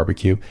afternoon of the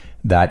barbecue.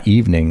 That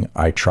evening,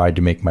 I tried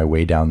to make my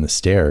way down the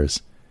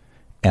stairs,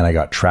 and I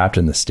got trapped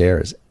in the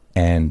stairs.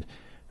 And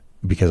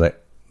because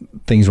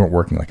things weren't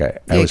working, like I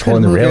you was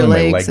holding the couldn't move rail,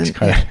 and your my legs legs and-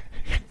 kind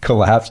of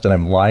collapsed, and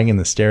I'm lying in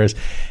the stairs,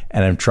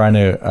 and I'm trying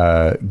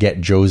to get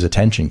Joe's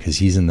attention because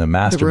he's in the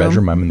master room.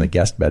 bedroom. I'm in the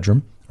guest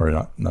bedroom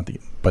or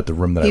but the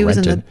room that He I was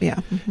in rented.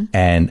 the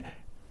And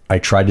I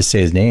tried to say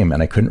his name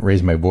and I couldn't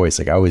raise my voice.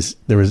 Like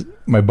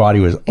my body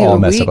was all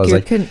messed up. I was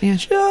like,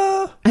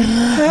 Joe,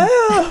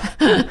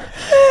 help.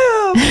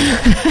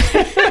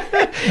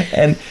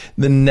 And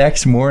the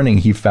next morning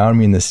he found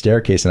me in the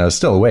staircase and I was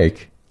still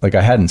awake. Like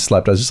I hadn't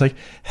slept. I was just like,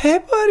 hey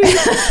buddy,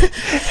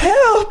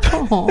 help.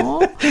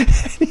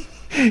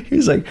 He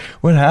was like,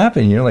 what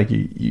happened? You know, like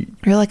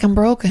You're like, I'm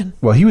broken.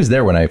 well, he was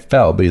there when I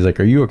fell, but he's like,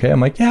 are you okay? I'm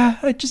like, yeah,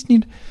 I just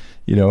need,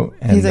 you know.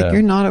 And He's like,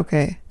 you're not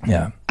okay.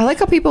 Yeah. I like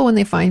how people, when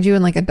they find you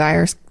in like a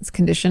dire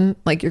condition,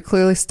 like you're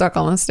clearly stuck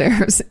on the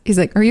stairs. He's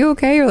like, are you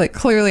okay? You're like,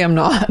 clearly I'm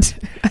not.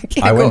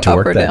 I went to up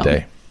work or that down.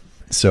 day.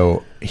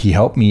 So he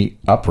helped me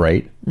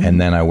upright.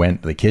 And then I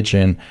went to the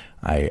kitchen.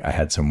 I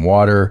had some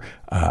water.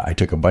 I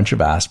took a bunch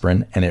of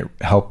aspirin and it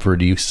helped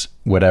reduce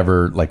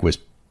whatever like was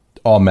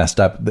all messed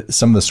up.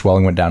 Some of the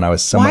swelling went down. I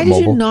was somewhat Why did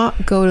mobile. you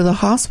not go to the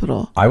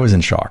hospital? I was in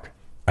shock,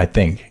 I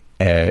think.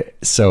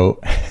 So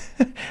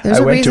There's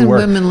I a went reason to work.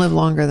 women live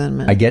longer than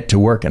men. I get to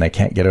work and I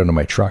can't get out of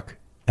my truck.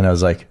 And I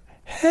was like,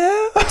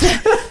 help.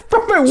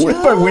 With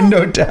my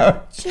window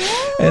down.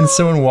 And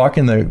someone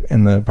walking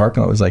in the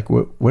parking lot was like,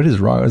 what is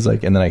wrong? I was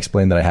like, and then I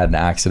explained that I had an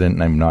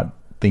accident and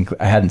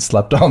I hadn't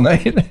slept all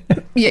night.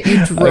 Yeah,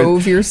 you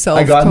drove yourself.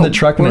 I got in the to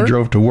truck and I work?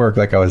 drove to work.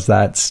 Like I was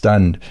that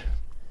stunned.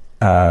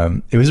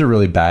 It was a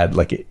really bad,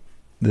 like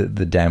the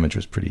damage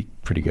was pretty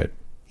good.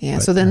 Yeah.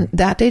 So then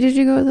that day, did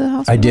you go to the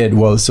hospital? I did.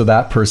 Well, so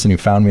that person who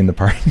found me in the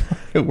parking lot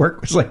at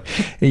work was like,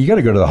 hey, you got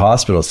to go to the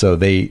hospital. So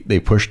they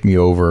pushed me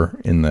over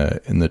in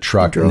the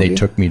truck and they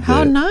took me to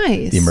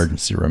the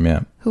emergency room.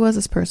 Yeah. Who was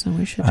this person?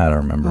 We should I don't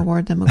remember.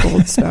 award them a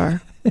gold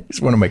star.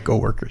 He's one of my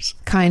coworkers.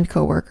 Kind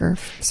coworker,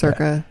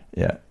 circa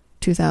Yeah.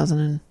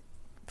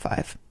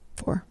 2005,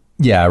 4.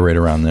 Yeah, right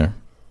around there.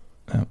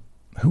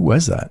 Who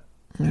was that?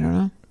 I don't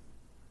know.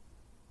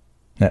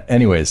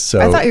 Anyways, so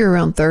I thought you were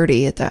around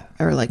 30 at that,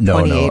 or like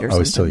 28 or something. I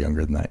was still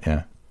younger than that.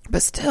 Yeah.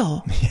 But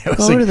still, It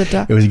was go to the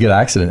doctor. It was a good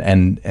accident,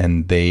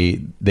 and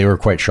they were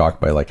quite shocked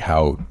by like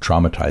how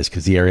traumatized,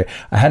 because the area,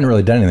 I hadn't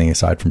really done anything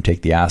aside from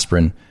take the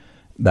aspirin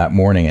that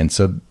morning, and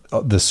so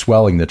the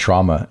swelling, the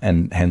trauma,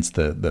 and hence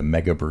the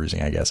mega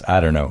bruising, I guess. I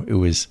don't know. It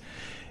was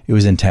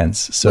intense.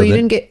 So well, you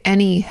didn't get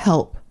any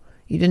help.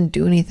 You didn't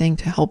do anything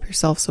to help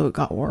yourself, so it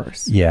got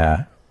worse.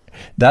 Yeah,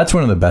 that's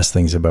one of the best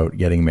things about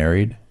getting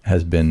married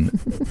has been,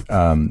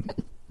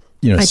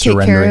 you know, I surrendering.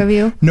 take care of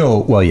you? No,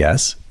 well,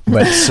 yes,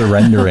 but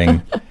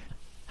surrendering.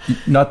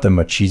 Not the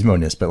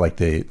machismo-ness, but like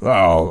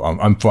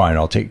I'm fine,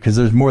 I'll take, because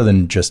there's more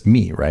than just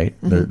me, right?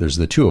 Mm-hmm. There's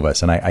the two of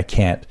us, and I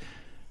can't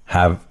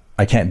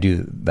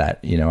do that,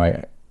 you know.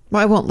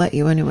 Well, I won't let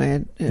you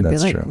anyway. It'd be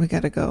That's like, true. we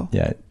got to go.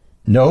 Yeah,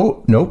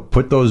 no,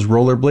 put those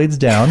rollerblades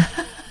down.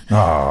 Oh,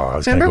 I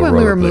was Remember gonna go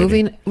when we were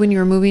rollerblading. when you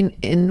were moving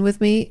in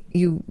with me,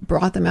 you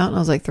brought them out and I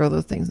was like, throw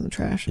those things in the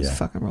trash. It's Yeah.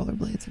 fucking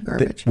rollerblades and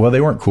garbage. Well,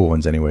 they weren't cool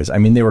ones anyways. I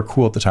mean, they were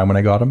cool at the time when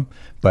I got them,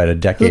 but a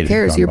decade Who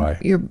cares? had gone by.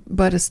 Your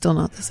butt is still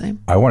not the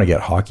same. I want to get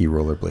hockey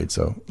rollerblades,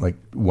 so like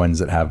ones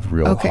that have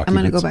real Okay, hockey I'm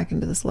going to boots. go back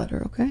into this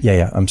letter, okay?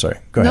 Yeah, I'm sorry.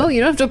 Go No, ahead.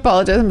 you don't have to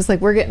apologize. I'm just like,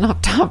 we're getting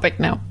off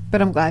topic now.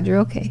 But I'm glad you're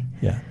okay.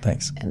 Yeah,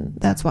 thanks. And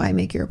that's why I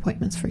make your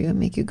appointments for you. I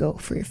make you go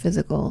for your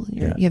physical.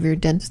 Yeah. You have your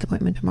dentist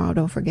appointment tomorrow,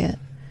 don't forget.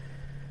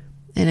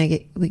 And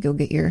we go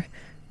get your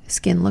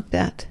skin looked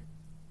at.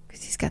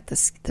 Because he's got the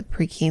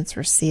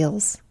precancerous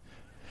seals.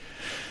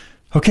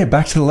 Okay,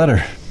 back to the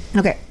letter.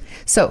 Okay,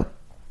 so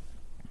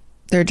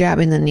they're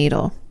jabbing the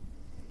needle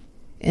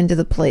into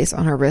the place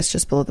on her wrist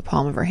just below the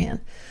palm of her hand.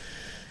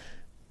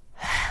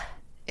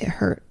 It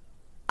hurt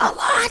a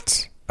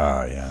lot.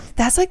 Oh, yeah.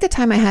 That's like the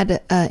time I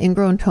had an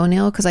ingrown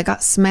toenail because I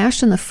got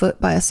smashed in the foot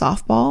by a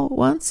softball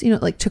once. You know,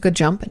 like took a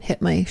jump and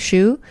hit my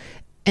shoe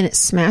and it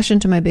smashed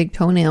into my big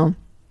toenail.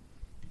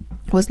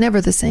 Was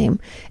never the same.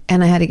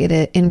 And I had to get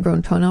an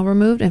ingrown toenail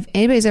removed. If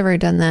anybody's ever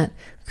done that,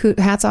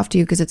 hats off to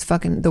you because it's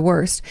fucking the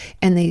worst.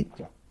 And they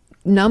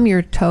numb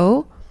your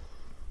toe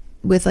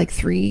with like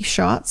 3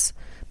 shots.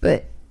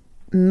 But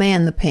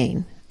man, the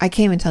pain. I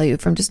can't even tell you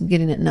from just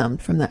getting it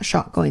numbed from that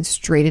shot going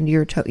straight into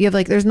your toe. You have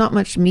like, there's not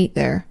much meat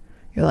there.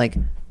 You're like,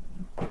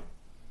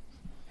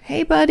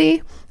 hey,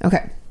 buddy.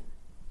 Okay.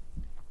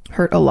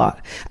 Hurt a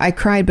lot. I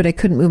cried, but I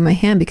couldn't move my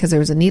hand because there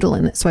was a needle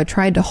in it. So I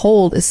tried to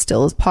hold as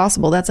still as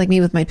possible. That's like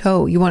me with my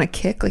toe. You want to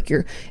kick, like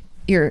your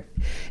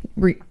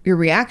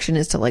reaction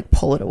is to like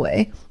pull it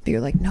away. But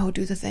you're like, no,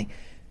 do the thing.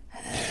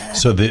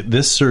 So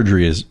this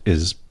surgery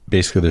is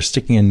basically they're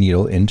sticking a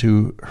needle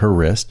into her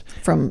wrist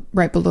From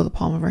right below the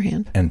palm of her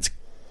hand. and it's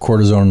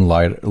cortisone,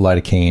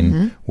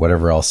 lidocaine,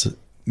 whatever else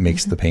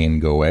makes the pain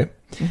go away.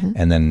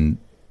 And then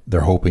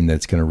they're hoping that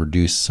it's going to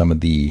reduce some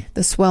of the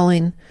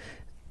swelling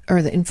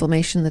or the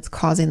inflammation that's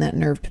causing that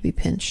nerve to be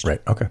pinched.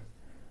 right. Okay.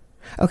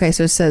 Okay,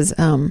 so it says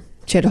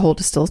she had to hold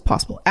as still as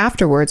possible.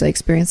 Afterwards, I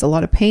experienced a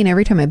lot of pain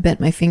every time I bent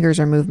my fingers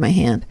or moved my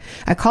hand.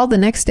 I called the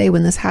next day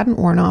when this hadn't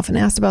worn off and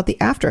asked about the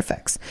after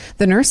effects.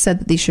 The nurse said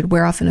that these should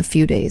wear off in a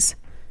few days.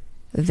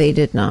 They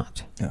did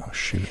not. Oh,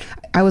 shoot.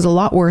 I was a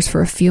lot worse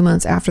for a few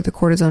months after the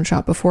cortisone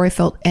shot before I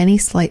felt any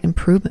slight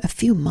improvement. A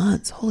few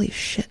months. Holy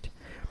shit.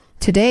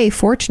 Today,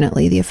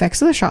 fortunately, the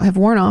effects of the shot have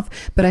worn off,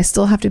 but I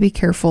still have to be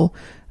careful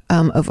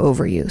of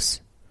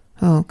overuse.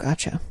 Oh,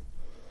 gotcha.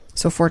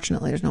 So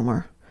fortunately, there's no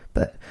more.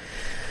 But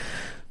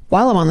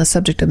while I'm on the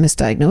subject of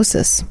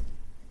misdiagnosis,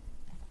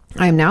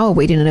 I am now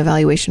awaiting an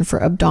evaluation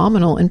for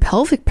abdominal and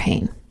pelvic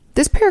pain.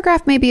 This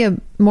paragraph may be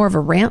more of a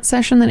rant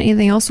session than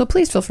anything else, so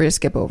please feel free to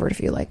skip over it if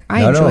you like.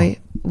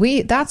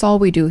 That's all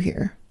we do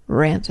here.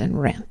 Rant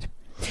and rant.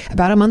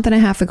 About a month and a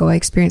half ago, I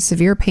experienced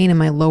severe pain in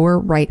my lower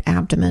right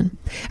abdomen.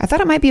 I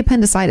thought it might be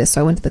appendicitis,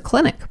 so I went to the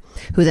clinic,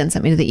 who then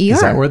sent me to the ER.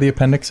 Is that where the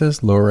appendix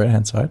is? Lower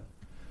right-hand side?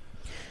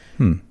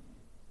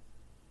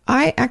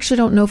 I actually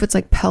don't know if it's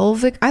like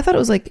pelvic. I thought it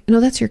was like,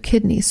 no, that's your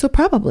kidney. So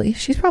probably.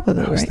 She's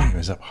probably I was right. thinking it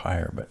was up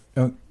higher,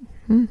 but...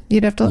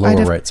 You'd have to...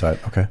 Lower right side.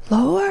 Okay.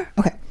 Lower?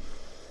 Okay.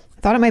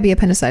 I thought it might be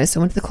appendicitis, so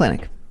I went to the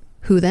clinic,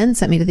 who then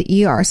sent me to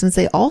the ER since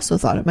they also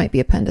thought it might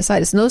be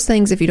appendicitis. And those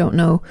things, if you don't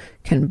know,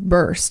 can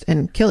burst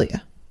and kill you.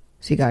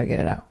 So you got to get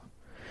it out.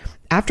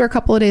 After a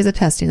couple of days of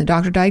testing, the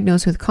doctor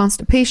diagnosed me with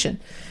constipation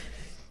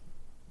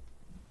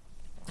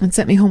and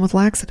sent me home with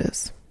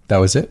laxatives. That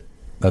was it?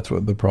 That's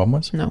what the problem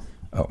was? No.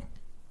 Oh.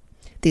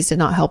 These did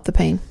not help the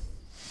pain.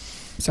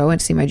 So I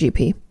went to see my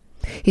GP.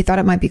 He thought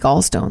it might be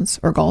gallstones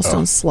or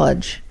gallstone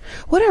sludge.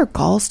 What are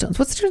gallstones?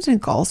 What's the difference between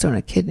gallstone and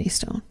a kidney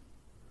stone?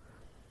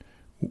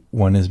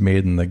 One is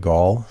made in the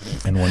gall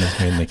and one is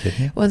made in the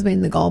kidney? One's made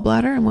in the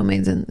gallbladder and one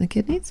made in the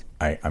kidneys?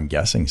 I'm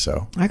guessing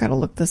so. I got to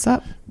look this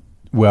up.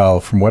 Well,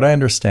 from what I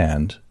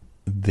understand,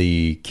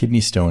 the kidney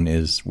stone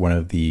is one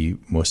of the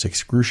most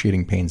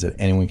excruciating pains that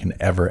anyone can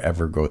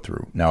ever go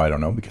through. Now, I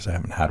don't know because I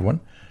haven't had one,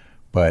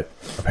 but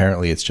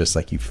apparently it's just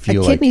like you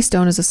feel like... A kidney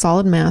stone is a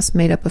solid mass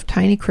made up of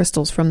tiny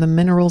crystals from the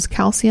minerals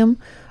calcium,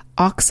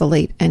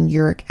 oxalate, and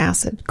uric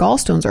acid.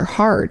 Gallstones are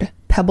hard,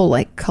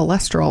 pebble-like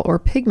cholesterol or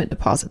pigment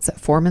deposits that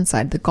form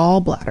inside the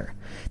gallbladder.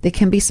 They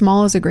can be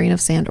small as a grain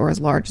of sand or as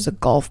large as a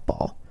golf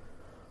ball.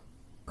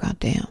 God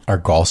damn. Are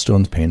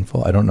gallstones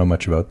painful? I don't know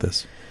much about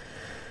this.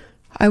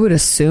 I would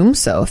assume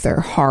so if they're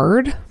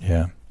hard.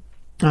 Yeah.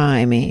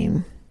 I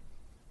mean,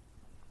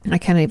 I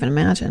can't even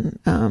imagine.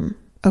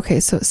 Okay,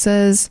 so it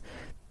says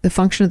the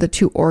function of the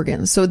two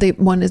organs. So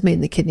one is made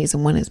in the kidneys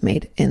and one is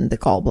made in the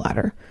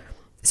gallbladder.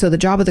 So the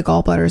job of the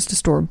gallbladder is to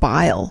store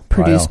bile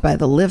produced by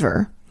the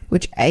liver,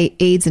 which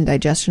aids in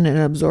digestion and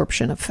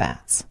absorption of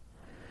fats.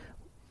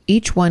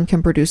 Each one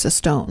can produce a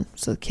stone,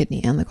 so the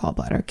kidney and the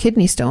gallbladder.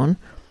 Kidney stone,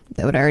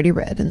 that what I already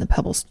read, and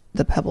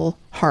the pebble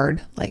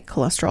hard, like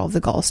cholesterol of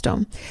the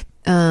gallstone.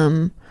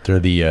 They're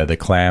the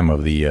clam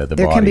of the body.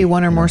 There can be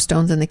one or more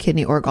stones in the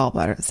kidney or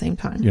gallbladder at the same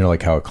time. You know,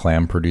 like how a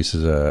clam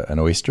produces an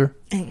oyster?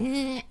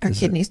 Our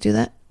kidneys do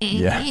that?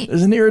 Yeah.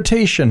 There's an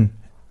irritation.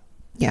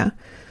 Yeah.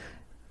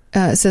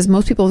 It says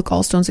most people with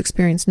gallstones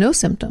experience no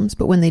symptoms,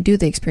 but when they do,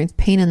 they experience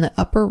pain in the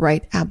upper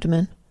right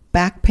abdomen,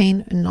 back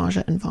pain, and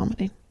nausea and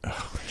vomiting.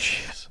 Oh,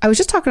 jeez. I was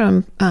just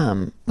talking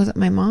to, was it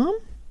my mom?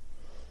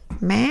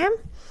 Ma'am?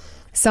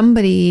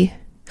 Somebody.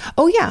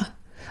 Oh, yeah.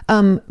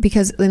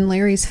 Because in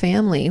Larry's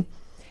family,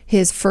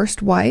 his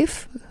first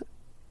wife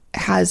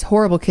has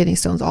horrible kidney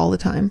stones all the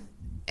time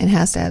and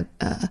has to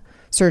have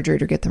surgery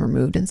to get them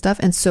removed and stuff.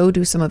 And so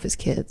do some of his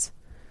kids,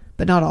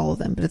 but not all of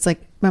them. But it's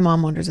like my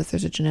mom wonders if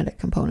there's a genetic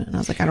component. And I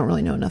was like, I don't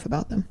really know enough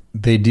about them.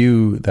 They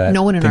do that.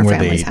 No one in thing our where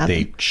family's had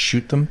they them.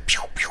 shoot them.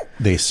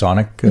 They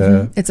sonic.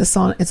 It's a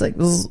son. It's like,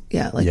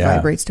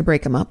 vibrates to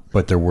break them up.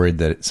 But they're worried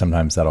that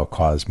sometimes that'll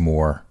cause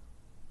more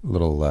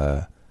little.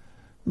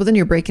 Well, then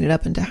you're breaking it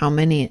up into how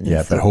many.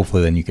 And but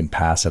hopefully then you can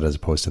pass it as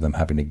opposed to them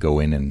having to go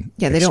in and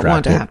they don't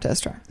want to have to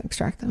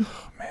extract them.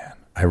 Oh, man.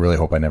 I really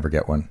hope I never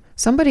get one.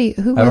 Somebody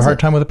who I have a hard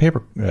time with a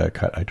paper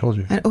cut. I told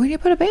you. Oh, you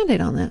put a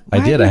Band-Aid on that.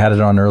 I did. I had it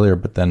on earlier,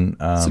 but then...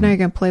 so now you're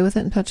going to play with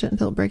it and touch it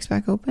until it breaks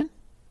back open?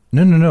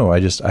 No.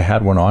 I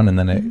had one on and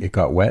then it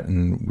got wet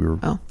and we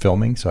were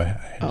filming, so I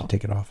had to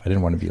take it off. I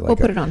didn't want to be like... We'll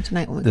put it on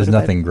tonight when we There's go to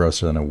nothing bed.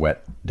 grosser than a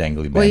wet, dangly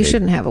Band-Aid. Well, you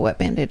shouldn't have a wet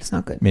Band-Aid. It's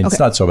not good. I mean, it's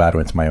not so bad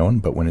when it's my own,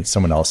 but when it's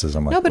someone else's,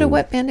 I'm like... No, but ooh. a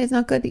wet Band-Aid is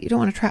not good. You don't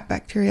want to trap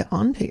bacteria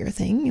onto your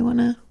thing. You want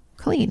to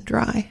clean,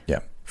 dry,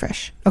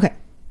 fresh. Okay.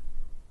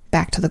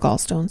 Back to the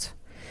gallstones.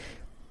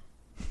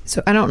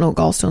 So I don't know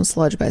gallstone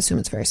sludge, but I assume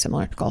it's very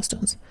similar to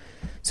gallstones.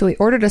 So we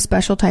ordered a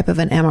special type of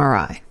an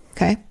MRI.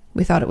 Okay.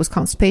 We thought it was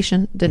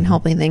constipation. Didn't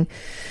help anything.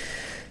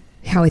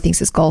 How he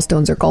thinks it's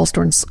gallstones or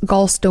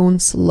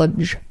gallstone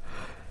sludge.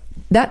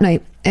 That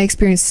night, I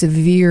experienced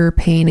severe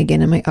pain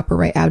again in my upper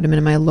right abdomen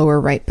and my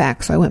lower right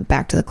back. So I went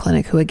back to the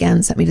clinic, who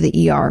again sent me to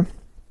the ER.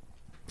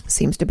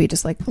 Seems to be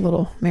just like a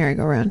little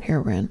merry-go-round.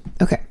 Here we're in.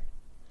 Okay.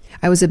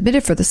 I was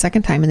admitted for the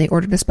second time and they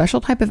ordered a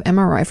special type of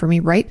MRI for me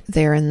right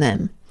there and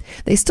then.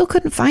 They still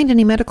couldn't find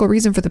any medical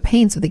reason for the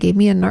pain, so they gave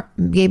me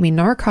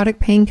narcotic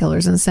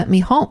painkillers and sent me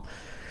home.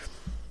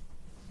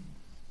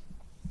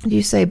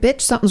 You say,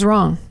 bitch, something's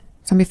wrong.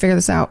 Somebody figure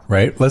this out.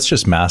 Right? Let's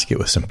just mask it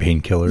with some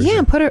painkillers.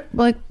 Yeah, put it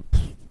like...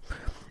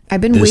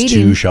 I've been this waiting...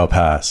 too shall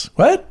pass.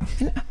 What?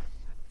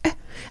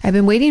 I've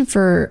been waiting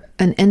for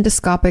an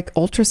endoscopic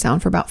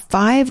ultrasound for about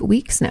 5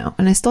 weeks now,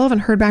 and I still haven't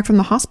heard back from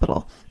the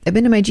hospital. I've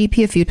been to my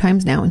GP a few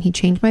times now, and he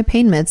changed my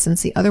pain meds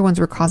since the other ones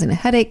were causing a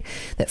headache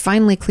that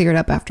finally cleared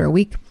up after a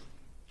week.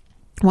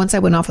 Once I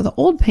went off of the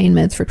old pain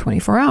meds for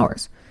 24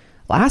 hours.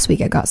 Last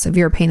week, I got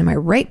severe pain in my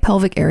right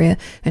pelvic area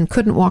and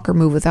couldn't walk or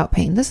move without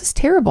pain. This is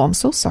terrible. I'm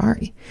so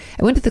sorry.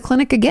 I went to the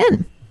clinic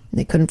again.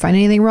 They couldn't find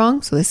anything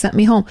wrong, so they sent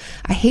me home.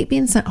 I hate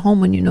being sent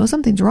home when you know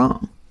something's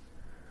wrong.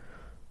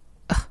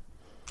 Ugh.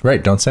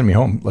 Right. Don't send me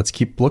home. Let's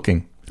keep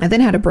looking. I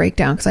then had a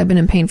breakdown because I've been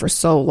in pain for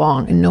so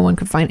long and no one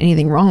could find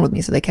anything wrong with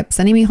me, so they kept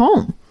sending me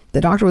home.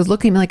 The doctor was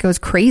looking at me like I was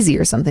crazy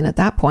or something at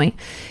that point.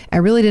 I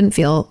really did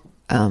feel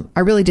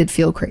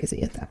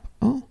crazy at that.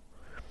 Oh,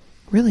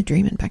 really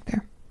dreaming back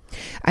there.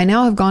 I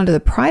now have gone to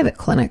the private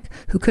clinic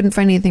who couldn't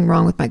find anything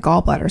wrong with my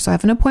gallbladder, so I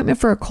have an appointment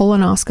for a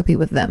colonoscopy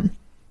with them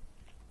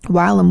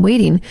while I'm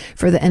waiting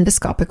for the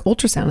endoscopic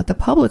ultrasound at the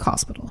public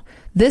hospital.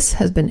 This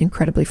has been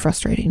incredibly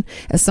frustrating,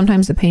 as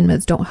sometimes the pain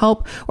meds don't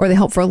help, or they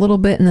help for a little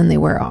bit and then they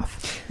wear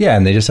off. Yeah,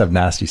 and they just have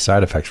nasty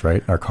side effects,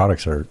 right?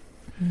 Narcotics are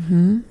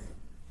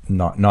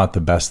not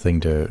the best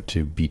thing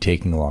to be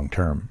taking long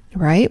term.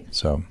 Right?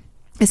 So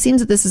it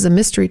seems that this is a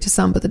mystery to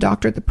some, but the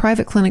doctor at the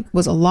private clinic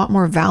was a lot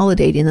more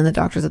validating than the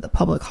doctors at the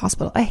public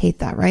hospital. I hate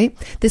that, right?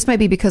 This might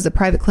be because the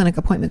private clinic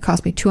appointment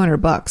cost me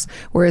 $200,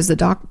 whereas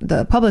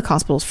the public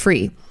hospital is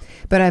free.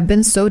 But I've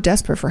been so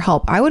desperate for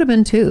help. I would have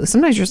been too.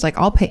 Sometimes you're just like,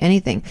 I'll pay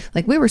anything.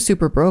 Like we were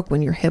super broke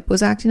when your hip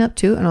was acting up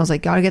too. And I was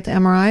like, gotta get the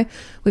MRI.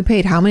 We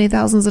paid how many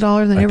thousands of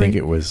dollars? I think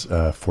it was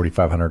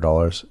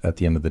 $4,500 at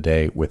the end of the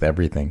day with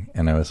everything.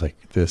 And I was like,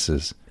 this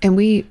is... And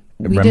we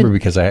remember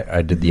because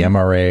I did the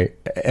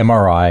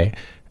MRI.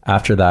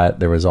 After that,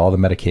 there was all the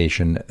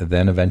medication.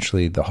 Then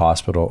eventually the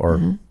hospital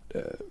or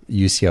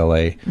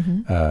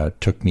UCLA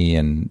took me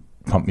and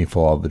pumped me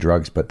full of all the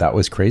drugs. But that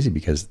was crazy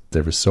because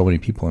there was so many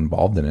people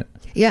involved in it.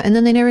 Yeah, and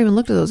then they never even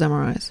looked at those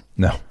MRIs.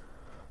 No.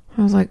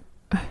 I was like,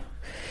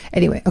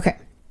 anyway, okay.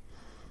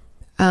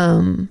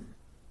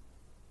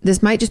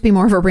 This might just be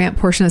more of a rant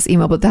portion of this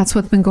email, but that's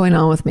what's been going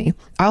on with me.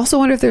 I also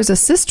wonder if there's a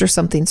cyst or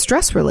something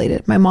stress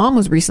related. My mom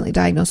was recently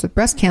diagnosed with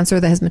breast cancer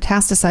that has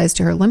metastasized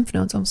to her lymph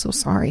nodes. I'm so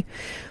sorry.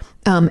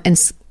 And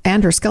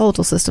her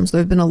skeletal system. So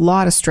there's been a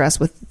lot of stress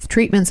with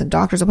treatments and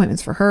doctor's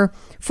appointments for her.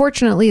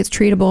 Fortunately, it's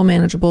treatable,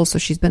 manageable, so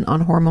she's been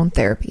on hormone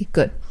therapy.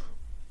 Good.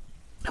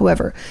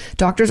 However,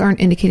 doctors aren't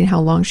indicating how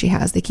long she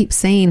has. They keep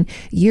saying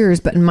years,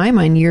 but in my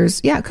mind,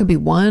 years, yeah, it could be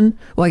 1.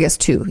 Well, I guess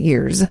 2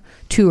 years,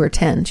 2 or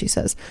 10, she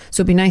says.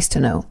 So it'd be nice to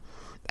know.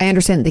 I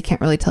understand that they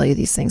can't really tell you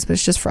these things, but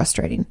it's just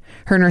frustrating.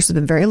 Her nurse has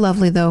been very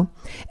lovely, though,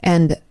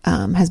 and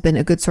has been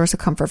a good source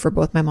of comfort for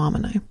both my mom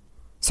and I.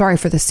 Sorry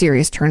for the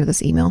serious turn of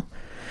this email,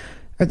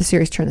 or the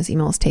serious turn this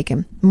email has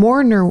taken.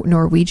 More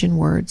Norwegian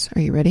words.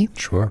 Are you ready?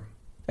 Sure.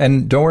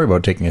 And don't worry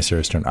about taking a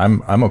serious turn.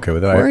 I'm okay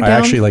with it. We're I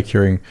actually like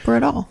hearing... For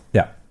it all.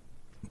 Yeah.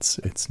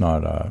 It's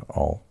not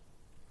all.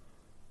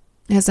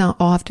 It does not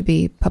all have to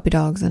be puppy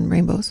dogs and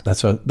rainbows.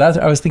 That's I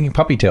was thinking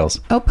puppy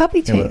tails. Oh,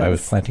 puppy tails. I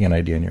was planting an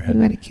idea in your head.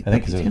 You had a cute I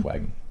think puppy because it was tail.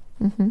 wagging.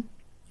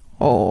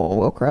 Oh,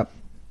 woke her up.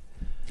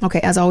 Okay,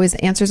 as always,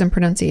 the answers and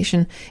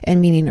pronunciation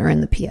and meaning are in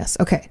the PS.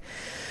 Okay,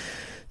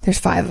 there's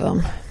 5 of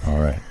them. All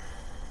right.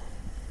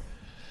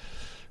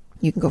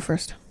 You can go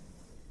first.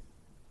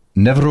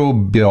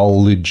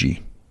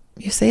 Neurobiology.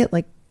 You say it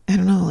like, I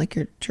don't know, like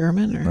you're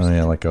German or Oh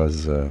yeah, like I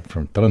was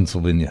from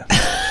Transylvania.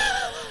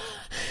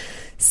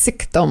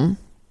 Sikdom.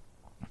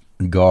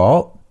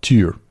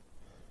 Gatur.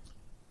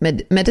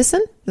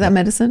 Medicine? Is that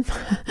medicine?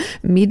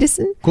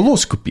 Medicine?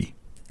 Coloscopy.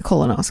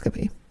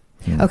 Colonoscopy.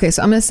 Okay,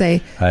 so I'm going to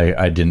say...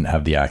 I didn't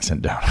have the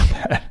accent down on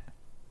that.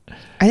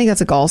 I think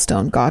that's a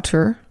gallstone.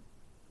 Gatur.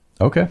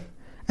 Okay.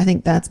 I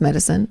think that's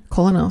medicine.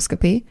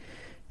 Colonoscopy.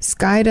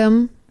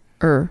 Skydom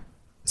or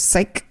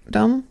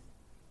psychdom?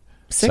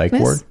 Psych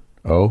ward?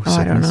 Oh, sickness.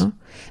 I don't know.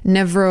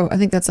 I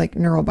think that's like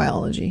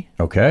neurobiology.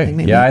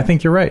 Okay. I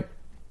think you're right.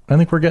 I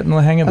think we're getting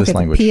the hang of this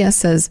language. The PS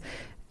says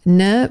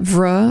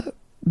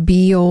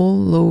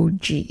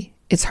neurobiology.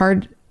 It's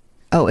hard.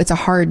 Oh, it's a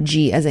hard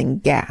G as in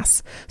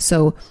gas.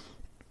 So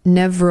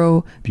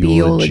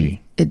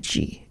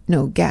neurobiology.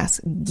 No,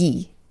 gas.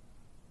 G.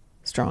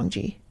 Strong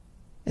G.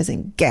 As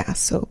in gas.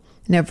 So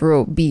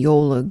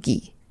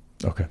neurobiology.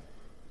 Okay.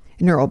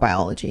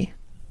 Neurobiology.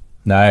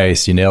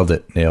 Nice. You nailed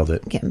it.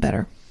 Getting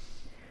better.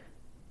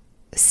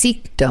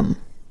 Siekdom.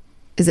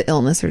 Is it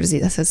illness or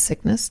disease? That says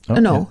sickness. Okay.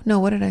 No.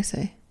 What did I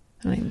say?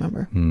 I don't even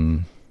remember.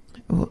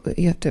 Well,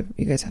 you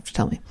guys have to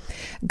tell me.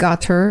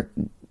 Gatur,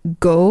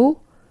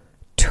 go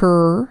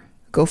for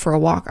a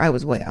walk. I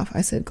was way off. I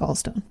said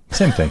gallstone.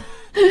 Same thing.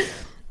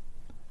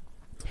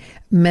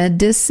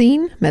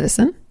 Medicine.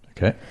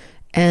 Okay.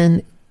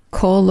 And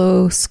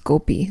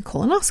colonoscopy.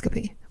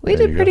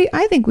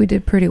 I think we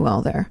did pretty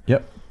well there.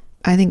 Yep.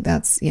 I think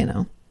that's,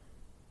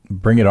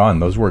 Bring it on.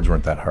 Those words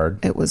weren't that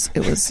hard. It was,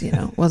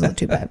 wasn't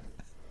too bad.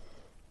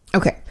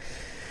 Okay,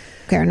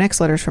 our next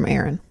letter is from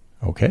Aaron.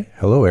 Okay.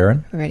 Hello,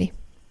 Aaron. Ready?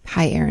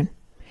 Hi, Aaron.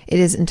 It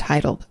is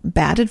entitled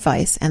Bad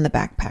Advice and the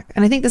Backpack.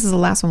 And I think this is the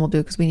last one we'll do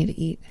because we need to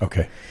eat.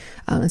 Okay.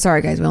 And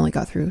sorry, guys, we only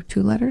got through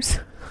 2 letters.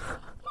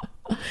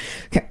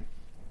 Okay.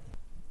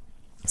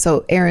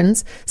 So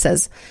Aaron's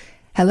says,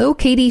 hello,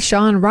 Katie,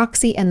 Sean,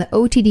 Roxy, and the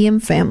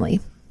OTDM family.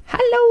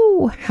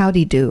 Hello.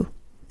 Howdy do.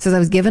 Says I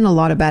was given a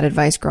lot of bad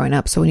advice growing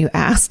up. So when you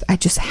asked, I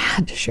just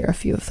had to share a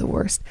few of the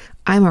worst.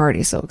 I'm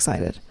already so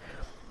excited.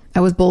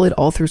 I was bullied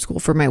all through school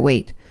for my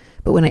weight.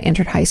 But when I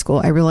entered high school,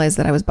 I realized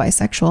that I was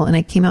bisexual and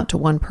I came out to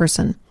one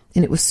person.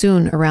 And it was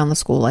soon around the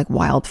school like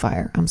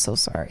wildfire. I'm so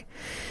sorry.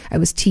 I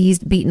was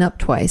teased, beaten up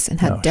twice,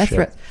 and had death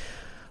threats.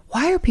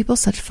 Why are people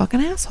such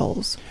fucking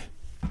assholes?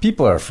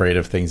 People are afraid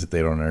of things that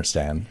they don't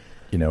understand,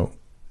 you know.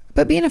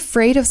 But being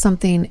afraid of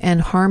something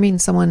and harming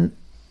someone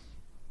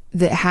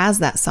that has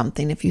that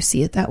something, if you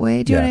see it that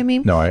way, do you know what I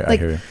mean? No, I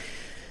hear you.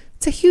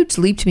 It's a huge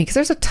leap to me because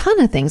there's a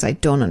ton of things I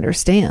don't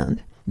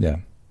understand. Yeah.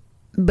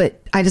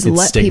 But I just It's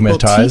let people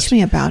teach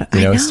me about it.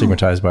 You know, I know.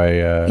 stigmatized by...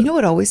 You know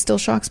what always still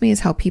shocks me is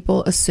how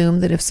people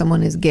assume that if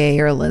someone is gay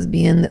or a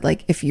lesbian, that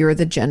like if you're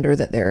the gender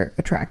that they're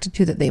attracted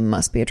to, that they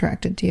must be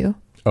attracted to you.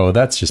 Oh,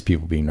 that's just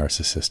people being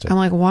narcissistic. I'm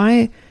like,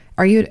 why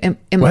are you...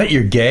 What?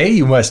 You're gay?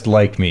 You must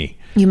like me.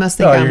 You must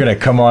think you're going to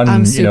come on...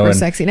 I'm super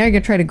sexy. Now you're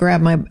going to try to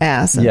grab my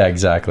ass. Yeah,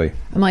 exactly.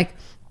 I'm like,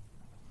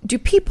 do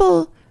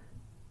people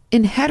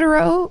in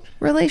hetero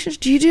relations,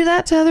 do you do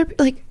that to other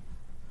people? Like...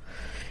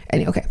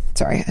 Anyway, okay,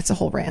 sorry, it's a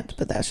whole rant,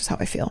 but that's just how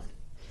I feel.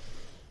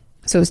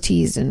 So I was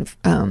teased and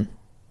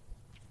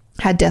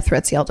had death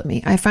threats yelled at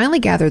me. I finally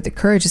gathered the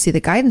courage to see the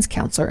guidance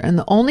counselor, and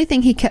the only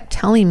thing he kept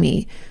telling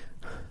me,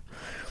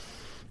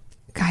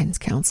 guidance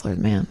counselors,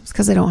 man, it's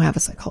because I don't have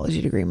a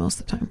psychology degree most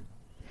of the time.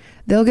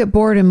 They'll get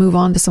bored and move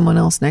on to someone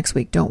else next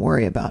week. Don't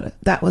worry about it.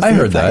 That was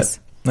the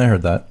advice. I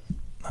heard that.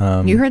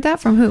 You heard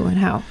that from who and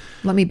how?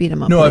 Let me beat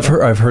him up. No, I've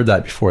heard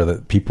that before,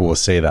 that people will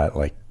say that,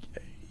 like,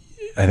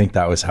 I think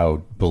that was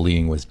how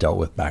bullying was dealt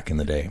with back in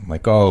the day.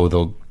 Like,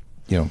 oh,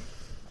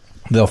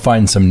 they'll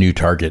find some new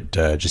target.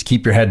 Just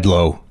keep your head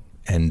low,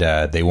 and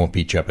they won't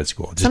beat you up at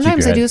school. Just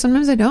sometimes I do,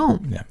 sometimes I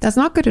don't. Yeah. That's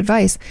not good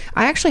advice.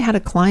 I actually had a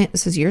client,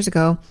 this is years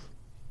ago.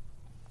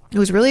 It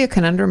was really a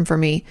conundrum for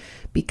me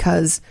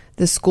because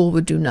the school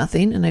would do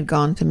nothing, and I'd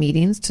gone to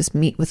meetings to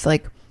meet with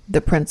like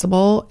the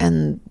principal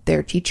and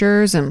their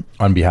teachers and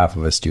on behalf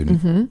of a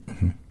student.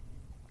 Mm-hmm.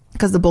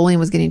 Because the bullying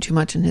was getting too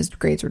much and his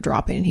grades were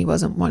dropping and he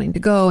wasn't wanting to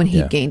go, and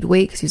he gained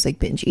weight because he was like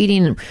binge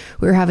eating, and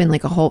we were having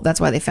like a whole, that's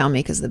why they found me,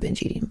 because of the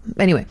binge eating.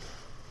 Anyway,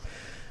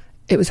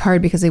 it was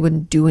hard because they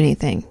wouldn't do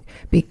anything.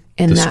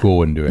 And school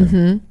wouldn't do anything.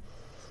 Mm-hmm,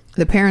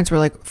 the parents were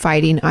like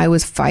fighting. I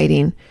was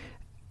fighting.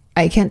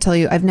 I can't tell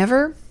you, I've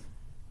never,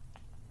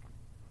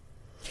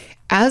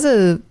 as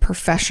a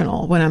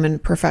professional, when I'm in a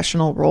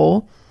professional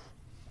role,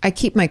 I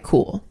keep my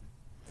cool.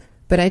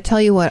 But I tell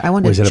you what, I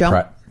want to jump.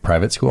 Was it a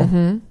private school?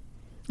 Mm-hmm.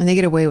 And they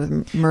get away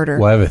with murder.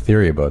 Well, I have a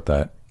theory about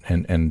that.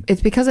 And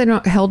it's because I'm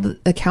not held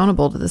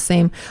accountable to the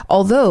same.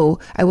 Although,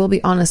 I will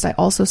be honest, I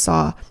also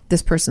saw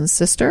this person's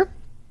sister,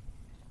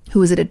 who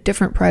was at a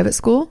different private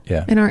school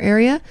in our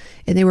area,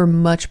 and they were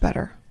much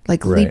better.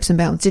 Like leaps and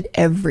bounds, did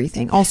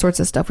everything, all sorts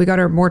of stuff. We got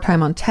her more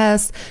time on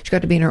tests. She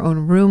got to be in her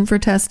own room for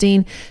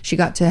testing. She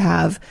got to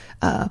have,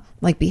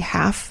 be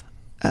half,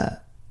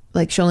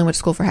 she only went to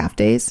school for half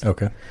days.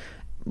 Okay.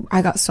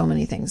 I got so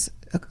many things,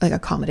 like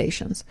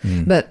accommodations.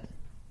 But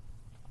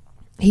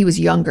he was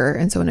younger,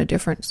 and so in a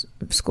different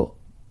school.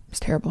 It's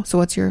terrible. So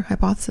what's your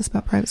hypothesis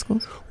about private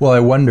schools? Well, I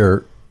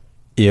wonder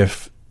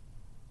if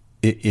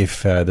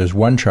there's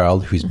one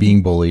child who's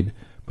being bullied,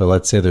 but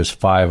let's say there's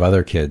 5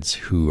 other kids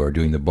who are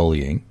doing the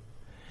bullying.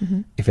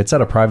 Mm-hmm. If it's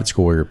at a private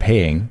school where you're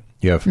paying,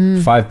 you have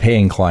 5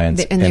 paying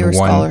clients and they were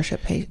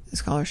scholarship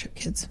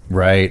kids,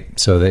 right?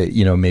 So that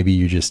maybe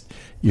you're that's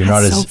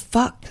not so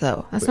fucked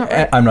though. That's not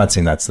right. I'm not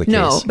saying that's the case.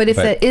 No, but if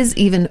that is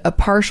even a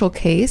partial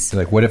case,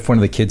 like what if one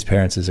of the kids'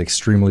 parents is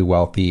extremely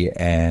wealthy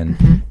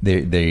and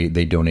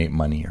they donate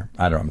money, or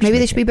I don't know. Maybe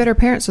they should be better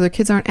parents so their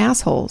kids aren't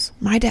assholes.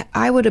 My dad,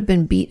 I would have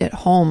been beat at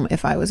home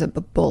if I was a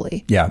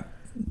bully. Yeah,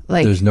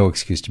 like there's no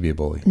excuse to be a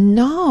bully.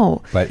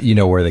 No, but you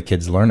know where the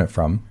kids learn it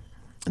from.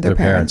 Their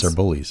parents are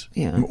bullies,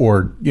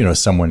 or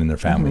someone in their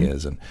family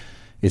is, and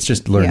it's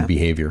just learned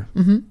behavior.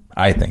 Mm-hmm.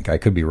 I think I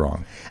could be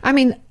wrong. I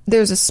mean,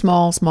 there's a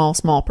small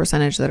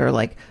percentage that are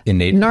like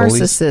innate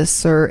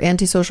narcissists or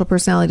antisocial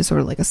personality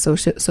disorder, like a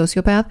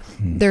sociopath.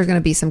 Mm-hmm. There's going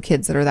to be some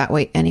kids that are that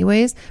way,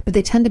 anyways, but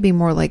they tend to be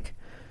more like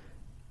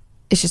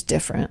it's just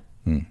different.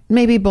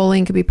 Maybe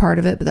bullying could be part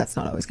of it, but that's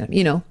not always going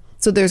to,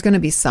 So there's going to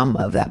be some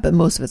of that, but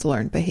most of it's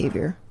learned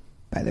behavior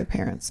by their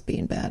parents,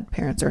 being bad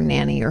parents or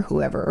nanny or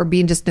whoever, or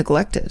being just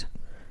neglected.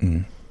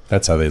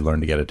 That's how they learn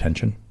to get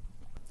attention.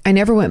 I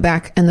never went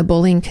back, and the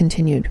bullying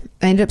continued.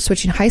 I ended up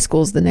switching high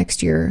schools the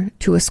next year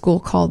to a school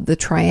called the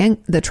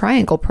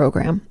Triangle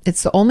Program.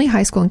 It's the only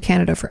high school in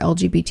Canada for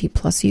LGBT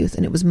plus youth,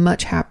 and it was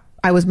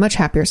I was much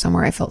happier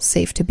somewhere. I felt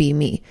safe to be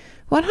me.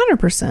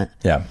 100%.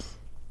 Yeah.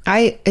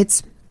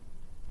 It's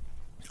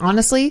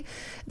honestly,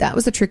 that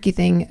was the tricky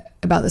thing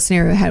about the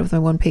scenario I had with my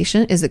one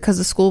patient, is that because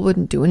the school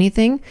wouldn't do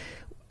anything,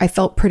 I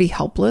felt pretty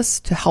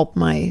helpless to help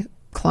my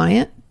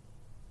client.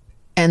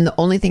 And the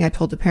only thing I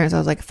told the parents, I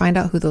was like, find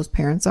out who those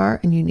parents are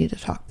and you need to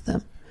talk to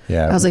them.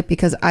 Yeah. I was like,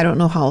 because I don't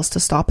know how else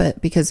to stop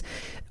it, because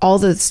all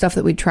the stuff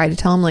that we tried to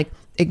tell them, like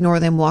ignore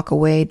them, walk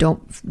away,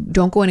 don't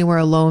go anywhere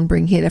alone,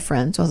 he had a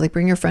friend. So I was like,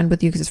 bring your friend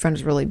with you, because his friend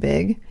was really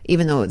big,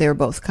 even though they were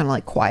both kind of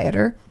like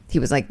quieter. He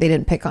was like, they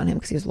didn't pick on him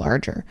because he was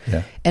larger.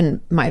 Yeah. And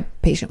my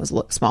patient was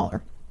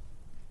smaller.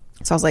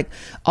 So I was like,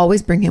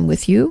 always bring him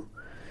with you.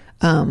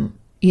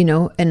 You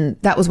know,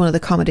 and that was one of the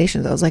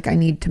accommodations. I was like, I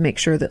need to make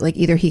sure that like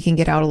either he can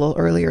get out a little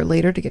earlier or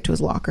later to get to his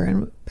locker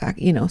and back,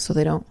 you know, so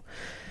they don't.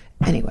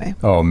 Anyway.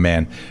 Oh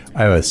man,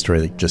 I have a story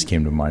that just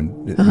came to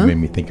mind. It made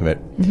me think of it.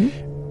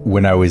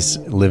 When I was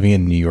living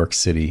in New York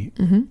City,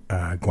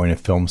 going to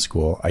film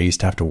school, I used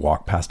to have to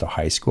walk past a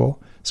high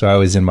school. So I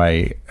was in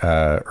my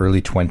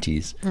early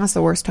 20s. That's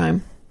the worst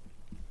time.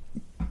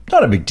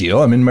 Not a big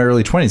deal. I'm in my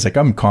early 20s. Like,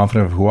 I'm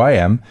confident of who I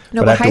am.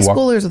 No, but high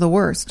schoolers are the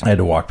worst. I had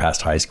to walk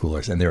past high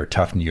schoolers, and they were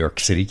tough New York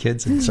City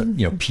kids. And so,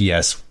 you know,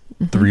 PS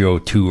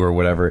 302 or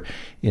whatever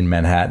in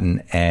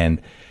Manhattan.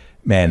 And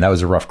man, that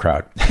was a rough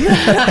crowd.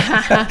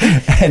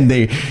 And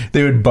they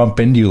would bump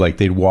into you, like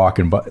they'd walk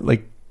and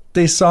like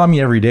they saw me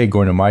every day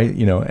going to my,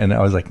 you know, and I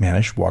was like, man,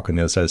 I should walk on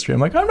the other side of the street.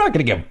 I'm like, I'm not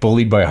going to get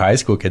bullied by high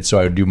school kids. So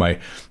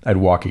I'd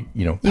walk,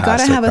 you know, you got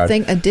to have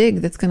a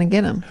dig that's going to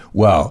get them.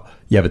 Well,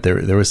 yeah, but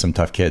there was some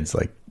tough kids.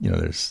 Like, you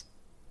know,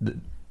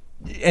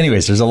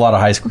 anyways, there's a lot of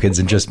high school kids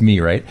and just me,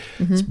 right?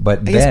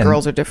 But I guess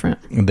girls are different.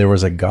 There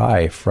was a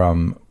guy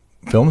from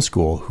film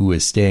school who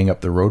was staying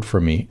up the road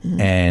from me,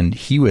 and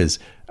he was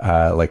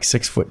like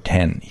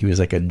 6'10". He was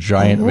like a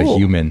giant of a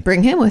human.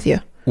 Bring him with you.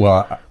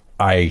 Well,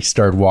 I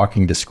started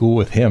walking to school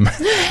with him.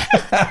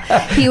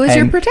 He was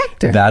your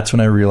protector. That's when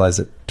I realized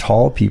that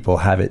tall people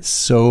have it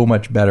so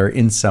much better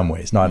in some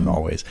ways, not in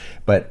all ways.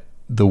 But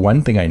the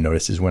one thing I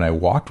noticed is when I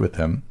walked with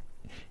him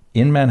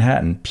in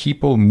Manhattan,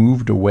 people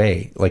moved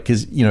away. Like,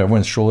 cause you know,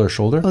 everyone's shoulder to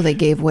shoulder. Oh, they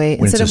gave way.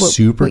 When it's a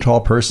super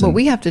tall person. What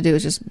we have to do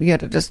is you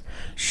got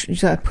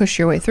to push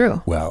your way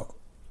through. Well,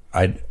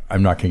 I'm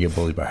not going to get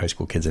bullied by high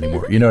school kids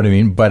anymore. You know what I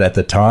mean? But at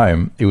the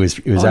time it was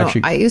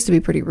actually, I used to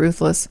be pretty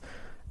ruthless.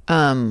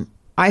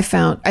 I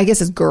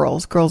guess it's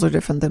girls are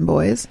different than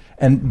boys.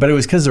 But it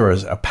was because there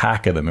was a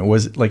pack of them. It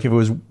was like, if it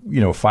was,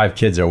 you know, 5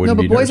 kids, I wouldn't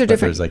be. No, but boys nervous, are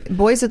different. Like,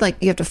 boys are like,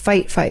 you have to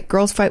fight.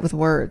 Girls fight with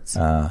words.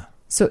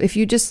 So if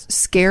you just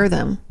scare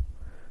them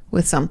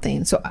with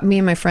something. So me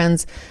and my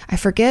friends, I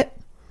forget.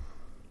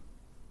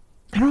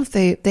 I don't know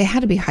if they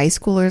had to be high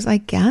schoolers, I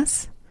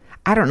guess.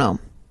 I don't know.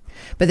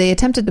 But they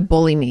attempted to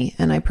bully me,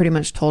 and I pretty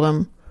much told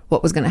them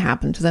what was going to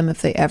happen to them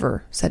if they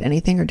ever said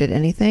anything or did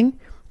anything.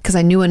 Because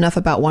I knew enough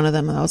about one of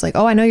them, and I was like,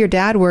 "Oh, I know your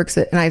dad works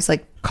at," and I just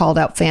like called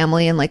out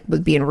family and like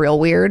was being real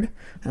weird.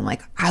 And I'm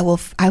like, "I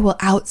will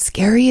out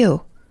scare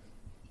you."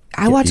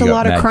 I watch a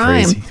lot of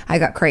crime. Crazy. I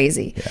got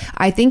crazy. Yeah.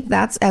 I think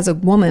that's, as a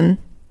woman,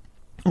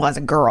 well, as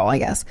a girl, I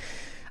guess,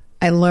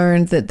 I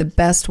learned that the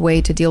best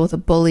way to deal with a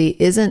bully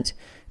isn't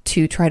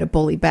to try to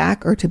bully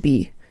back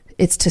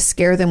it's to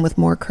scare them with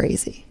more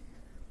crazy.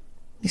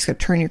 You just got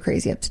to turn your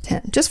crazy up to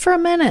 10, just for a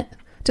minute.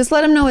 Just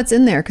let them know it's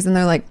in there, because then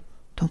they're like,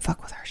 don't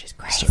fuck with her. She's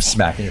crazy. Start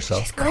smacking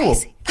yourself. She's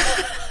crazy.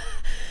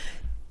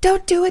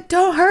 Don't do it.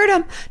 Don't hurt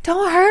him.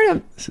 Don't hurt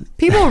him.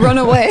 People run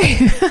away.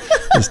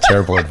 That's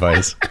terrible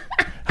advice.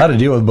 How to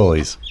deal with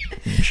bullies.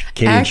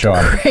 Katie and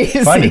Sean.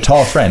 Crazy. Find a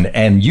tall friend,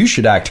 and you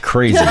should act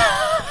crazy.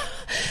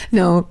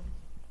 No.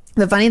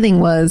 The funny thing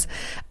was,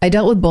 I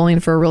dealt with bullying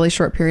for a really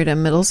short period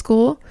in middle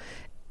school.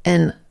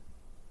 And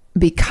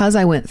because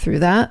I went through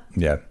that,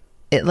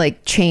 it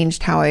like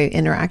changed how I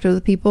interacted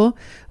with people,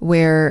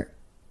 where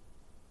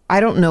I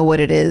don't know what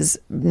it is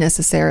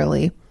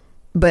necessarily,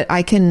 but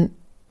I can,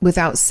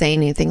 without saying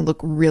anything, look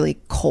really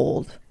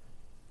cold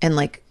and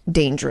like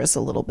dangerous a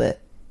little bit.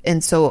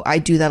 And so I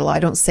do that a lot. I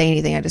don't say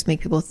anything. I just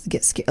make people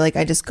get scared. Like,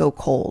 I just go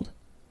cold,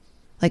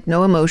 like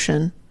no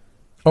emotion.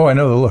 Oh, I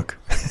know the look.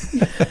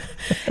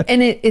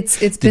 And it's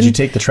been. Did you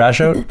take the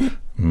trash out?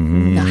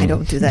 No, I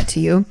don't do that to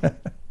you.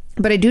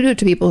 But I do it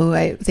to people who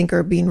I think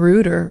are being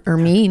rude or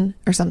mean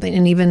or something.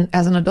 And even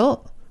as an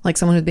adult, like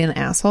someone who's being an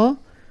asshole,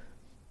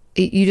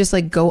 you just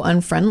like go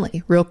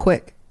unfriendly real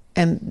quick,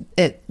 and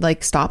it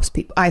like stops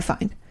people, I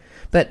find.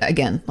 But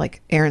again,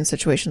 like Aaron's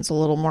situation's a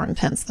little more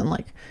intense than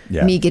like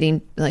me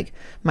getting like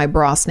my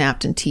bra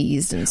snapped and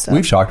teased and stuff.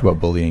 We've talked about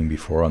bullying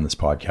before on this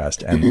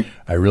podcast, and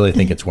I really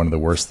think it's one of the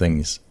worst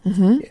things.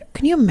 Can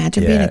you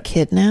imagine being a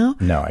kid now?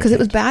 No, because it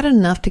was bad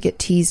enough to get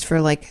teased for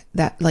like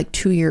that like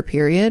 2-year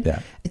period.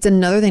 Yeah. It's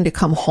another thing to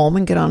come home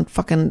and get on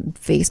fucking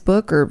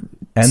Facebook or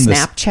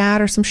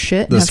Snapchat or some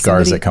shit. The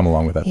scars that come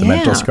along with that, the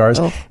mental scars.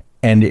 Oh.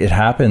 And it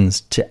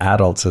happens to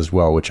adults as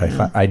well, which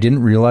I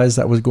didn't realize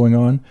that was going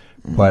on.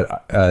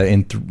 But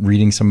in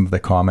reading some of the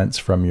comments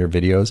from your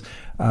videos,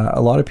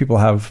 a lot of people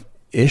have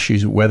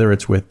issues, whether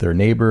it's with their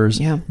neighbors,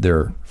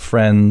 their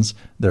friends,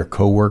 their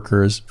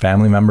coworkers,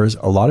 family members.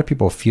 A lot of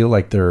people feel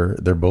like they're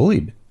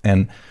bullied,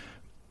 and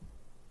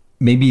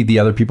maybe the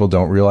other people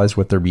don't realize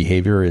what their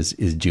behavior is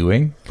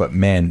doing. But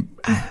man,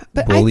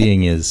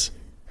 bullying is.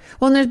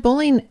 Well, and there's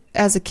bullying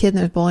as a kid, and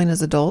there's bullying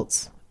as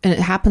adults, and it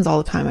happens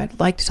all the time. I'd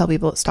like to tell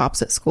people it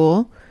stops at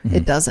school.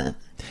 It doesn't.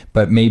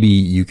 But maybe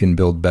you can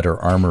build better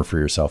armor for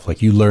yourself.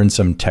 Like, you learn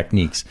some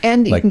techniques.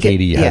 And like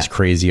Katie has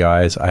crazy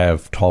eyes. I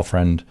have tall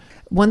friend.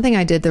 One thing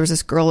I did, there was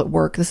this girl at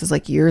work. This is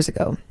like years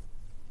ago.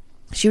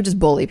 She would just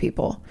bully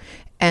people.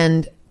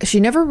 And she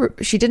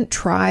didn't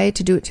try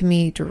to do it to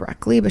me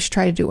directly, but she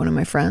tried to do it to one of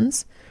my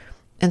friends.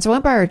 And so I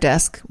went by her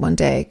desk one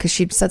day because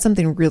she'd said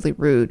something really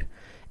rude.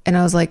 And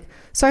I was like,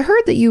 so I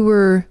heard that you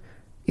were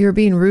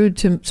being rude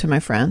to my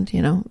friend,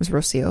 you know, it was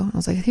Rocio. I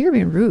was like, I think you're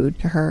being rude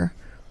to her.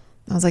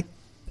 I was like,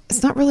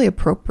 it's not really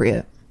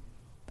appropriate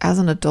as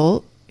an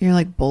adult. You're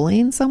like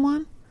bullying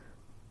someone.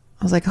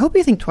 I was like, I hope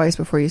you think twice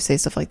before you say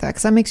stuff like that,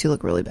 because that makes you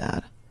look really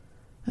bad.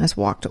 I just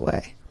walked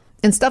away.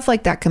 And stuff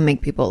like that can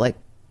make people like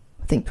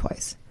think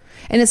twice.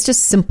 And it's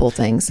just simple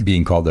things.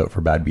 Being called out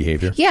for bad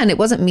behavior. Yeah. And it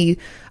wasn't me.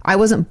 I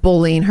wasn't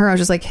bullying her. I was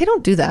just like, hey,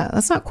 don't do that.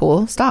 That's not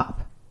cool.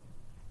 Stop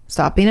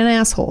being an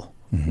asshole,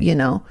 you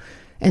know?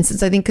 And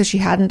since I think because she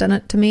hadn't done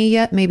it to me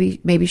yet,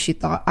 maybe she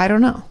thought, I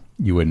don't know.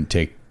 You wouldn't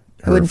take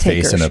her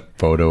face in a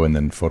photo and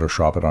then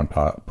Photoshop it on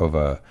top of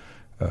a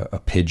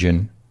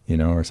pigeon, you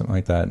know, or something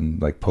like that,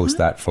 and like post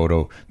that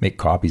photo, make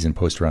copies and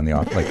post around the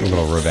office, like a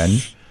little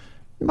revenge.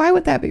 Why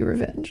would that be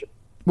revenge?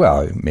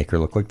 Well, make her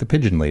look like the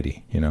pigeon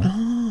lady, you know.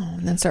 Oh,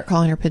 and then start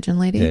calling her pigeon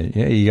lady.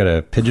 Yeah, you got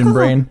a pigeon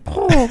brain.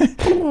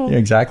 Yeah,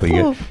 exactly.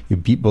 You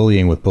beat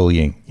bullying with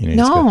bullying. You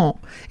know,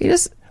 you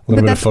just a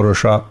little bit of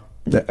Photoshop.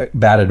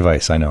 Bad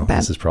advice. I know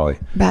this is probably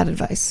bad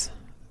advice.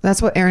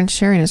 That's what Erin's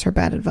sharing is her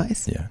bad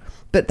advice. Yeah,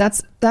 but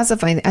that's a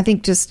fine thing. I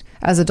think just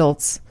as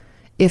adults,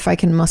 if I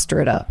can muster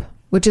it up,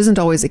 which isn't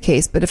always the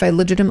case, but if I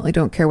legitimately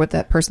don't care what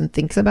that person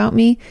thinks about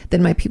me,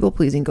 then my people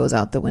pleasing goes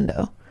out the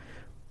window.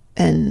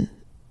 And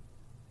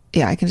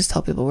yeah, I can just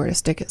tell people where to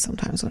stick it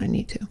sometimes when I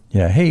need to.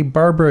 Yeah. Hey,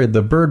 Barbara,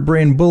 the bird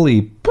brain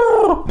bully.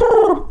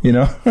 You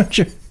know,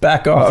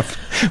 back off.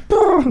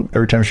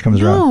 Every time she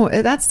comes around.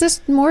 No, that's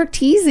just more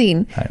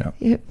teasing. I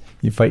know.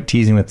 You fight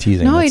teasing with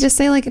teasing. No, you just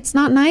say like, it's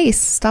not nice.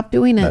 Stop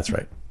doing it. That's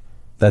right.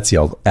 That's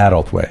the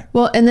adult way.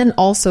 Well, and then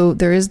also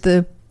there is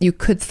you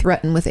could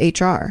threaten with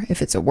HR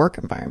if it's a work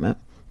environment.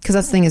 Because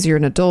that's the thing is, you're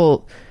an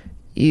adult,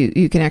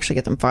 you can actually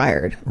get them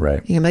fired.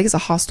 Right. You can be like, it's a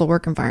hostile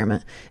work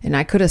environment. And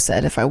I could have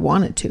said, if I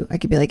wanted to, I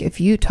could be like,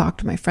 if you talk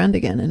to my friend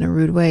again in a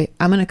rude way,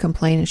 I'm going to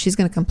complain and she's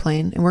going to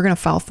complain and we're going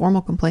to file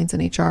formal complaints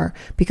in HR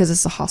because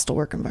it's a hostile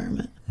work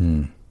environment.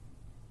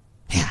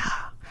 Yeah.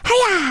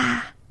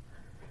 Hiya!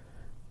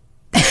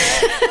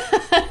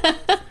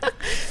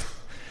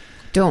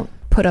 Don't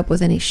put up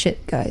with any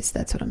shit, guys.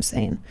 That's what I'm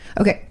saying.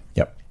 Okay.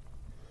 Yep.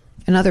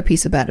 Another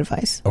piece of bad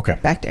advice. Okay.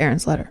 Back to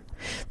Erin's letter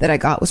that I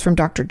got was from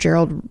Dr.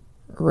 Gerald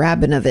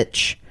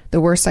Rabinovich,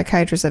 the worst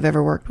psychiatrist I've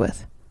ever worked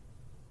with.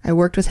 I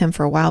worked with him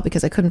for a while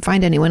because I couldn't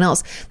find anyone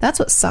else. That's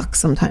what sucks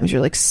sometimes.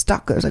 You're like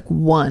stuck. There's like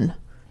one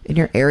in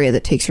your area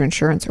that takes your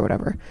insurance or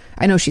whatever.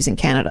 I know she's in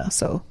Canada,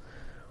 so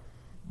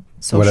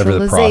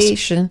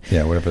socialization.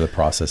 Whatever the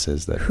process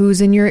is.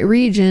 Who's in your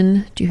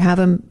region? Do you have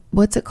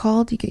what's it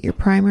called? You get your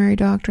primary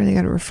doctor. They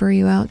got to refer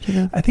you out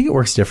to I think it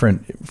works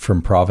different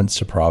from province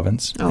to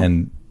province. Oh.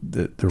 And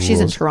the rules. She's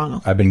in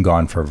Toronto. I've been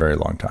gone for a very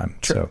long time.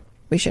 True. So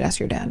we should ask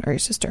your dad or your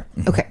sister.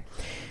 Mm-hmm. Okay.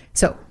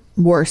 So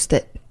worst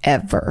that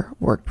ever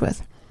worked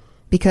with,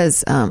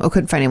 because I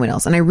couldn't find anyone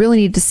else. And I really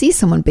needed to see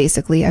someone.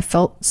 Basically, I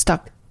felt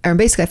stuck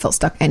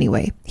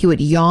anyway. He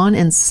would yawn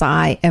and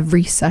sigh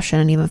every session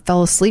and even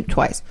fell asleep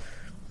twice.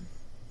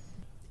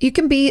 You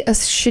can be a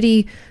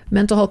shitty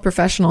mental health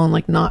professional and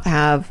like not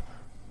have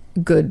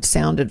good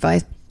sound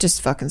advice.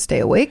 Just fucking stay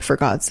awake, for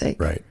God's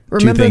sake. Right.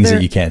 Remember 2 things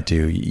that you can't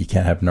do. You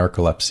can't have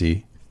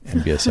narcolepsy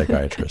and be a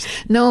psychiatrist.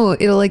 No,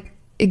 it'll like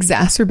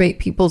exacerbate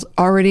people's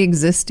already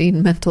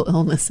existing mental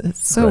illnesses.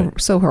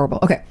 So horrible.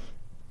 Okay.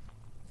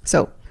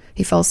 So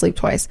he fell asleep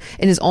twice.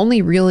 And his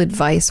only real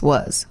advice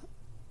was,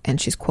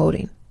 and she's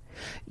quoting,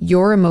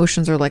 "Your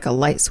emotions are like a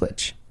light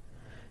switch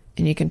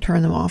and you can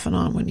turn them off and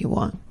on when you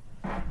want."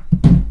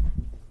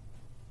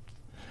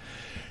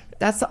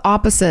 That's the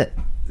opposite.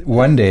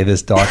 One day,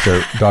 this Dr.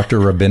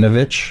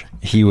 Rabinovich,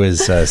 he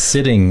was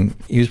sitting,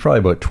 he was probably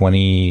about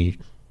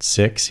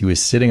 26. He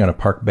was sitting on a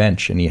park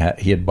bench and he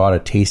had bought a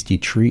tasty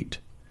treat.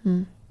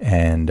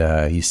 And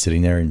he's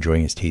sitting there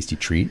enjoying his tasty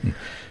treat. And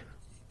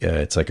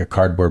it's like a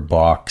cardboard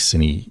box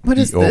and he opened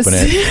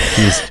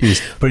it. He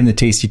was putting the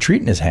tasty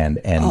treat in his hand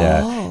and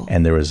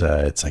there was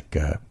it's like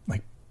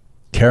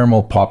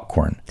caramel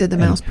popcorn. Did the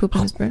mouse poop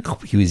in his bread?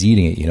 He was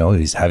eating it, you know,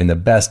 he was having the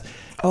best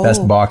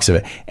box of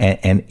it.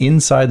 And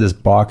inside this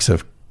box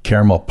of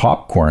caramel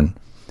popcorn,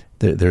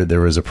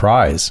 there was a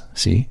prize,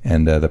 see?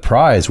 And the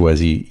prize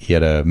was he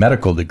had a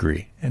medical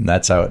degree. And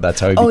that's how he became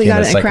a psychiatrist. He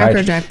got it in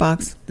Cracker Jack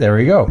box. There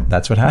we go.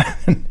 That's what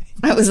happened.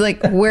 I was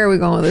like, where are we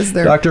going with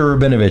this? Dr.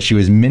 Rabinovich, he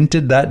was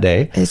minted that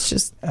day. It's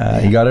just...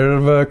 He got it out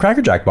of a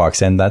Cracker Jack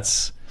box, and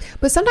that's...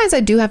 But sometimes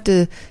I do have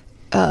to...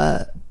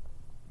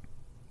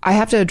 I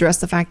have to address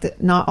the fact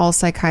that not all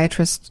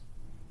psychiatrists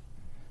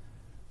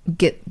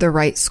get the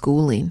right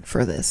schooling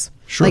for this.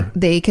 Sure. Like,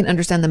 they can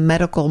understand the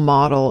medical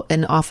model,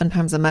 and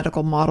oftentimes the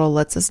medical model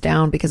lets us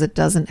down because it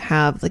doesn't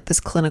have like this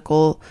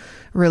clinical,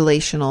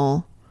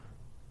 relational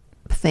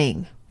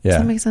thing. Yeah.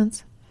 Does that make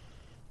sense?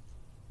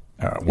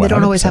 They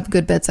don't always have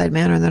good bedside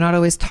manner, and they're not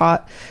always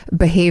taught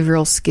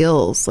behavioral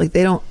skills. Like,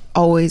 they don't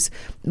always...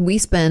 We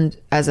spend,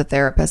 as a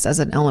therapist, as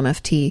an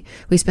LMFT,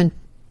 we spend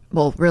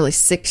well, really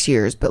 6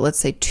 years, but let's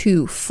say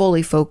 2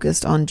 fully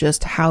focused on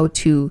just how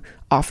to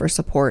offer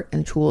support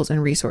and tools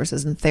and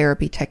resources and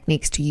therapy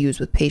techniques to use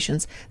with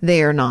patients.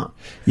 They are not.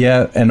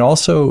 Yeah. And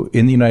also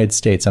in the United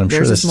States, and I'm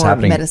sure this is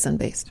happening medicine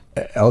based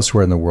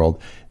elsewhere in the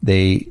world,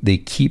 they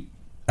keep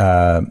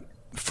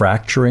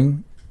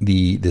fracturing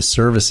the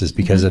services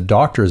because a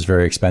doctor is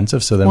very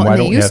expensive. So then why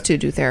don't we have... They used to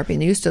do therapy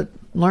and they used to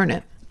learn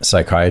it.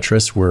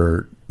 Psychiatrists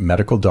were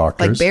medical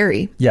doctors. Like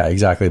Barry. Yeah,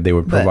 exactly. They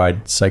would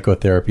provide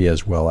psychotherapy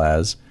as well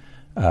as...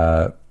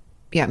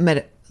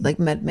 med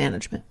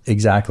management.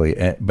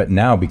 Exactly. But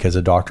now, because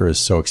a doctor is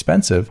so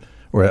expensive,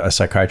 or a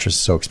psychiatrist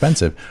is so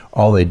expensive,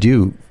 all they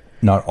do,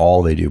 not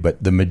all they do,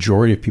 but the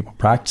majority of people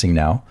practicing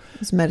now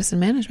is medicine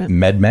management.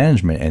 Med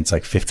management. And it's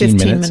like 15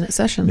 minute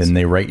sessions. Then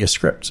they write you a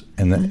script.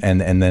 And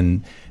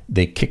then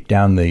they kick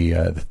down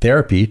the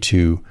therapy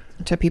to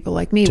people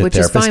like me, which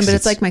is fine, but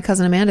it's like my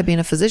cousin Amanda being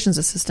a physician's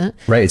assistant.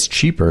 Right. It's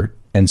cheaper.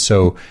 And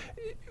so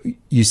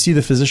you see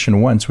the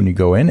physician once when you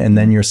go in, and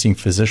then you're seeing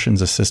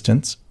physician's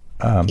assistants.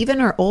 Even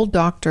our old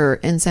doctor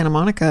in Santa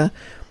Monica,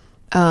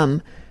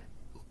 I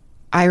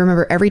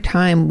remember every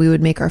time we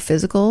would make our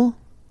physical,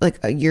 like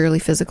a yearly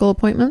physical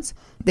appointments,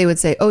 they would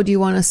say, "Oh, do you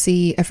want to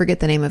see," I forget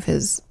the name of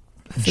his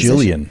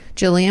physician.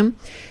 Jillian.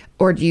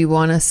 Or do you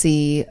want to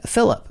see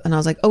Philip? And I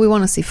was like, "Oh, we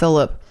want to see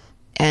Philip."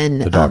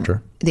 And the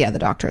doctor. The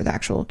doctor, the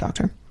actual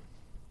doctor.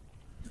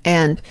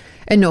 And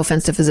no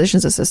offense to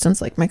physician's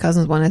assistants, like my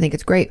cousin's one, I think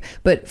it's great.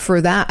 But for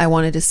that, I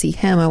wanted to see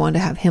him. I wanted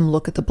to have him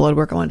look at the blood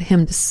work. I wanted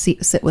him to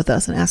sit with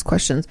us and ask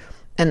questions.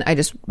 And I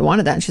just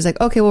wanted that. And she's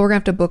like, okay, well, we're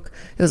going to have to book.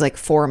 It was like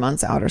 4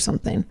 months out or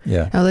something.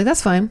 Yeah. I was like,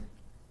 that's fine.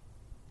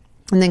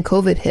 And then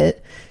COVID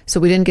hit. So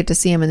we didn't get to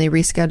see him and they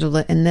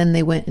rescheduled it. And then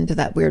they went into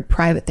that weird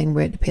private thing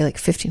where we had to pay like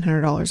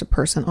 $1,500 a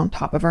person on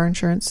top of our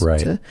insurance.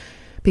 Right.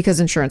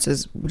 Because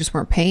insurances just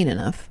weren't paying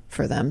enough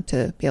for them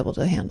to be able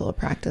to handle a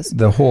practice.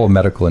 The whole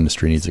medical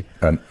industry needs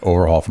an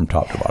overhaul from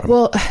top to bottom.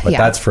 Well, but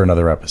that's for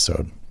another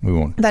episode. We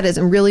won't. That is.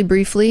 And really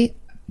briefly,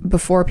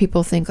 before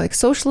people think like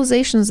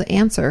socialization is the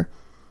answer.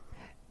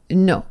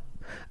 No.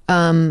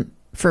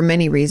 For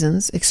many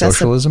reasons.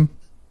 Socialism?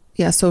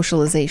 Yeah,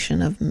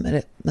 socialization of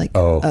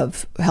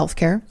of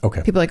healthcare.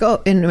 Okay. People are like,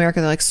 oh, in America,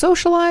 they're like,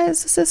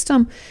 socialize the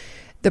system.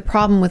 The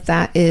problem with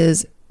that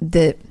is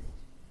that,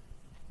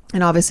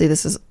 and obviously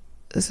this is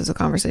a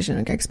conversation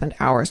I could spend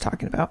hours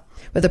talking about.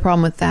 But the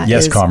problem with that is...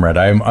 Yes, comrade.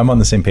 I'm on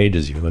the same page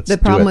as you. Let's do it.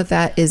 The problem with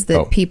that is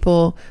that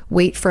people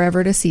wait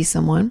forever to see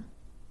someone.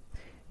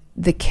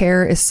 The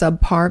care is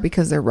subpar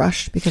because they're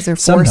rushed, because they're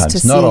forced to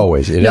see... Sometimes, not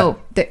always.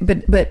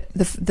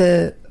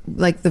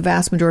 But the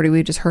vast majority,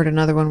 we just heard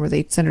another one where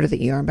they sent her to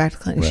the ER and back to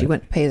the clinic. Right. She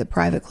went to pay the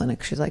private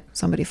clinic. She's like,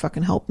 somebody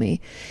fucking help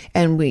me.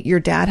 And your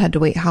dad had to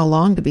wait how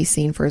long to be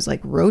seen for his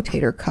like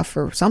rotator cuff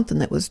or something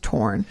that was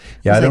torn?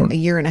 Yeah, it was like a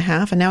year and a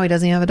half, and now he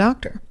doesn't even have a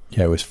doctor.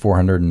 Yeah, it was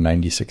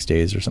 496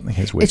 days or something.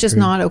 His wait It's just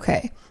not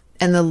okay.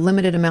 And the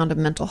limited amount of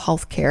mental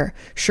health care,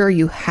 sure,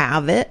 you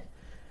have it,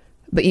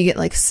 but you get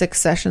like 6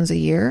 sessions a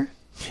year.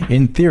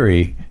 In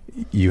theory,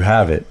 you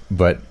have it,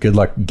 but good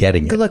luck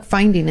getting it. Good luck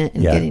finding it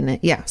and getting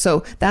it. Yeah.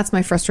 So that's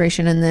my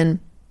frustration. And then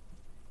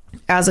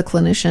as a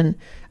clinician,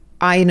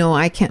 I know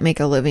I can't make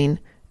a living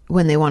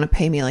when they want to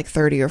pay me like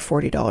 $30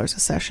 or $40 a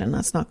session.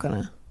 That's not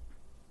going to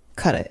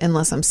cut it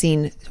unless I'm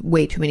seeing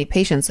way too many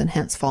patients and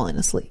hence falling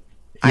asleep.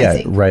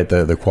 Yeah, right.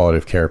 The quality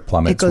of care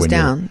plummets. It goes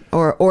down.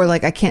 Or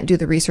like I can't do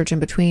the research in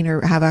between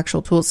or have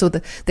actual tools. So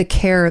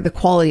the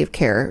quality of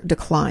care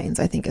declines,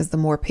 I think, as the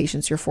more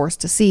patients you're forced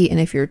to see. And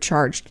if you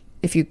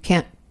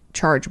can't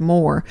charge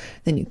more,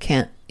 then you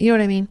can't, you know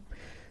what I mean?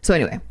 So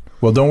anyway.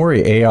 Well, don't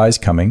worry. AI is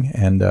coming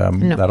and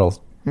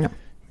that'll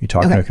be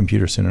talking to a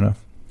computer soon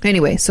enough.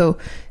 Anyway, so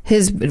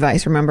his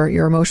advice, remember,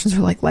 your emotions are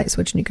like light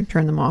switch and you can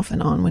turn them off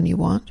and on when you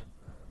want.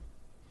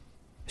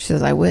 She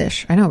says, I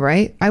wish. I know,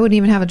 right? I wouldn't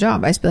even have a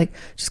job. I'd just be like,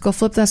 just go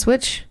flip that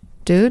switch,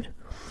 dude.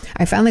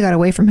 I finally got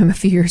away from him a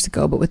few years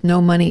ago, but with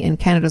no money in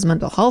Canada's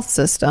mental health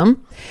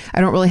system, I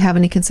don't really have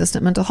any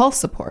consistent mental health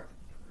support.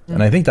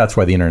 And I think that's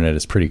why the internet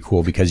is pretty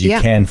cool, because you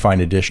can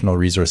find additional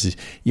resources.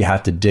 You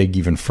have to dig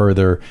even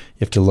further. You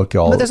have to look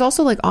all... But there's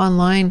also like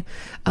online,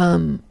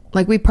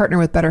 like we partner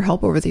with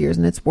BetterHelp over the years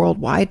and it's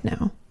worldwide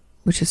now,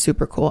 which is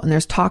super cool. And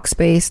there's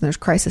Talkspace and there's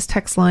Crisis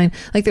Text Line.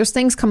 Like there's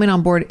things coming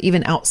on board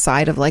even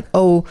outside of like,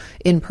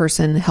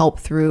 in-person help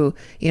through,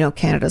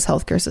 Canada's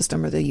healthcare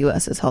system or the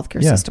US's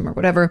healthcare system or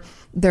whatever.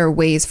 There are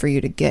ways for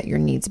you to get your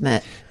needs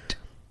met.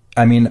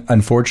 I mean,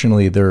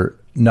 unfortunately,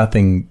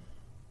 nothing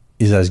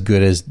is as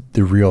good as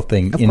the real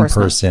thing in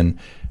person.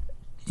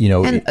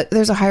 And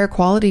there's a higher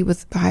quality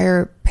with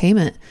higher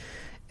payment.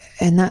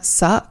 And that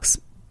sucks.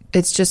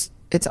 It's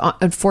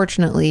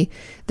unfortunately,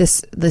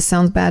 this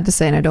sounds bad to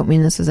say, and I don't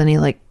mean this as any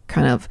like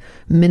kind of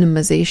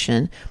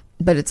minimization,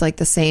 but it's like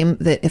the same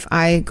that if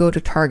I go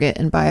to Target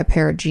and buy a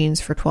pair of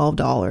jeans for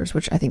 $12,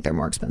 which I think they're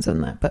more expensive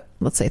than that, but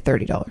let's say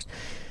 $30,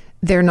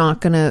 they're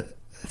not going to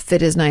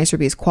fit as nice or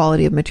be as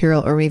quality of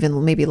material or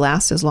even maybe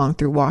last as long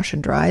through wash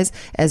and dries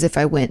as if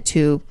I went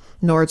to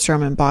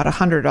Nordstrom and bought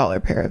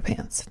 $100 pair of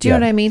pants. Do you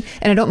know what I mean?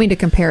 And I don't mean to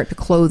compare it to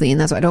clothing.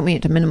 That's why I don't mean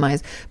it to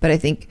minimize, but I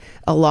think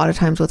a lot of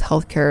times with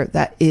healthcare,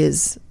 that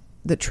is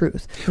the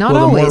truth. Not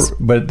always.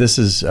 But this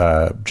is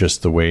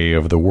just the way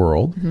of the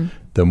world.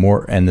 The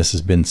more, and this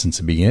has been since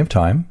the beginning of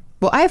time.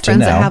 Well, I have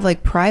friends that have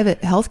like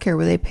private healthcare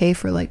where they pay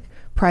for like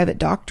private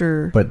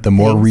doctor. But the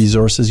more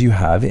resources you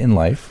have in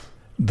life,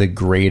 the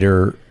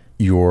greater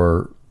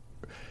the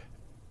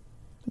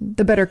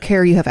better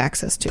care you have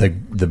access to.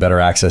 The better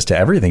access to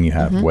everything you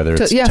have, whether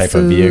it's type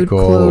food, of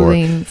vehicle,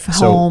 clothing,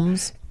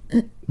 homes.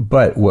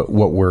 But what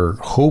we're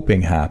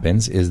hoping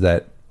happens is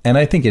that, and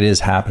I think it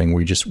is happening.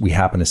 We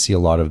happen to see a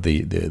lot of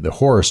the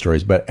horror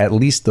stories, but at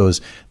least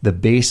the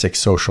basic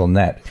social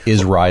net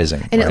is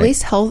rising. And at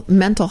least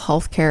mental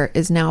health care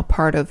is now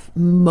part of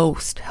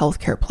most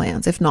healthcare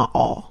plans, if not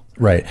all.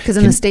 Right. Because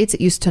in the States,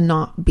 it used to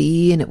not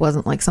be, and it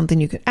wasn't like something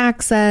you could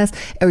access,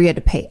 or you had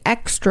to pay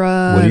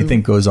extra. What do you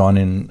think goes on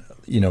in,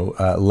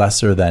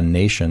 lesser than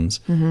nations?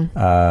 Okay,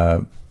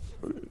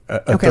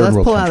 let's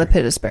pull out of the pit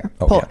of despair.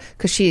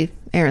 Because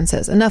Erin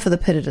says, enough of the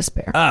pit of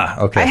despair.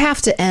 Okay. I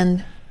have to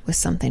end with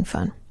something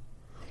fun.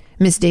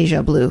 Miss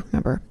Deja Blue,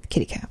 remember,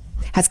 kitty cat,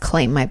 has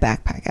claimed my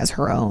backpack as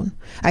her own.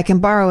 I can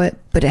borrow it,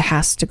 but it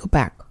has to go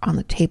back on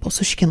the table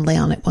so she can lay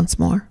on it once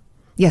more.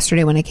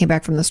 Yesterday, when I came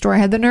back from the store, I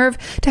had the nerve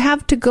to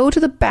have to go to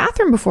the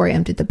bathroom before I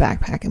emptied the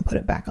backpack and put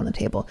it back on the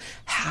table.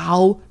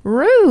 How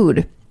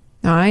rude.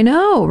 I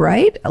know,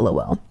 right?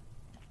 LOL.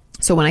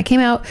 So when I came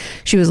out,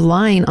 she was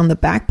lying on the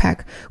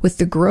backpack with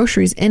the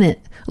groceries in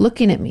it,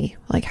 looking at me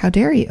like, how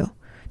dare you?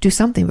 Do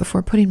something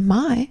before putting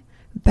my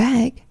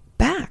bag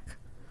back.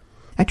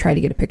 I tried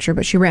to get a picture,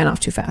 but she ran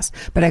off too fast.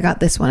 But I got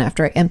this one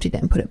after I emptied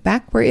it and put it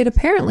back where it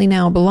apparently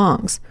now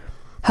belongs.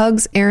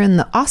 Hugs, Erin,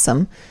 the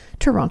awesome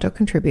Toronto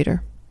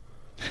contributor.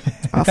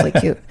 Awfully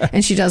cute.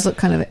 And she does look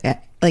kind of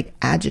like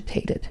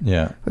agitated.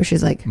 Yeah. Where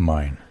she's like,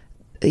 mine.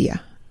 Yeah.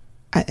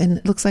 And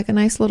it looks like a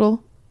nice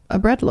little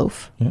bread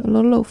loaf. Yeah. A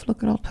little loaf.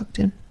 Look, it all tucked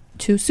in.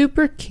 Too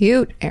super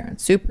cute, Erin.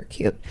 Super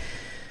cute.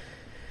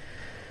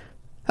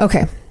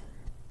 Okay.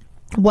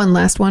 One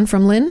last one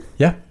from Lynn.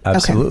 Yeah,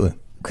 absolutely.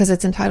 Because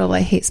it's entitled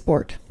I Hate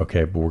Sport.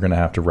 Okay, but we're going to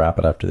have to wrap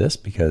it after this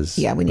because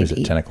we need to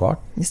eat. 10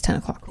 o'clock? It's 10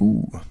 o'clock.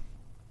 Ooh.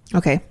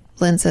 Okay.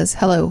 Lynn says,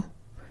 hello.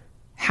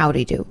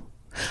 Howdy do.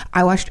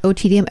 I watched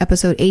OTDM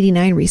episode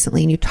 89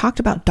 recently, and you talked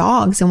about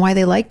dogs and why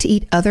they like to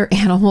eat other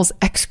animals'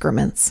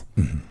 excrements.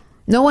 Mm-hmm.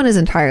 No one is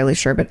entirely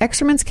sure, but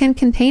excrements can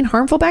contain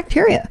harmful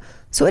bacteria,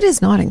 so it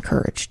is not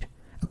encouraged,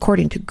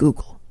 according to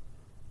Google.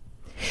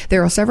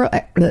 There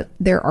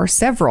are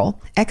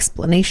several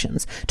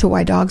explanations to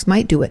why dogs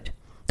might do it.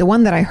 The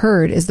one that I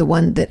heard is the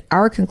one that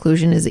our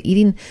conclusion is that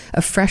eating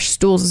of fresh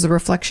stools is a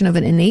reflection of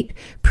an innate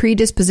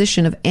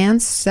predisposition of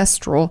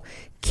ancestral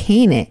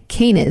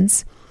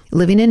canids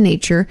living in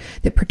nature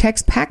that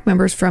protects pack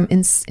members from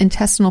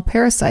intestinal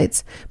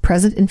parasites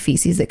present in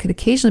feces that could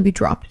occasionally be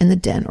dropped in the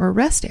den or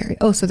rest area.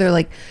 Oh, so they're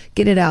like,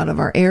 get it out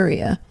of our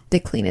area. They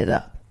clean it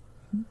up.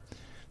 They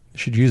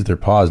should use their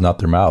paws, not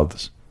their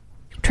mouths.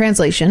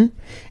 Translation,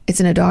 it's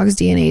in a dog's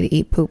DNA to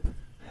eat poop.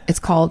 It's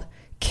called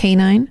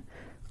canine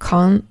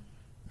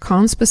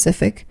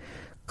conspecific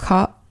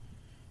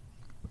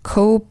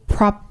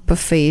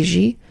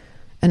copropophagy.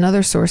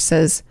 Another source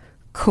says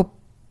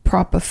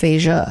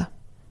copropophagia.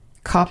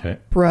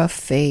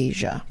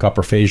 Coprophagia.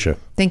 Coprophagia.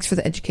 Thanks for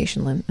the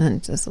education, Lynn.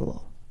 And just a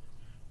little.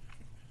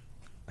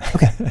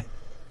 Okay.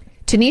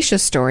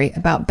 Tanisha's story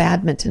about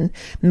badminton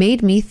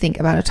made me think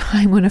about a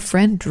time when a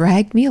friend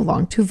dragged me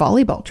along to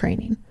volleyball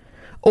training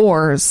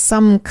or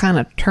some kind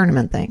of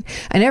tournament thing.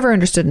 I never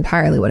understood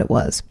entirely what it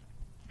was.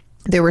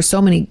 There were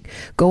so many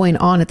going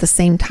on at the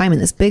same time in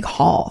this big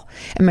hall,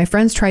 and my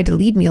friends tried to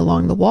lead me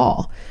along the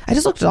wall. I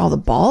just looked at all the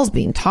balls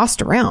being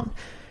tossed around.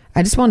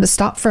 I just wanted to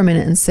stop for a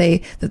minute and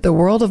say that the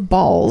world of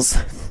balls,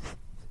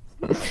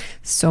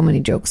 so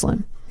many jokes,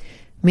 Lynn,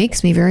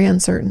 makes me very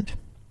uncertain,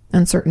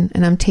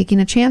 and I'm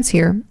taking a chance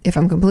here. If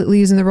I'm completely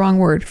using the wrong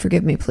word,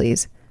 forgive me,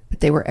 please.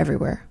 But they were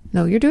everywhere.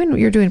 No, you're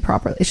doing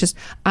properly. It's just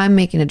I'm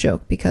making a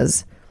joke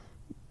because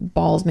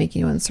balls making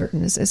you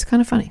uncertain is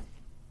kind of funny.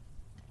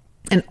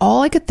 And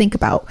all I could think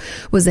about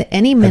was that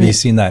any minute. Have you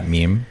seen that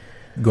meme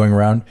going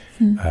around?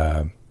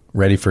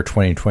 Ready for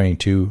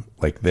 2022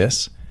 like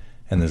this?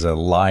 And there's a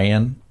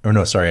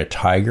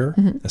tiger,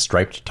 a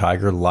striped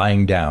tiger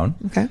lying down.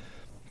 Okay.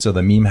 So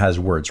the meme has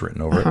words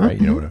written over it, right?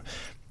 You know what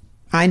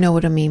I know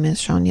what a meme is,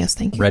 Sean. Yes,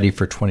 thank you. Ready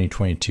for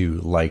 2022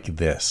 like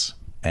this.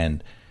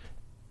 And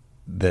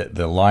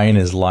the lion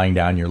is lying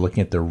down. You're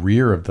looking at the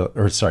rear of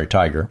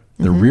tiger,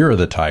 the rear of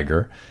the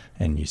tiger,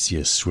 and you see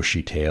a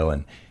swishy tail,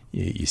 and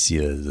you see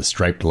the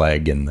striped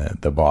leg and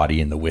the body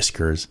and the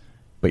whiskers,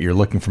 but you're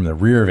looking from the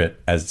rear of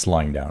it as it's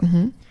lying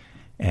down.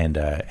 And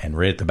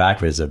right at the back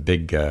of it is a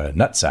big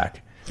nut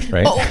sack.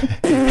 right?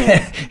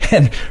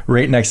 And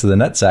right next to the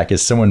nutsack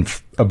is someone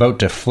about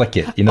to flick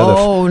it. You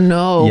know?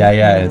 No. Yeah,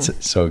 yeah. It's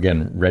so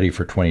again ready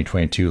for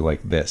 2022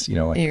 like this. You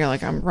know, like, and you're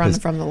like, I'm running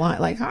from the line,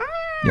 like,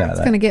 yeah,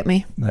 it's gonna get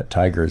me. That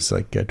tiger is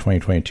like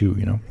 2022.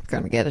 You know,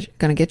 Gonna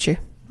get you.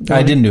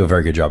 I didn't do a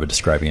very good job of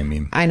describing a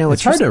meme. I know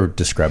it's hard to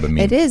describe a meme.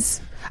 It is.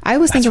 I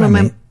was thinking when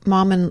my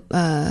mom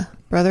and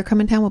brother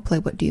come in town, we'll play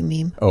What Do You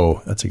Meme? Oh,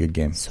 that's a good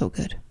game. So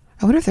good.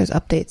 I wonder if there's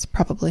updates.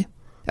 Probably.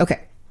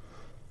 Okay.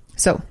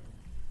 So,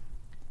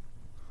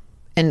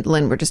 and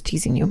Lynn, we're just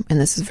teasing you, and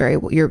this is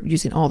you're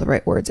using all the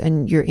right words,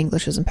 and your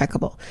English is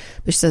impeccable.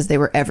 But she says they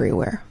were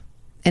everywhere.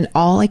 And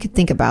all I could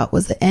think about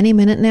was that any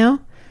minute now,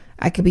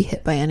 I could be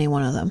hit by any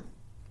one of them.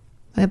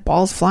 I have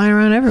balls flying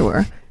around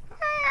everywhere.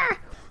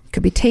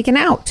 Could be taken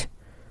out.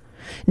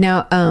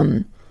 Now,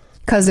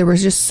 because there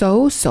was just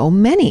so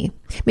many.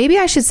 Maybe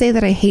I should say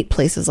that I hate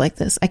places like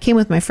this. I came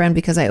with my friend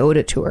because I owed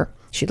it to her.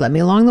 She'd led me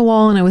along the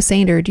wall, and I was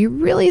saying to her, do you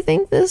really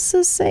think this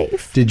is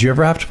safe? Did you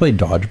ever have to play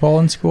dodgeball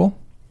in school?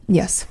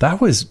 Yes.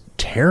 That was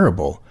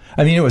terrible.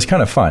 I mean, it was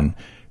kind of fun.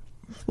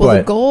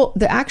 Well,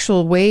 the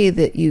actual way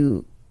that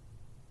you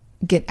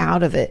get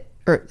out of it,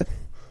 or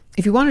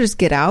if you want to just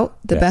get out,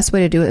 the best way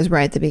to do it is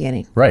right at the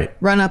beginning. Right.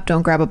 Run up,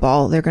 don't grab a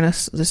ball. They're going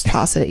to just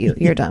toss it at you.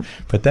 You're done.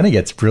 But then it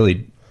gets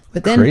really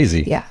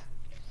crazy. Yeah.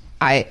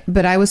 I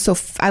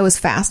was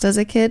fast as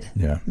a kid.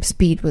 Yeah.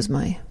 Speed was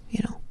my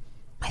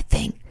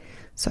thing.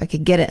 So I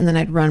could get it, and then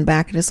I'd run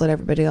back and just let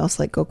everybody else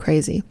like go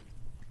crazy.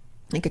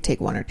 I could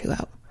take one or two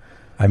out.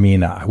 I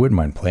mean, I wouldn't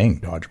mind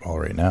playing dodgeball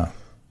right now.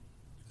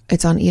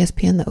 It's on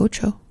ESPN, the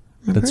Ocho.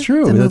 Remember? That's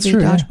true. The That's movie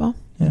true. Dodgeball.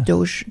 Yeah.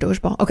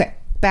 Dodgeball. Okay,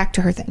 back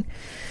to her thing.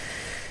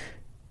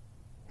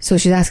 So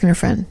she's asking her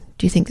friend,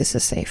 do you think this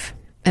is safe?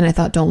 And I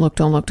thought, don't look.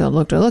 You're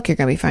going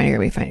to be fine.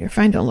 You're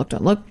fine. Don't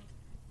look.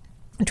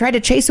 I tried to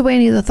chase away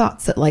any of the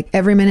thoughts that like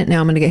every minute now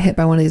I'm going to get hit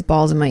by one of these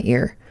balls in my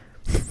ear.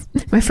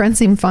 My friend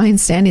seemed fine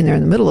standing there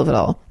in the middle of it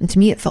all. And to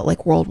me, it felt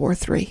like World War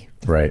III.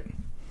 Right.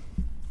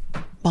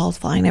 Balls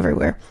flying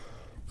everywhere.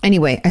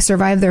 Anyway, I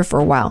survived there for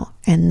a while.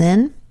 And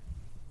then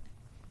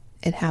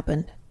it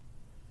happened.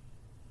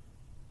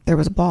 There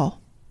was a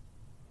ball.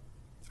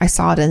 I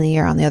saw it in the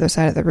air on the other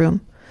side of the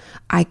room.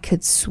 I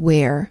could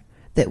swear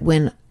that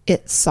when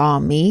it saw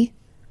me,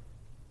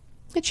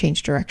 it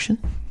changed direction.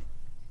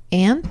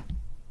 And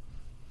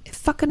it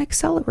fucking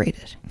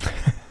accelerated.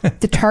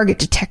 The target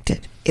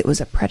detected it was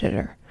a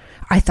predator.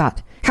 I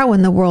thought, how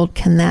in the world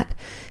can that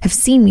have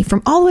seen me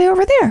from all the way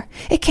over there?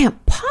 It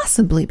can't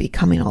possibly be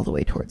coming all the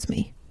way towards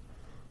me.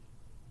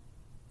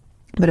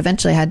 But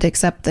eventually I had to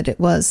accept that it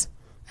was.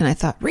 And I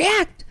thought,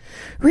 react.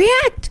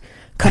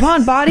 Come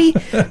on, body,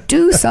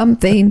 do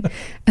something.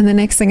 And the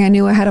next thing I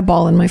knew, I had a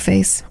ball in my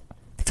face.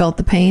 Felt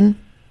the pain.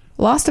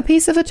 Lost a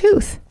piece of a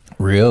tooth.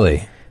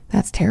 Really?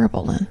 That's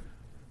terrible, Lynn.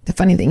 The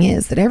funny thing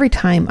is that every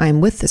time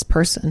I'm with this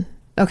person,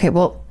 okay,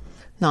 well,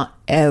 not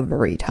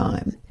every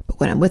time, but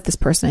when I'm with this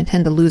person, I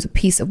tend to lose a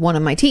piece of one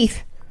of my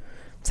teeth.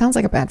 Sounds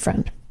like a bad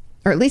friend,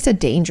 or at least a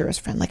dangerous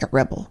friend, like a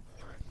rebel.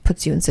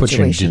 Puts you in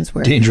situations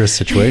where dangerous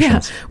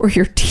situations, where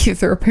your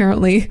teeth are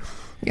apparently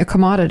a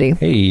commodity.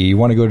 Hey, you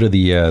want to go to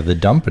the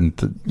dump and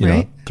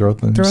throw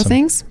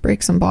things,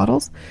 break some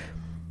bottles.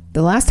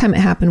 The last time it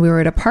happened, we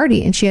were at a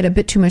party and she had a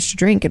bit too much to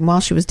drink. And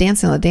while she was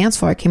dancing on the dance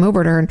floor, I came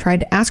over to her and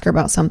tried to ask her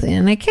about something.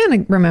 And I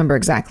can't remember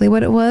exactly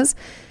what it was.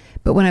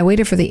 But when I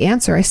waited for the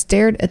answer, I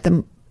stared at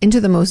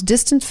into the most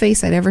distant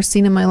face I'd ever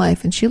seen in my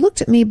life. And she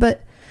looked at me,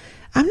 but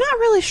I'm not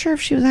really sure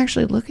if she was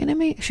actually looking at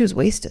me. She was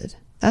wasted.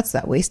 That's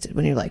that wasted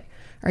when you're like,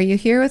 are you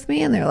here with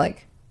me? And they're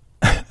like,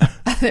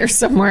 they're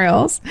somewhere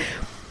else.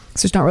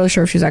 So she's not really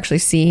sure if she's actually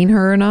seeing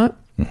her or not.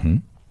 Mm-hmm.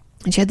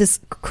 And she had this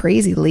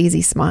crazy,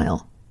 lazy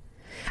smile.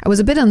 I was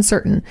a bit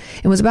uncertain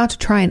and was about to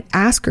try and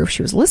ask her if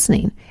she was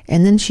listening.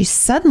 And then she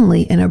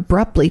suddenly and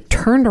abruptly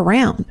turned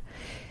around.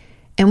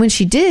 And when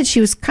she did, she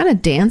was kind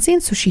of dancing.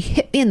 So she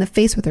hit me in the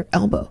face with her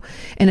elbow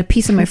and a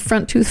piece of my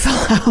front tooth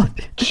fell out.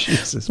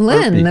 Jesus,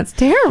 Lynn, burpee. That's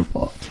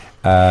terrible.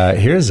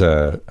 Here's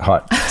a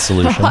hot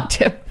solution. Hot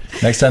tip.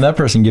 Next time that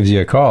person gives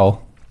you a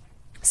call,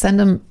 send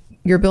them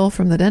your bill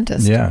from the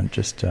dentist. Yeah,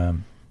 just...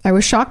 I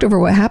was shocked over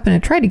what happened. I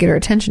tried to get her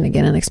attention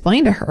again and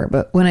explain to her.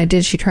 But when I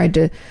did, she tried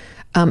to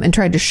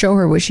show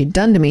her what she'd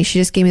done to me. She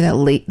just gave me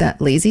that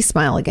lazy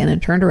smile again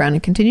and turned around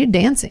and continued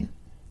dancing.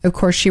 Of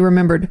course, she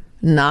remembered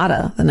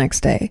nada the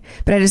next day.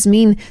 But I just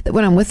mean that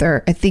when I'm with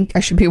her, I think I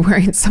should be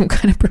wearing some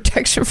kind of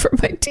protection for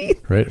my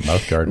teeth. Right,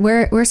 mouth guard.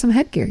 Wear some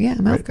headgear. Yeah,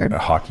 a mouth guard. A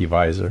hockey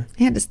visor.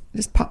 Yeah,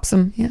 just pop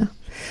some, yeah.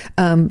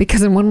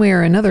 Because in one way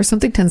or another,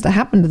 something tends to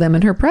happen to them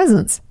in her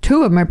presence.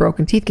 2 of my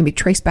broken teeth can be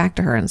traced back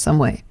to her in some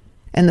way.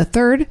 And the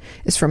 3rd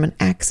is from an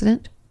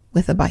accident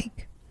with a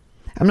bike.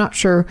 I'm not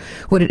sure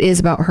what it is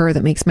about her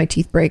that makes my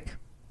teeth break,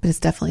 but it's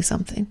definitely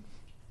something.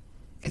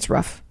 It's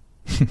rough.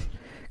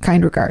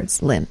 Kind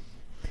regards, Lynn.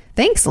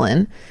 Thanks,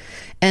 Lynn.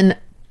 And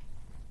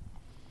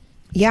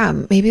yeah,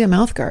 maybe a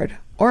mouth guard,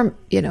 or,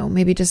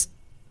 maybe just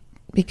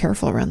be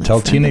careful around that.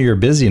 Tell Tina you're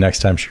busy next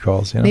time she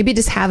calls. Maybe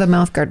just have a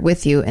mouth guard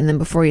with you. And then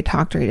before you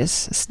talk to her, you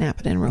just snap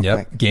it in real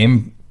quick.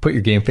 Put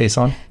your game face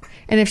on.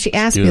 And if she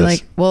asks me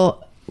like,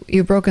 well,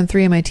 you've broken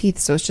 3 of my teeth,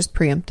 so it's just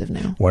preemptive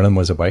now. One of them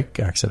was a bike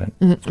accident.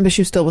 Mm-hmm. But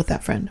she was still with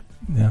that friend.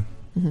 Yeah.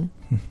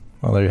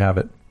 Well, there you have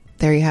it.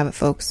 There you have it,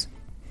 folks.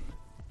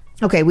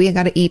 Okay, we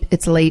got to eat.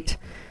 It's late.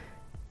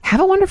 Have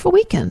a wonderful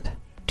weekend.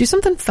 Do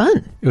something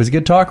fun. It was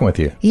good talking with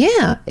you.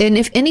 Yeah. And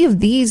if any of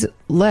these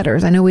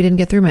letters, I know we didn't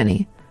get through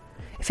many.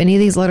 If any of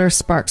these letters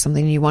spark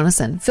something you want to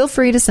send, feel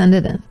free to send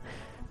it in.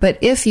 But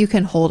if you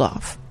can hold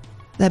off,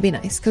 that'd be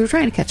nice because we're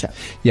trying to catch up.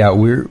 Yeah,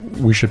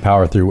 we should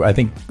power through. I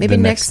think maybe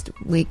next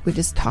week we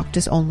just talk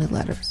just only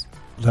letters.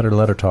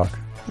 Letter talk.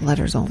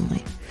 Letters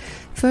only.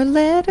 For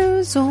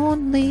letters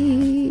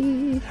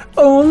only.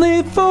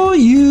 Only for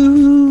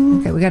you.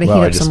 Okay, we got to heat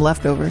up some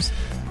leftovers.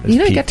 You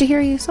know, I got to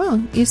hear you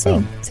sing a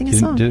song.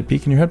 Did it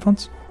peak in your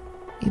headphones?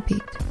 You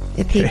peaked.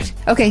 It peaked.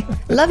 Okay.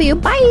 Love you.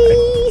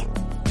 Bye.